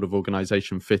our sort of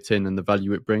organization fit in and the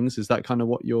value it brings? Is that kind of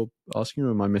what you're asking,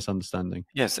 or am I misunderstanding?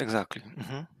 Yes, exactly.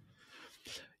 Mm-hmm.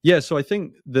 Yeah, so I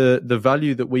think the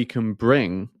value that we can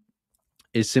bring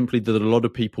is simply that a lot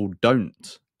of people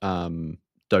don't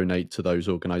donate to those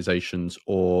organizations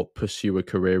or pursue a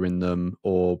career in them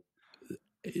or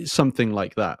something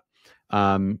like that.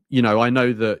 I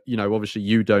know that, obviously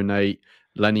you donate,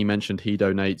 Lenny mentioned he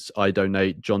donates, I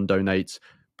donate, John donates,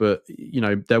 but,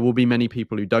 there will be many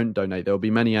people who don't donate. There will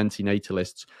be many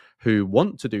antinatalists who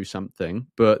want to do something,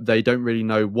 but they don't really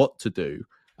know what to do.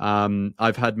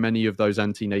 I've had many of those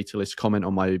antinatalists comment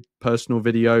on my personal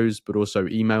videos, but also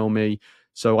email me.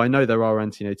 So I know there are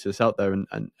antinatalists out there,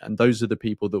 and those are the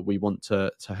people that we want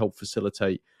to help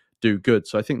facilitate do good.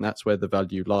 So I think that's where the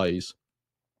value lies.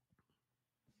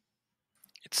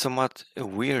 It's somewhat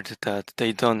weird that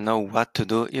they don't know what to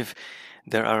do if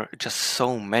there are just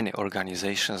so many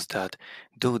organizations that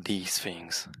do these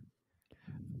things.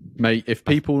 Mate, if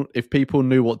people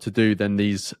knew what to do, then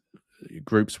these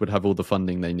groups would have all the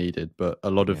funding they needed. But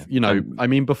a lot of, I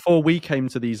mean, before we came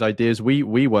to these ideas,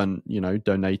 we weren't,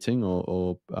 donating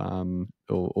or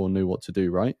knew what to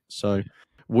do, right? So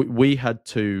we had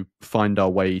to find our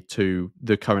way to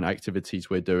the current activities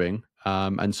we're doing.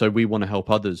 And so we want to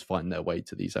help others find their way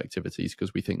to these activities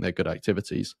because we think they're good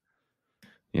activities.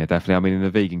 Yeah, definitely. I mean, in the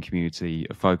vegan community,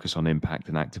 a focus on impact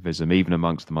and activism, even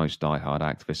amongst the most diehard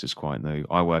activists, is quite new.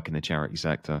 I work in the charity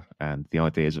sector, and the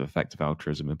ideas of effective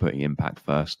altruism and putting impact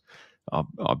first, I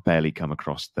barely come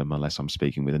across them unless I'm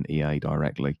speaking with an EA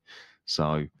directly.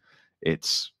 So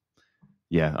it's,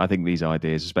 I think these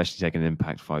ideas, especially taking an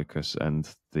impact focus, and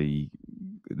the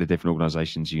different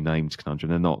organisations you named, Conundrum,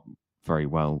 they're not very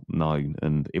well known.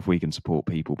 And if we can support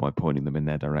people by pointing them in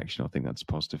their direction, I think that's a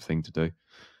positive thing to do.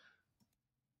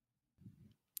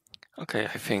 Okay,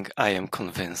 I think I am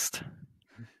convinced.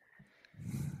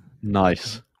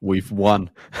 Nice. We've won.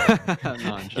 No,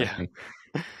 I'm joking.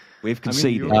 Yeah. We've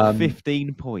conceded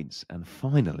 15 points, and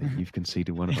finally you've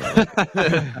conceded one of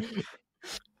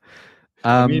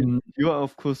them. You are,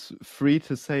 of course, free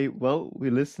to say, well, we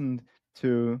listened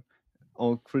to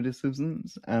all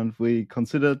criticisms and we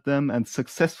considered them and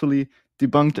successfully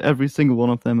debunked every single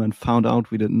one of them and found out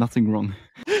we did nothing wrong.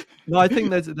 No, I think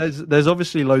there's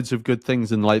obviously loads of good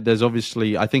things, and like there's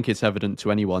obviously, I think it's evident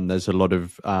to anyone, there's a lot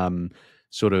of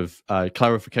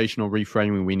clarification or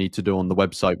reframing we need to do on the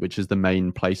website, which is the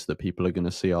main place that people are going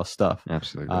to see our stuff.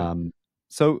 Absolutely.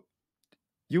 So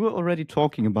you were already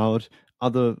talking about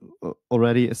other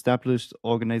already established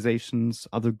organizations,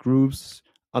 other groups,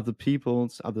 other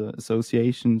peoples, other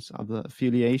associations, other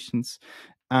affiliations,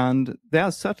 and there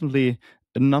are certainly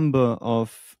a number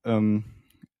of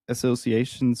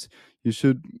associations you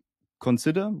should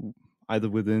consider, either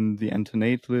within the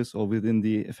antinatalist or within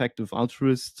the effective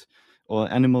altruist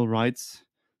or animal rights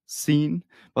scene.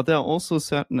 But there are also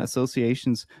certain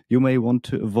associations you may want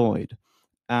to avoid.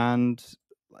 And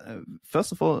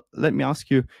first of all, let me ask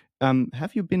you,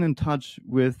 have you been in touch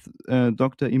with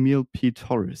Dr. Emil P.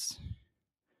 Torres?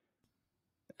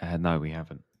 No, we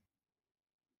haven't.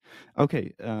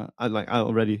 Okay, I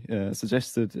already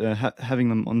suggested having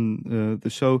them on the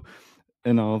show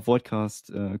in our vodcast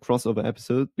crossover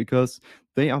episode, because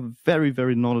they are very,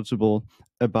 very knowledgeable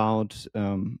about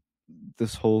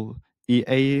this whole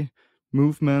EA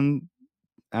movement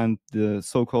and the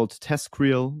so-called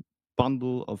TESCREAL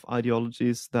bundle of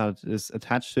ideologies that is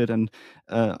attached to it, and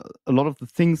a lot of the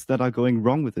things that are going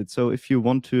wrong with it. So if you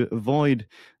want to avoid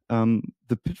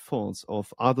the pitfalls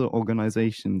of other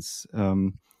organizations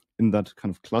in that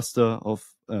kind of cluster of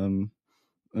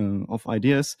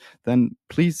ideas, then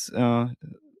please invite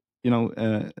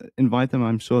them.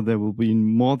 I'm sure they will be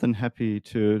more than happy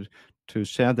to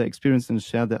share their experience and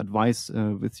share their advice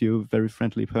with you. Very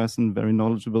friendly person, very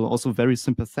knowledgeable, also very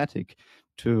sympathetic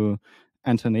to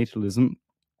antinatalism.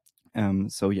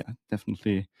 So yeah,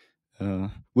 definitely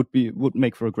would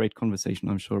make for a great conversation.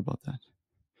 I'm sure about that.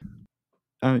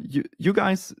 You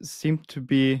guys seem to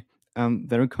be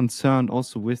very concerned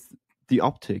also with the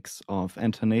optics of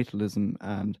antinatalism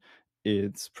and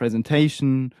its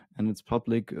presentation and its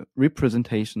public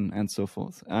representation and so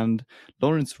forth. And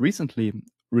Lawrence recently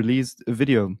released a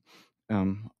video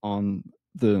on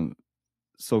the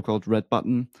so-called red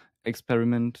button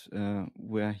experiment,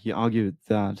 where he argued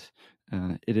that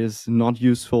it is not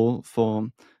useful for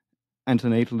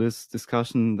antinatalist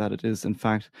discussion, that it is in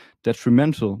fact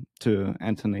detrimental to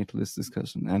antinatalist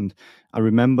discussion. And I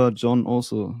remember John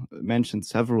also mentioned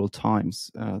several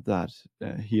times that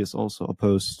he is also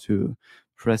opposed to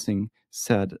pressing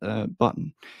said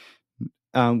button,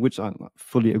 which I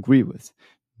fully agree with.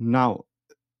 Now,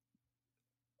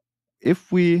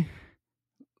 if we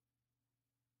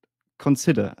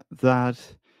consider that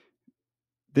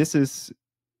this is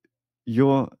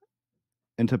your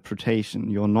interpretation,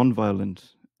 your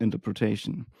nonviolent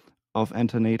interpretation of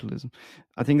antinatalism,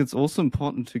 I think it's also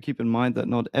important to keep in mind that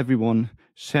not everyone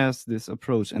shares this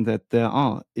approach, and that there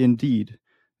are indeed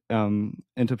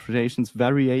interpretations,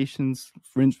 variations,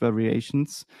 fringe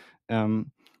variations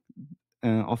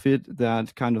of it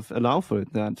that kind of allow for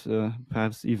it, that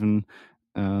perhaps even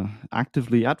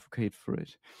actively advocate for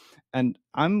it. And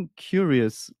I'm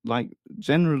curious, like,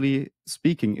 generally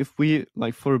speaking, if we,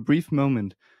 like, for a brief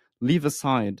moment, leave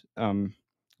aside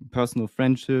personal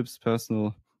friendships,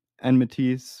 personal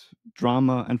enmities,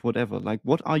 drama, and whatever, like,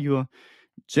 what are your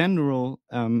general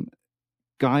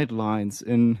guidelines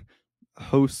in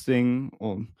hosting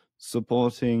or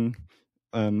supporting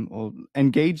or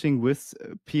engaging with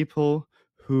people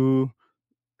who,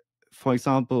 for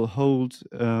example, hold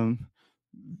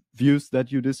views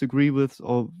that you disagree with,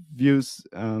 or views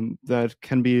that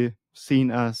can be seen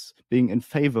as being in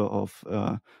favor of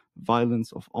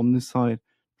violence, of omnicide,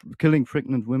 killing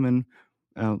pregnant women,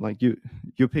 like you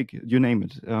pick, you name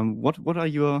it. What are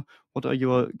your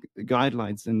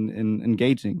guidelines in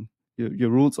engaging, your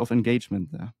rules of engagement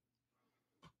there?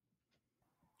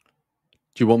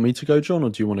 Do you want me to go, John, or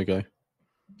do you want to go?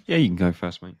 Yeah, you can go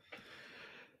first, mate.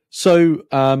 So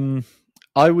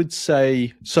I would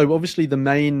say, so obviously the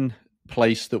main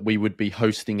place that we would be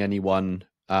hosting anyone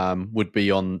would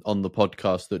be on the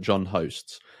podcast that John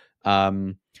hosts.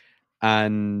 And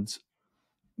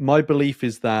my belief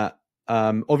is that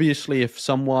obviously if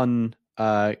someone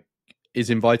is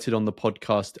invited on the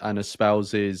podcast and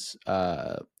espouses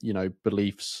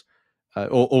beliefs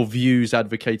or views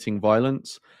advocating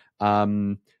violence,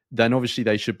 then obviously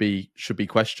they should be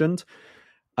questioned.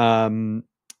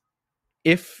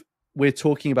 If we're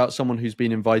talking about someone who's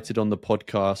been invited on the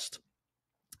podcast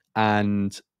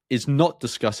and is not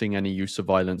discussing any use of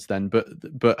violence, then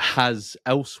but has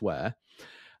elsewhere,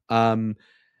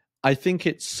 I think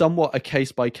it's somewhat a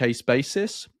case-by-case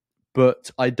basis,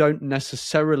 but I don't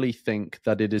necessarily think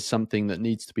that it is something that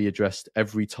needs to be addressed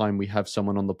every time we have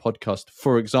someone on the podcast.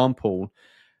 For example,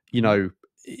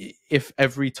 if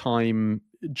every time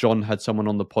John had someone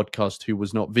on the podcast who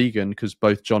was not vegan, because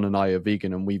both John and I are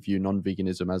vegan and we view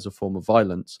non-veganism as a form of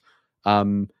violence,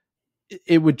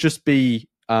 it would just be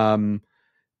a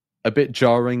bit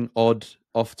jarring, odd,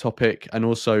 off topic, and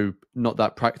also not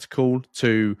that practical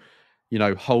to,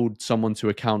 hold someone to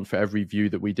account for every view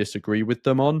that we disagree with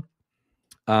them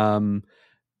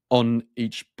on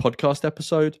each podcast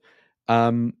episode.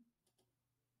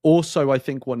 Also, I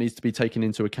think what needs to be taken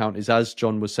into account is, as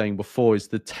John was saying before, is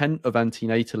the tenet of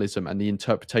antinatalism and the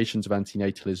interpretations of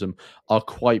antinatalism are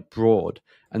quite broad.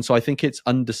 And so I think it's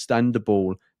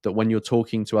understandable that when you're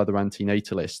talking to other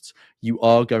antinatalists, you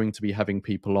are going to be having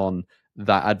people on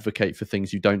that advocate for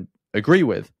things you don't agree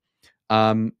with.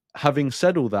 Having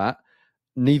said all that,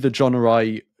 neither John or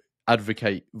I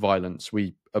advocate violence.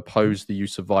 We oppose the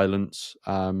use of violence.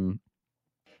 Yeah,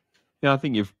 I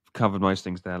think you've covered most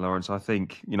things there, Lawrence. I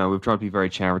think, we've tried to be very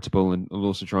charitable, and we'll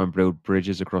also try and build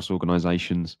bridges across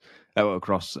organisations,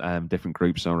 across different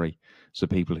groups, So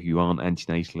people who aren't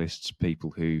antinatalists, people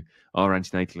who are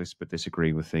antinatalists but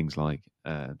disagree with things like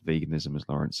veganism, as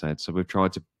Lawrence said. So we've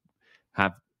tried to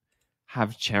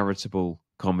have charitable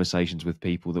conversations with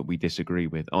people that we disagree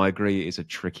with. I agree it is a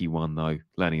tricky one, though,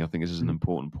 Lenny. I think this is an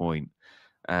important point.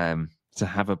 To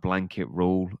have a blanket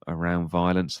rule around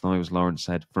violence, though, as Lawrence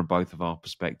said, from both of our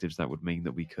perspectives, that would mean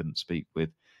that we couldn't speak with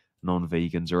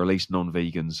non-vegans, or at least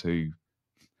non-vegans who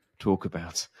talk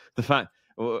about the fact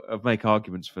or make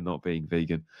arguments for not being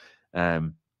vegan.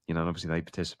 And obviously they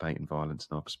participate in violence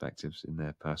in our perspectives in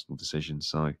their personal decisions.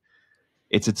 So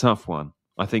it's a tough one.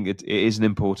 I think it is an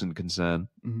important concern.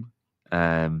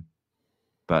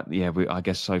 But yeah, I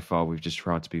guess so far we've just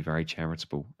tried to be very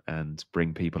charitable and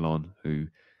bring people on who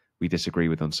we disagree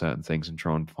with on certain things and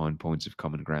try and find points of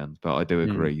common ground. But I do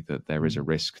agree that there is a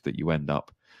risk that you end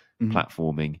up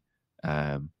platforming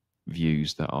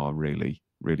views that are really,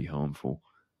 really harmful,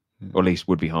 or at least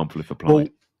would be harmful if applied.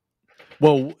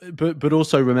 But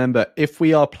also remember, if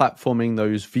we are platforming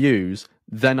those views,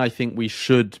 then I think we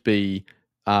should be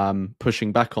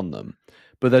pushing back on them.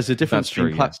 But there's a difference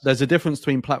there's a difference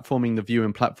between platforming the view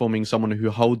and platforming someone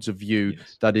who holds a view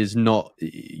that is not,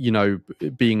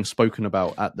 being spoken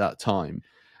about at that time.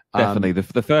 Definitely.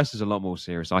 The first is a lot more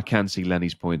serious. I can see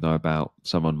Lenny's point, though, about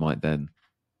someone might then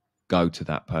go to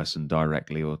that person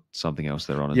directly or something else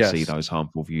they're on and see those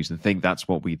harmful views and think that's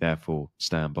what we therefore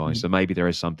stand by. So maybe there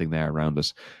is something there around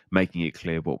us making it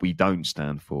clear what we don't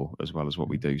stand for as well as what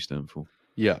we do stand for.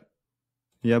 Yeah,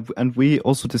 and we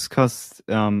also discussed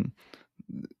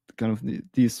kind of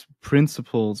these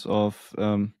principles of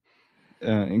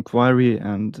inquiry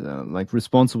and like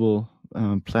responsible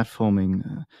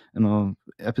platforming in our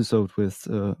episode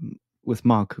with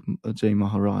Mark J.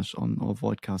 Maharaj on our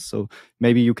podcast. So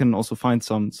maybe you can also find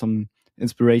some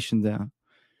inspiration there.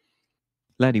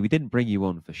 Lenny, we didn't bring you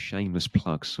on for shameless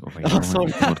plugs of a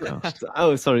podcast.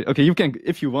 Oh, sorry. Okay, you can,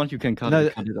 if you want, you can cut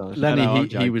it out. Lenny,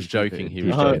 he was joking. He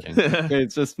was joking. Okay,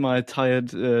 it's just my tired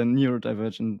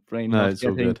neurodivergent brain. No, it's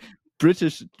all good.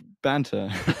 British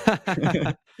banter.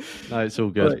 No, it's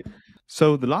all good. Right.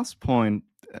 So the last point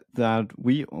that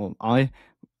I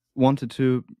wanted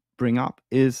to bring up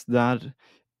is that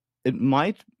it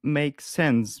might make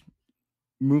sense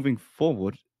moving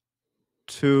forward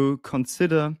to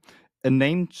consider a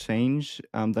name change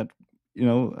and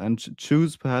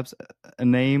choose perhaps a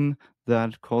name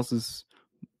that causes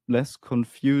less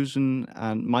confusion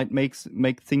and might make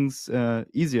things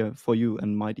easier for you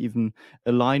and might even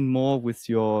align more with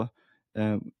your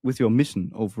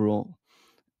mission overall.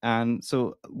 And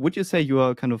so would you say you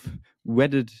are kind of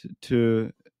wedded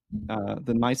to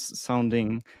the nice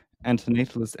sounding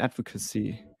Antinatalist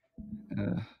Advocacy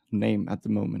name at the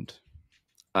moment?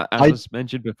 As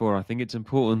mentioned before, I think it's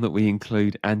important that we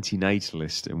include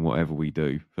antinatalist in whatever we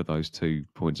do for those 2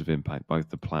 points of impact, both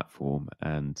the platform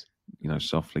and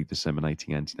softly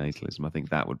disseminating antinatalism. I think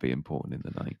that would be important in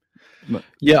the name.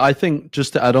 Yeah, I think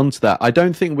just to add on to that, I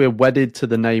don't think we're wedded to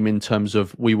the name in terms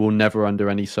of we will never under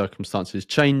any circumstances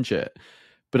change it.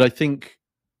 But I think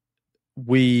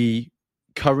we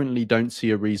currently don't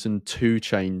see a reason to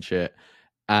change it.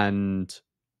 And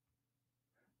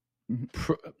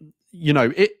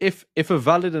if a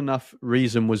valid enough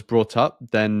reason was brought up,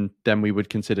 then we would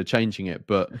consider changing it.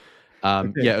 But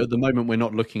okay. At the moment we're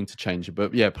not looking to change it.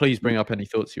 But yeah, please bring up any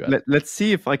thoughts you have. Let's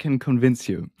see if I can convince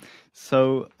you.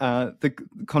 So the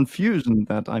confusion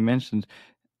that I mentioned,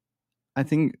 I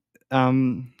think,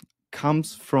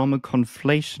 comes from a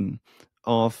conflation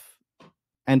of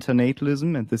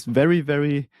antinatalism and this very,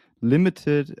 very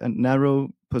limited and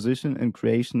narrow position in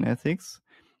creation ethics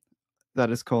that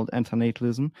is called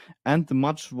antinatalism, and the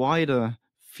much wider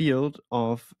field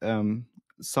of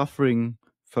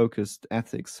suffering-focused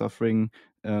ethics, suffering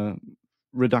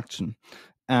reduction.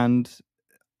 And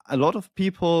a lot of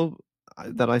people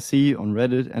that I see on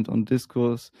Reddit and on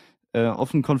Discourse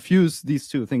often confuse these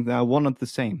two, think they are one and the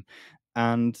same.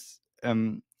 And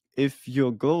if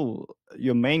your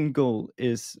main goal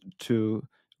is to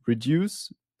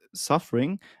reduce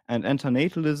suffering, and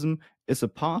antinatalism is a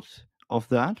part of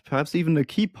that, perhaps even a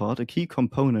key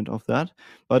component of that,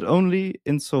 but only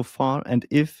insofar and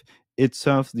if it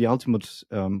serves the ultimate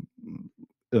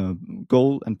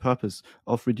goal and purpose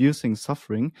of reducing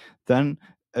suffering, then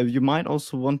you might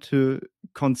also want to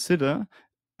consider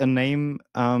a name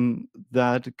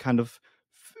that kind of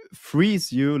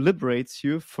frees you, liberates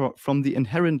you from the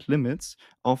inherent limits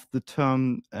of the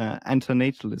term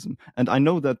antinatalism. And I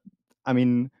know that, I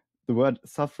mean, the word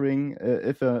suffering,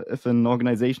 if an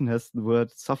organization has the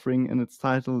word suffering in its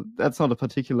title, that's not a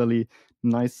particularly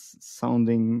nice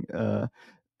sounding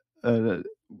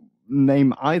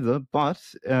name either, but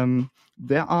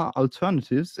there are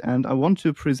alternatives, and I want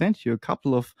to present you a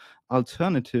couple of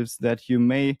alternatives that you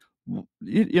may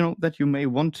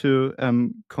want to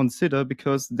consider,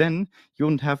 because then you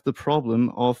won't have the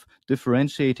problem of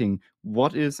differentiating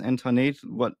what is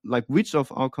antinatal, which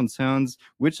of our concerns,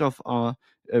 which of our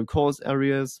cause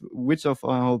areas, which of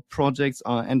our projects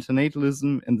are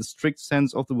antinatalism in the strict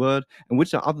sense of the word, and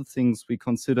which are other things we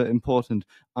consider important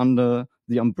under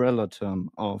the umbrella term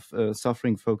of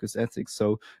suffering-focused ethics.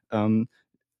 So a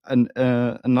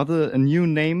new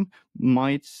name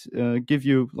might give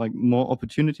you more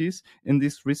opportunities in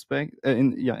this respect,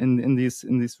 in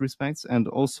these respects, and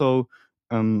also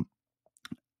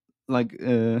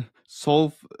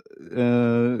solve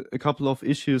a couple of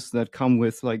issues that come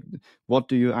with what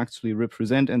do you actually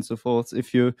represent and so forth.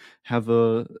 If you have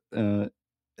a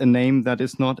name that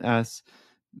is not as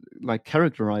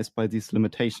characterized by these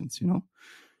limitations,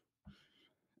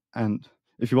 and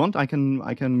if you want, I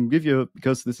can give you,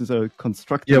 because this is a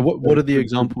constructive. Yeah, what are the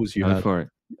examples you had for it?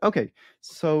 Okay,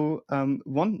 so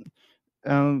one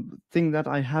thing that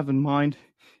I have in mind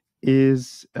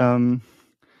is the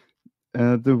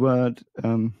word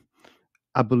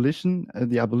abolition,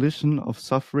 the abolition of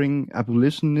suffering,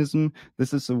 abolitionism.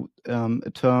 This is a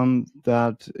term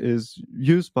that is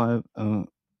used by a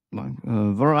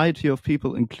variety of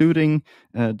people, including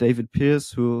David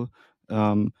Pearce, who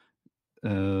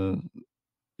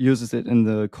uses it in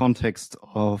the context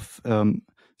of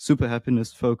super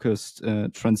happiness focused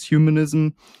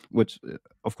transhumanism, which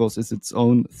of course is its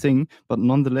own thing. But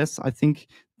nonetheless, I think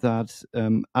that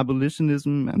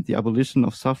abolitionism and the abolition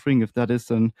of suffering, if that is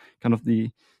then kind of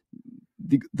the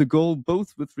goal,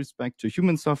 both with respect to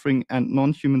human suffering and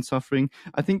non-human suffering,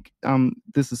 I think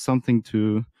this is something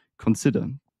to consider.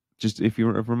 Just if you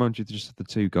remind you just of the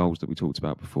two goals that we talked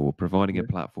about before, providing a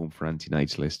platform for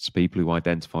antinatalists, people who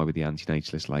identify with the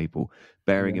antinatalist label,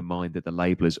 bearing in mind that the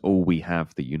label is all we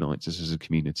have that unites us as a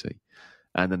community.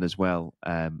 And then as well,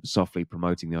 softly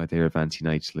promoting the idea of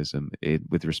antinatalism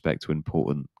with respect to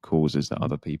important causes that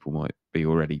other people might be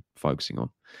already focusing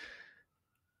on.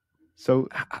 So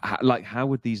how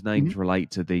would these names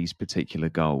relate to these particular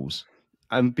goals?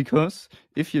 Because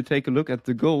if you take a look at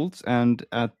the goals and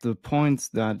at the points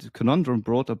that Conundrum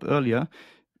brought up earlier,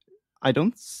 I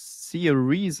don't see a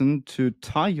reason to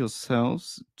tie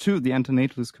yourselves to the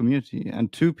antinatalist community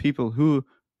and to people who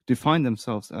define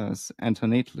themselves as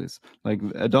antinatalists.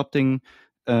 Adopting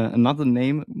another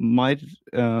name might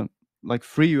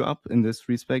free you up in this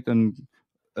respect and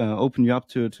open you up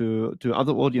to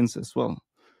other audience as well.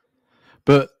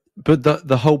 But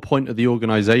the whole point of the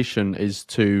organization is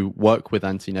to work with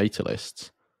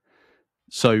antinatalists.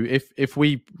 So if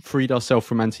we freed ourselves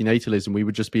from antinatalism, we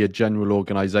would just be a general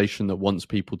organization that wants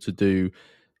people to do,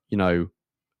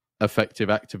 effective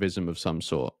activism of some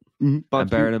sort. But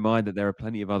bearing in mind that there are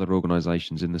plenty of other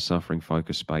organizations in the suffering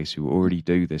focus space who already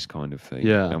do this kind of thing.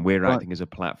 Yeah. And we're acting as a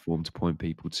platform to point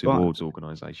people towards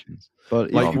organizations.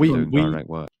 But we doing direct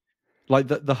work.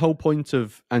 The whole point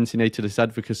of antinatalist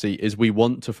advocacy is we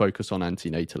want to focus on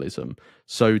antinatalism.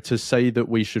 So to say that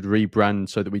we should rebrand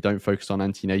so that we don't focus on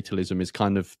antinatalism is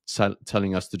kind of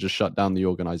telling us to just shut down the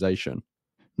organization.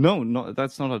 No,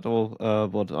 that's not at all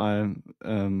what I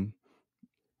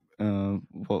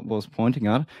was pointing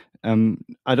at.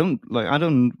 I don't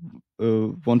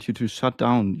want you to shut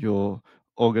down your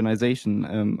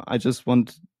organization. I just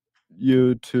want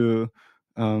you to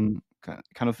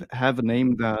kind of have a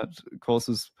name that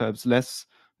causes perhaps less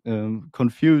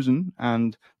confusion,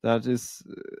 and that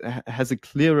has a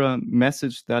clearer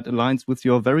message that aligns with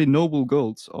your very noble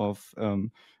goals of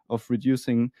of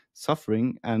reducing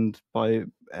suffering, and by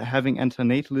having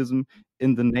antinatalism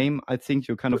in the name, I think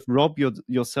you kind of rob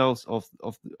yourselves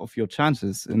of your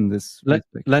chances in this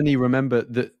respect. Lenny, remember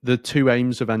that the two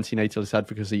aims of antinatalist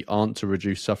advocacy aren't to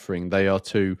reduce suffering. They are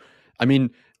to, I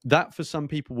mean, that for some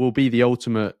people will be the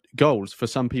ultimate goals. For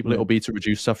some people, it'll be to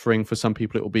reduce suffering. For some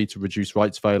people, it will be to reduce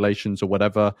rights violations or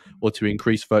whatever, or to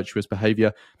increase virtuous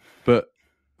behavior. But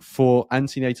for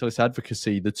antinatalist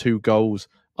advocacy, the two goals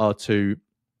are to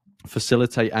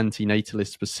facilitate antinatalists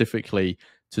specifically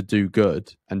to do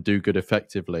good and do good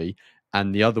effectively.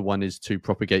 And the other one is to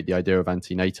propagate the idea of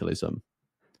antinatalism.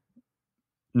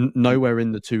 Nowhere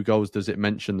in the two goals does it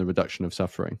mention the reduction of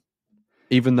suffering,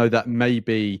 even though that may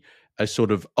be a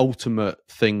sort of ultimate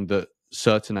thing that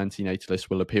certain antinatalists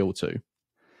will appeal to.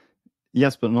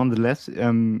 Yes, but nonetheless,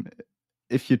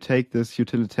 if you take this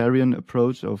utilitarian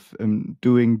approach of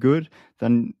doing good,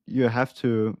 then you have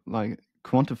to like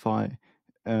quantify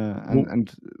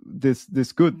and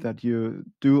this good that you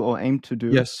do or aim to do.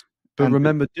 Yes, but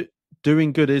remember,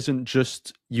 doing good isn't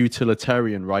just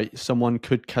utilitarian, right? Someone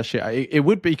could cash it out. It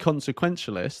would be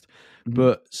consequentialist,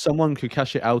 but someone could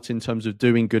cash it out in terms of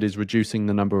doing good is reducing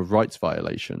the number of rights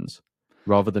violations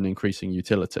rather than increasing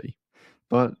utility.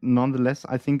 But nonetheless,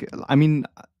 I think, I mean,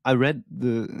 I read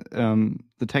the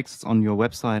texts on your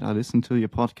website, I listened to your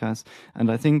podcast,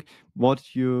 and I think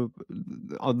the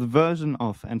version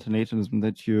of antinatalism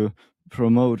that you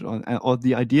promote, or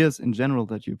the ideas in general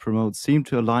that you promote, seem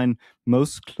to align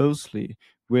most closely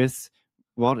with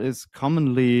what is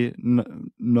commonly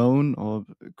known or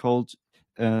called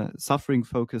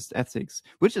suffering-focused ethics,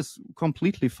 which is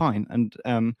completely fine.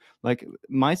 And like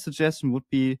my suggestion would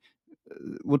be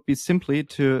simply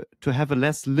to have a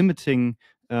less limiting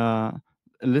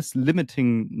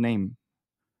name.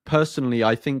 Personally,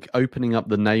 I think opening up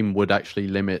the name would actually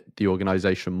limit the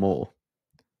organization more.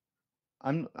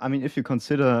 I mean, if you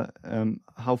consider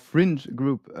how fringe a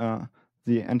group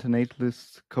the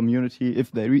antinatalist community,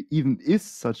 if there even is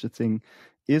such a thing,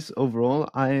 is overall,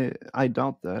 I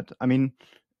doubt that. I mean,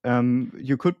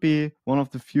 you could be one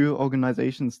of the few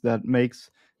organizations that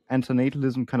makes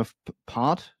antinatalism kind of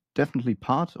definitely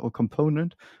part or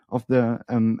component of the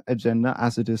agenda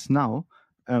as it is now.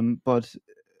 But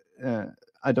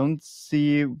I don't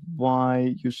see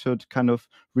why you should kind of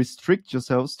restrict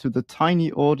yourselves to the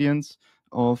tiny audience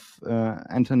of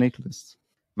antinatalists.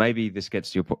 Maybe this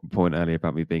gets to your point earlier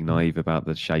about me being naive about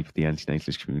the shape of the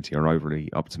antinatalist community or overly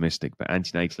optimistic, but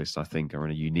antinatalists, I think, are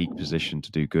in a unique position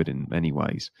to do good in many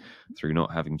ways through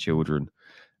not having children,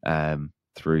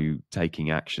 through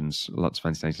taking actions. Lots of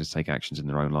antinatalists take actions in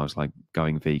their own lives, like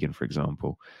going vegan, for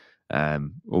example.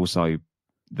 Also,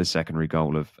 the secondary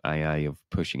goal of AA of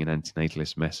pushing an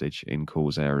antinatalist message in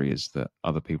cause areas that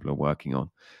other people are working on.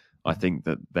 I think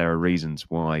that there are reasons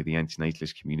why the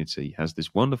antinatalist community has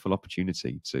this wonderful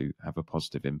opportunity to have a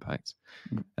positive impact.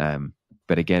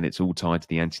 But again, it's all tied to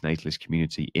the antinatalist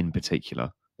community in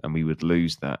particular, and we would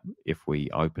lose that if we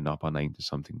opened up our name to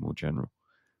something more general.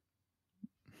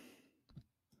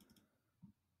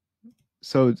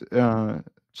 So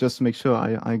just to make sure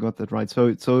I got that right.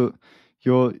 So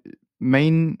your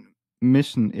main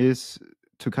mission is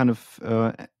to kind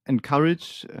of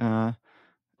encourage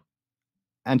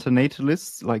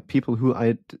antinatalists, like people who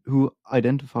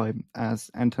identify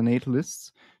as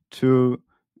antinatalists, to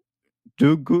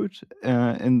do good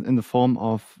in the form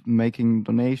of making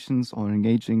donations or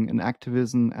engaging in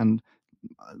activism and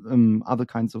other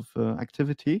kinds of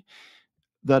activity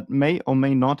that may or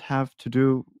may not have to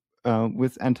do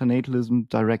with antinatalism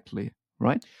directly,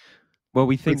 right? Well,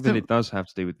 we think that it does have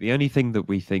to do with the only thing that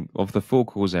we think of the four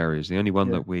cause areas. The only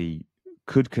one that we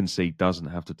could concede doesn't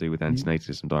have to do with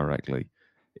antinatalism directly,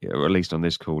 or at least on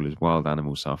this call, is wild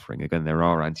animal suffering. Again, there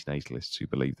are antinatalists who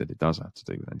believe that it does have to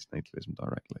do with antinatalism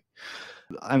directly.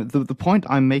 The point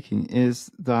I'm making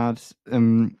is that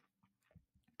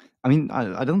I mean,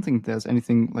 I don't think there's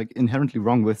anything like inherently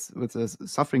wrong with a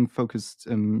suffering-focused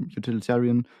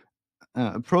utilitarian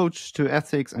approach to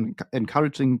ethics and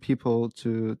encouraging people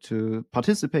to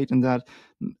participate in that.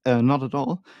 Not at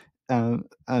all.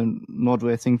 And nor do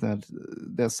I think that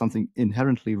there's something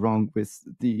inherently wrong with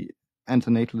the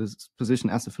antinatalist position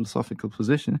as a philosophical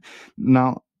position.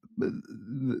 Now,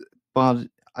 but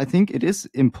I think it is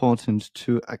important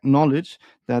to acknowledge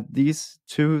that these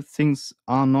two things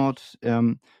are not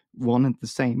one and the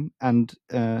same. And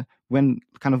when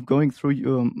kind of going through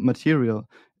your material,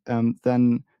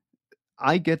 then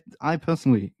I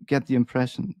personally get the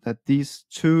impression that these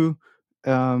two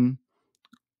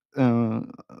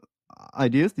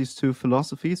ideas, these two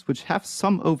philosophies, which have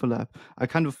some overlap,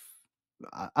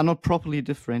 are not properly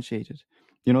differentiated.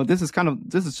 this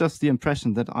is just the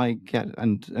impression that I get,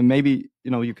 and maybe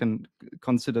you can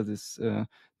consider this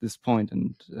point,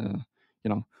 and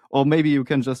or maybe you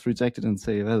can just reject it and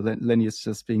say, well, Lenny is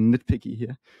just being nitpicky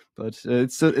here. But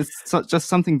it's just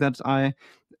something that I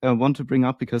want to bring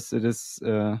up, because it is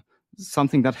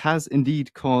something that has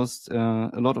indeed caused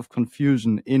a lot of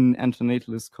confusion in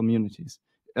antinatalist communities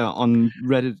on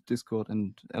Reddit, Discord,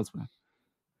 and elsewhere.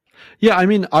 Yeah, I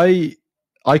mean, I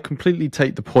completely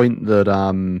take the point that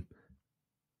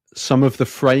some of the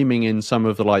framing in some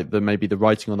of the maybe the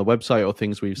writing on the website or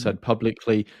things we've said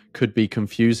publicly could be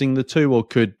confusing the two, or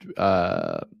could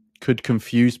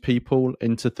confuse people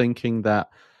into thinking that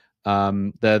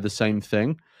they're the same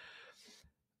thing.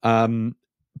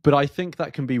 But I think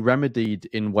that can be remedied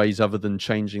in ways other than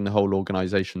changing the whole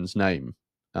organization's name.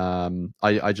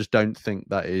 I just don't think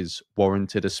that is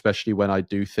warranted, especially when I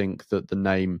do think that the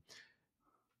name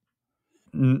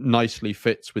nicely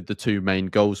fits with the two main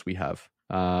goals we have.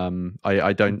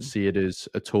 I don't see it as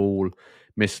at all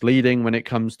misleading when it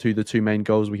comes to the two main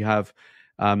goals we have.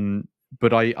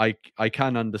 But I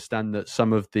can understand that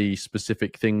some of the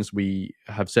specific things we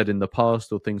have said in the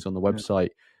past or things on the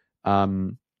website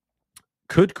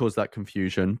could cause that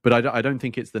confusion. But I don't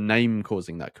think it's the name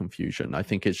causing that confusion. I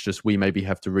think it's just we maybe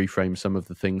have to reframe some of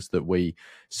the things that we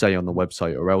say on the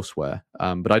website or elsewhere.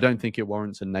 But I don't think it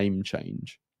warrants a name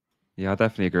change. Yeah, I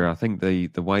definitely agree. I think the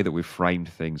way that we've framed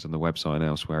things on the website and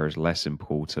elsewhere is less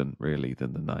important, really,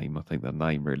 than the name. I think the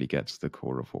name really gets to the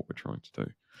core of what we're trying to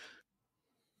do.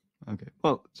 Okay,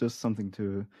 well, just something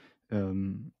to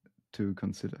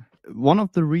consider. One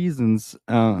of the reasons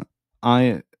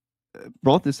I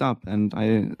brought this up and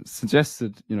I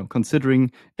suggested,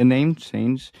 considering a name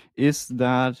change, is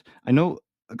that I know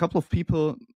a couple of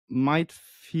people might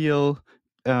feel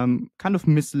kind of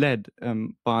misled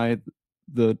by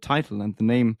the title and the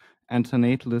name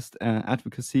Antinatalist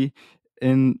Advocacy,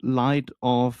 in light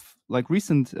of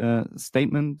recent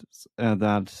statements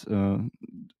that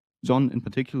John in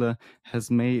particular has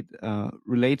made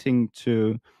relating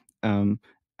to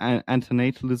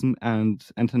antinatalism and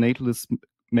antinatalists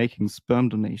making sperm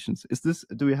donations.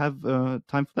 Do we have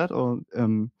time for that, or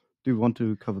do you want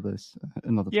to cover this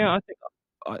another time? Yeah, I think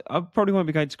I probably won't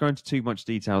be going to go into too much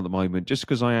detail at the moment, just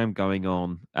because I am going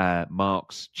on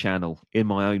Mark's channel in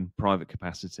my own private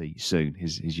capacity soon,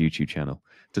 his YouTube channel,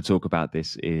 to talk about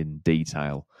this in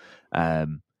detail.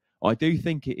 I do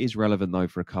think it is relevant, though,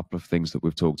 for a couple of things that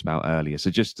we've talked about earlier.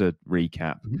 So just to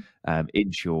recap,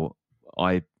 in short,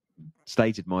 I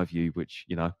stated my view, which,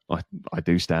 I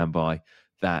do stand by,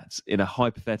 that in a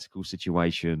hypothetical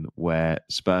situation where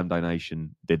sperm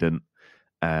donation didn't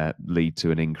lead to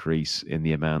an increase in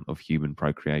the amount of human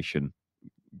procreation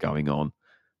going on,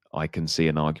 I can see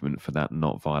an argument for that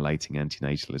not violating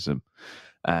antinatalism.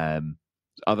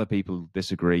 Other people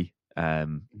disagree,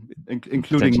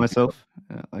 including myself.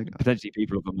 Potentially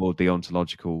people of a more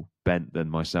deontological bent than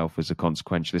myself as a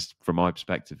consequentialist. From my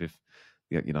perspective,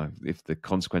 if the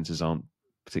consequences aren't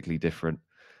particularly different,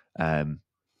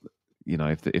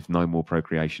 if no more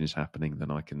procreation is happening, then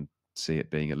I can see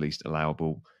it being at least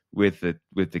allowable, with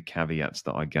the caveats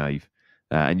that I gave.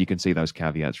 And you can see those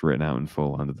caveats written out in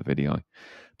full under the video.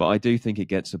 But I do think it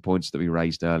gets to points that we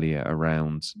raised earlier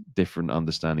around different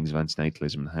understandings of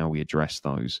antinatalism and how we address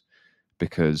those.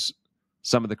 Because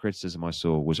some of the criticism I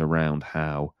saw was around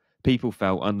how people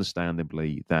felt,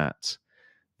 understandably, that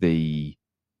their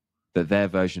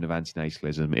version of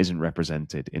antinatalism isn't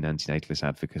represented in antinatalist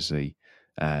advocacy,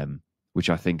 which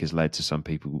I think has led to some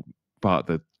people,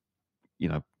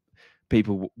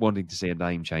 people wanting to see a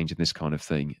name change in this kind of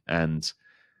thing. And,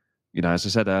 as I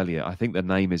said earlier, I think the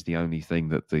name is the only thing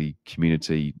that the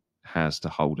community has to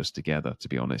hold us together, to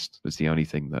be honest. It's the only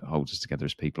thing that holds us together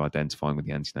as people identifying with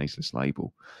the antinatalist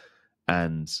label.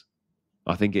 And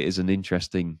I think it is an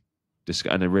interesting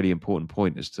and a really important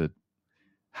point as to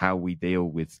how we deal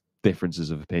with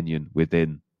differences of opinion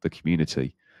within the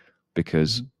community.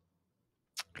 Because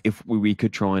if we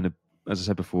could try and, as I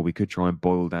said before, we could try and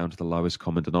boil down to the lowest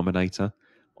common denominator,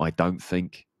 I don't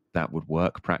think that would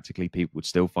work practically. People would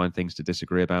still find things to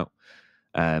disagree about.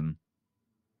 And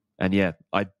yeah,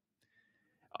 I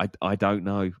don't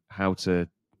know how to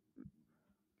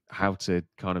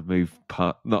kind of move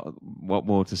not what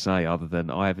more to say other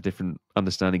than I have a different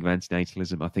understanding of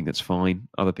antinatalism. I think that's fine.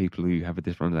 Other people who have a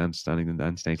different understanding of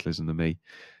antinatalism than me,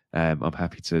 I'm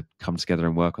happy to come together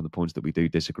and work on the points that we do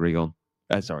disagree on.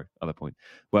 Work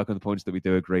on the points that we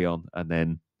do agree on, and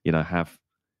then have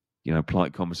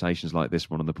polite conversations like this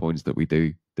one on the points that we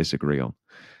do disagree on.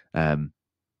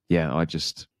 I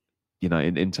just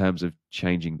in terms of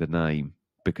changing the name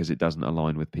because it doesn't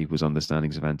align with people's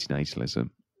understandings of antinatalism,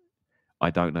 I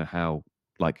don't know how,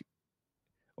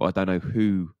 or I don't know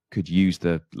who could use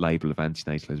the label of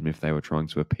antinatalism if they were trying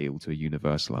to appeal to a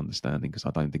universal understanding, because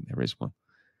I don't think there is one.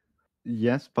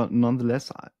 Yes, but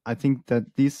nonetheless, I think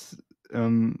that these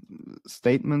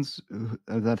statements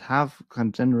that have kind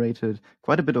of generated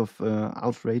quite a bit of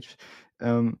outrage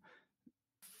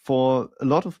for a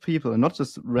lot of people, and not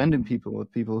just random people,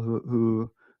 but people who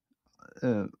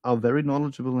are very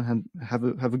knowledgeable and have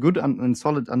a good and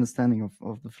solid understanding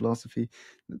of the philosophy,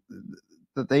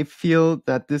 that they feel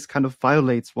that this kind of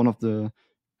violates one of the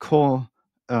core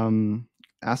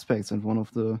aspects and one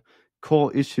of the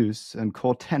core issues and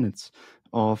core tenets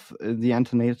of the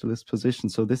antinatalist position.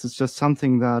 So this is just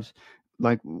something that,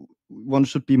 like, one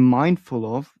should be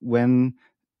mindful of when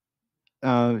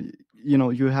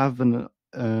you have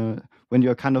when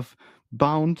you're kind of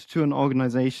bound to an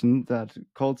organization that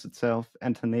calls itself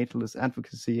Antinatalist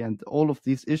Advocacy, and all of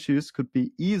these issues could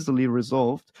be easily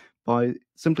resolved by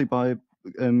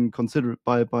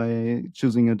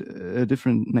choosing a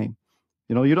different name.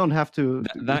 You don't have to.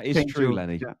 That is true,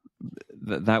 Lenny. Yeah.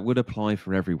 That would apply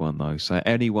for everyone, though. So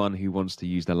anyone who wants to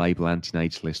use the label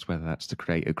antinatalist, whether that's to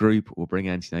create a group or bring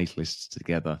antinatalists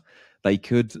together, they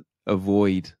could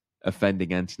avoid offending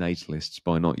antinatalists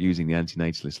by not using the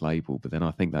antinatalist label. But then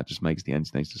I think that just makes the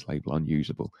antinatalist label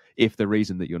unusable, if the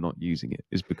reason that you're not using it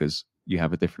is because you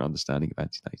have a different understanding of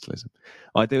antinatalism.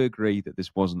 I do agree that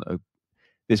this wasn't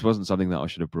something that I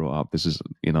should have brought up. This is,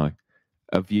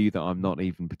 a view that I'm not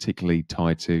even particularly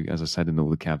tied to, as I said in all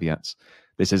the caveats.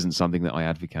 This isn't something that I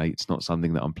advocate. It's not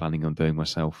something that I'm planning on doing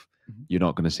myself. Mm-hmm. You're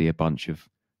not going to see a bunch of,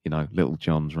 little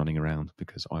Johns running around,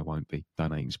 because I won't be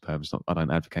donating sperm. I don't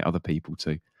advocate other people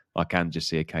to. I can just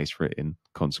see a case for it in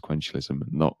consequentialism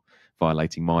and not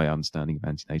violating my understanding of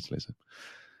antinatalism.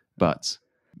 But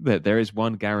there is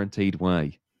one guaranteed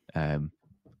way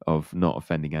of not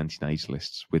offending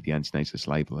antinatalists with the antinatalist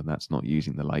label, and that's not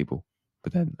using the label.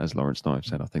 But then, as Lawrence and I have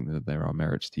said, I think that there are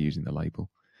merits to using the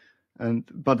label.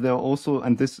 But there are also,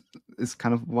 and this is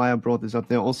kind of why I brought this up,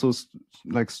 there are also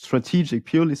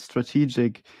purely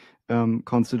strategic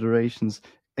considerations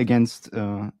against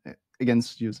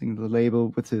using the label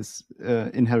with its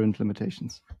inherent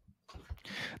limitations.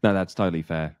 No, that's totally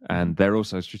fair. And there are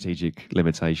also strategic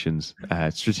limitations,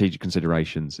 strategic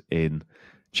considerations in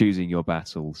choosing your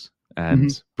battles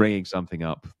and bringing something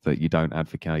up that you don't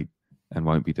advocate and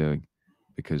won't be doing.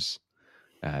 Because,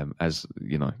 as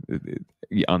you know,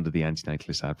 under the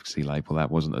antinatalist advocacy label, that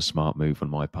wasn't a smart move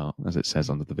on my part, as it says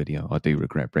under the video. I do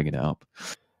regret bringing it up.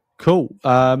 Cool.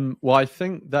 Well, I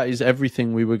think that is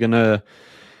everything we were going to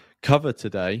cover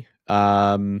today.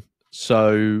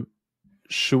 So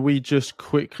should we just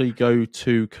quickly go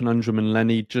to Conundrum and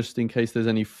Lenny, just in case there's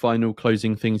any final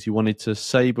closing things you wanted to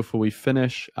say before we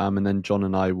finish? And then John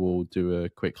and I will do a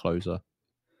quick closer.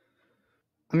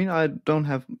 I mean, I don't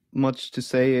have much to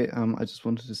say. I just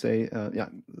wanted to say,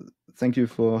 thank you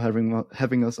for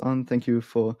having us on. Thank you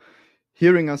for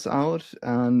hearing us out,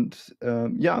 and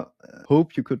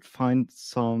hope you could find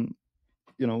some,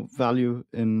 value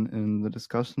in the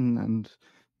discussion, and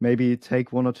maybe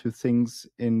take one or two things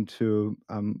into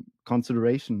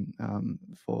consideration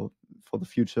for the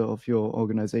future of your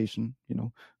organization.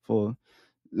 For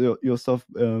your stuff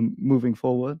moving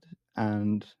forward.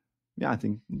 And I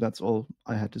think that's all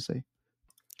I had to say.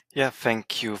 Yeah,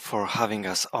 thank you for having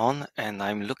us on, and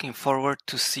I'm looking forward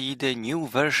to see the new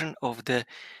version of the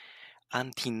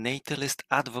Antinatalist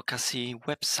Advocacy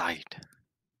website.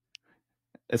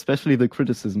 Especially the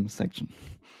criticism section.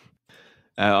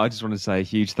 I just want to say a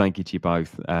huge thank you to you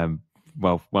both.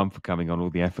 One, for coming on,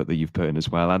 all the effort that you've put in as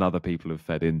well, and other people have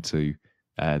fed into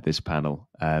this panel.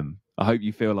 I hope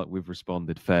you feel like we've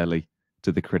responded fairly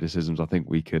to the criticisms. I think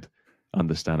we could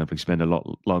understandably spend a lot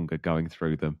longer going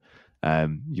through them.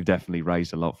 You've definitely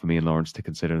raised a lot for me and Lawrence to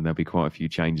consider, and there'll be quite a few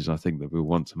changes I think that we'll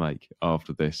want to make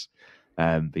after this.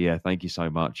 But yeah, thank you so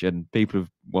much. And people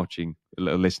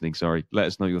listening, let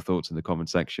us know your thoughts in the comment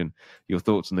section, your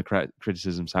thoughts on the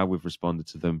criticisms, how we've responded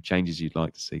to them, changes you'd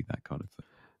like to see, that kind of thing.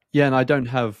 Yeah, and I don't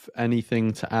have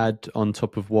anything to add on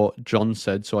top of what John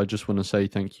said, so I just want to say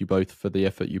thank you both for the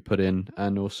effort you put in,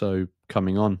 and also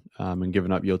coming on and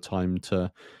giving up your time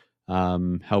to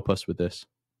help us with this.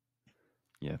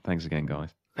 Yeah, thanks again, guys.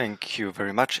 Thank you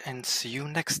very much, and see you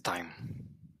next time.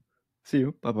 See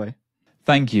you. Bye-bye.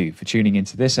 Thank you for tuning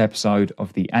into this episode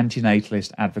of the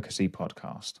Antinatalist Advocacy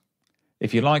Podcast.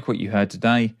 If you like what you heard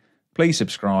today, please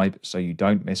subscribe so you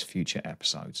don't miss future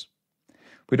episodes.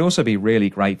 We'd also be really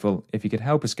grateful if you could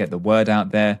help us get the word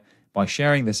out there by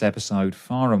sharing this episode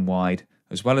far and wide,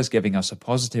 as well as giving us a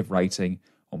positive rating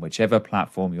on whichever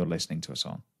platform you're listening to us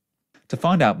on. To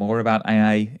find out more about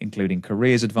AA, including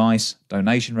careers advice,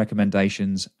 donation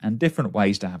recommendations, and different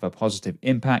ways to have a positive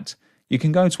impact, you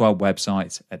can go to our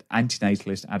website at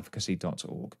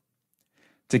antinatalistadvocacy.org.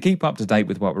 To keep up to date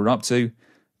with what we're up to,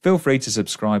 feel free to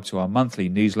subscribe to our monthly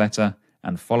newsletter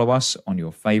and follow us on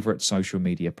your favourite social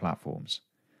media platforms.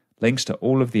 Links to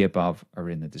all of the above are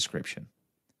in the description.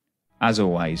 As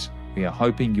always, we are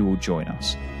hoping you will join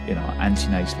us in our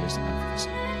antinatalist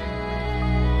advocacy.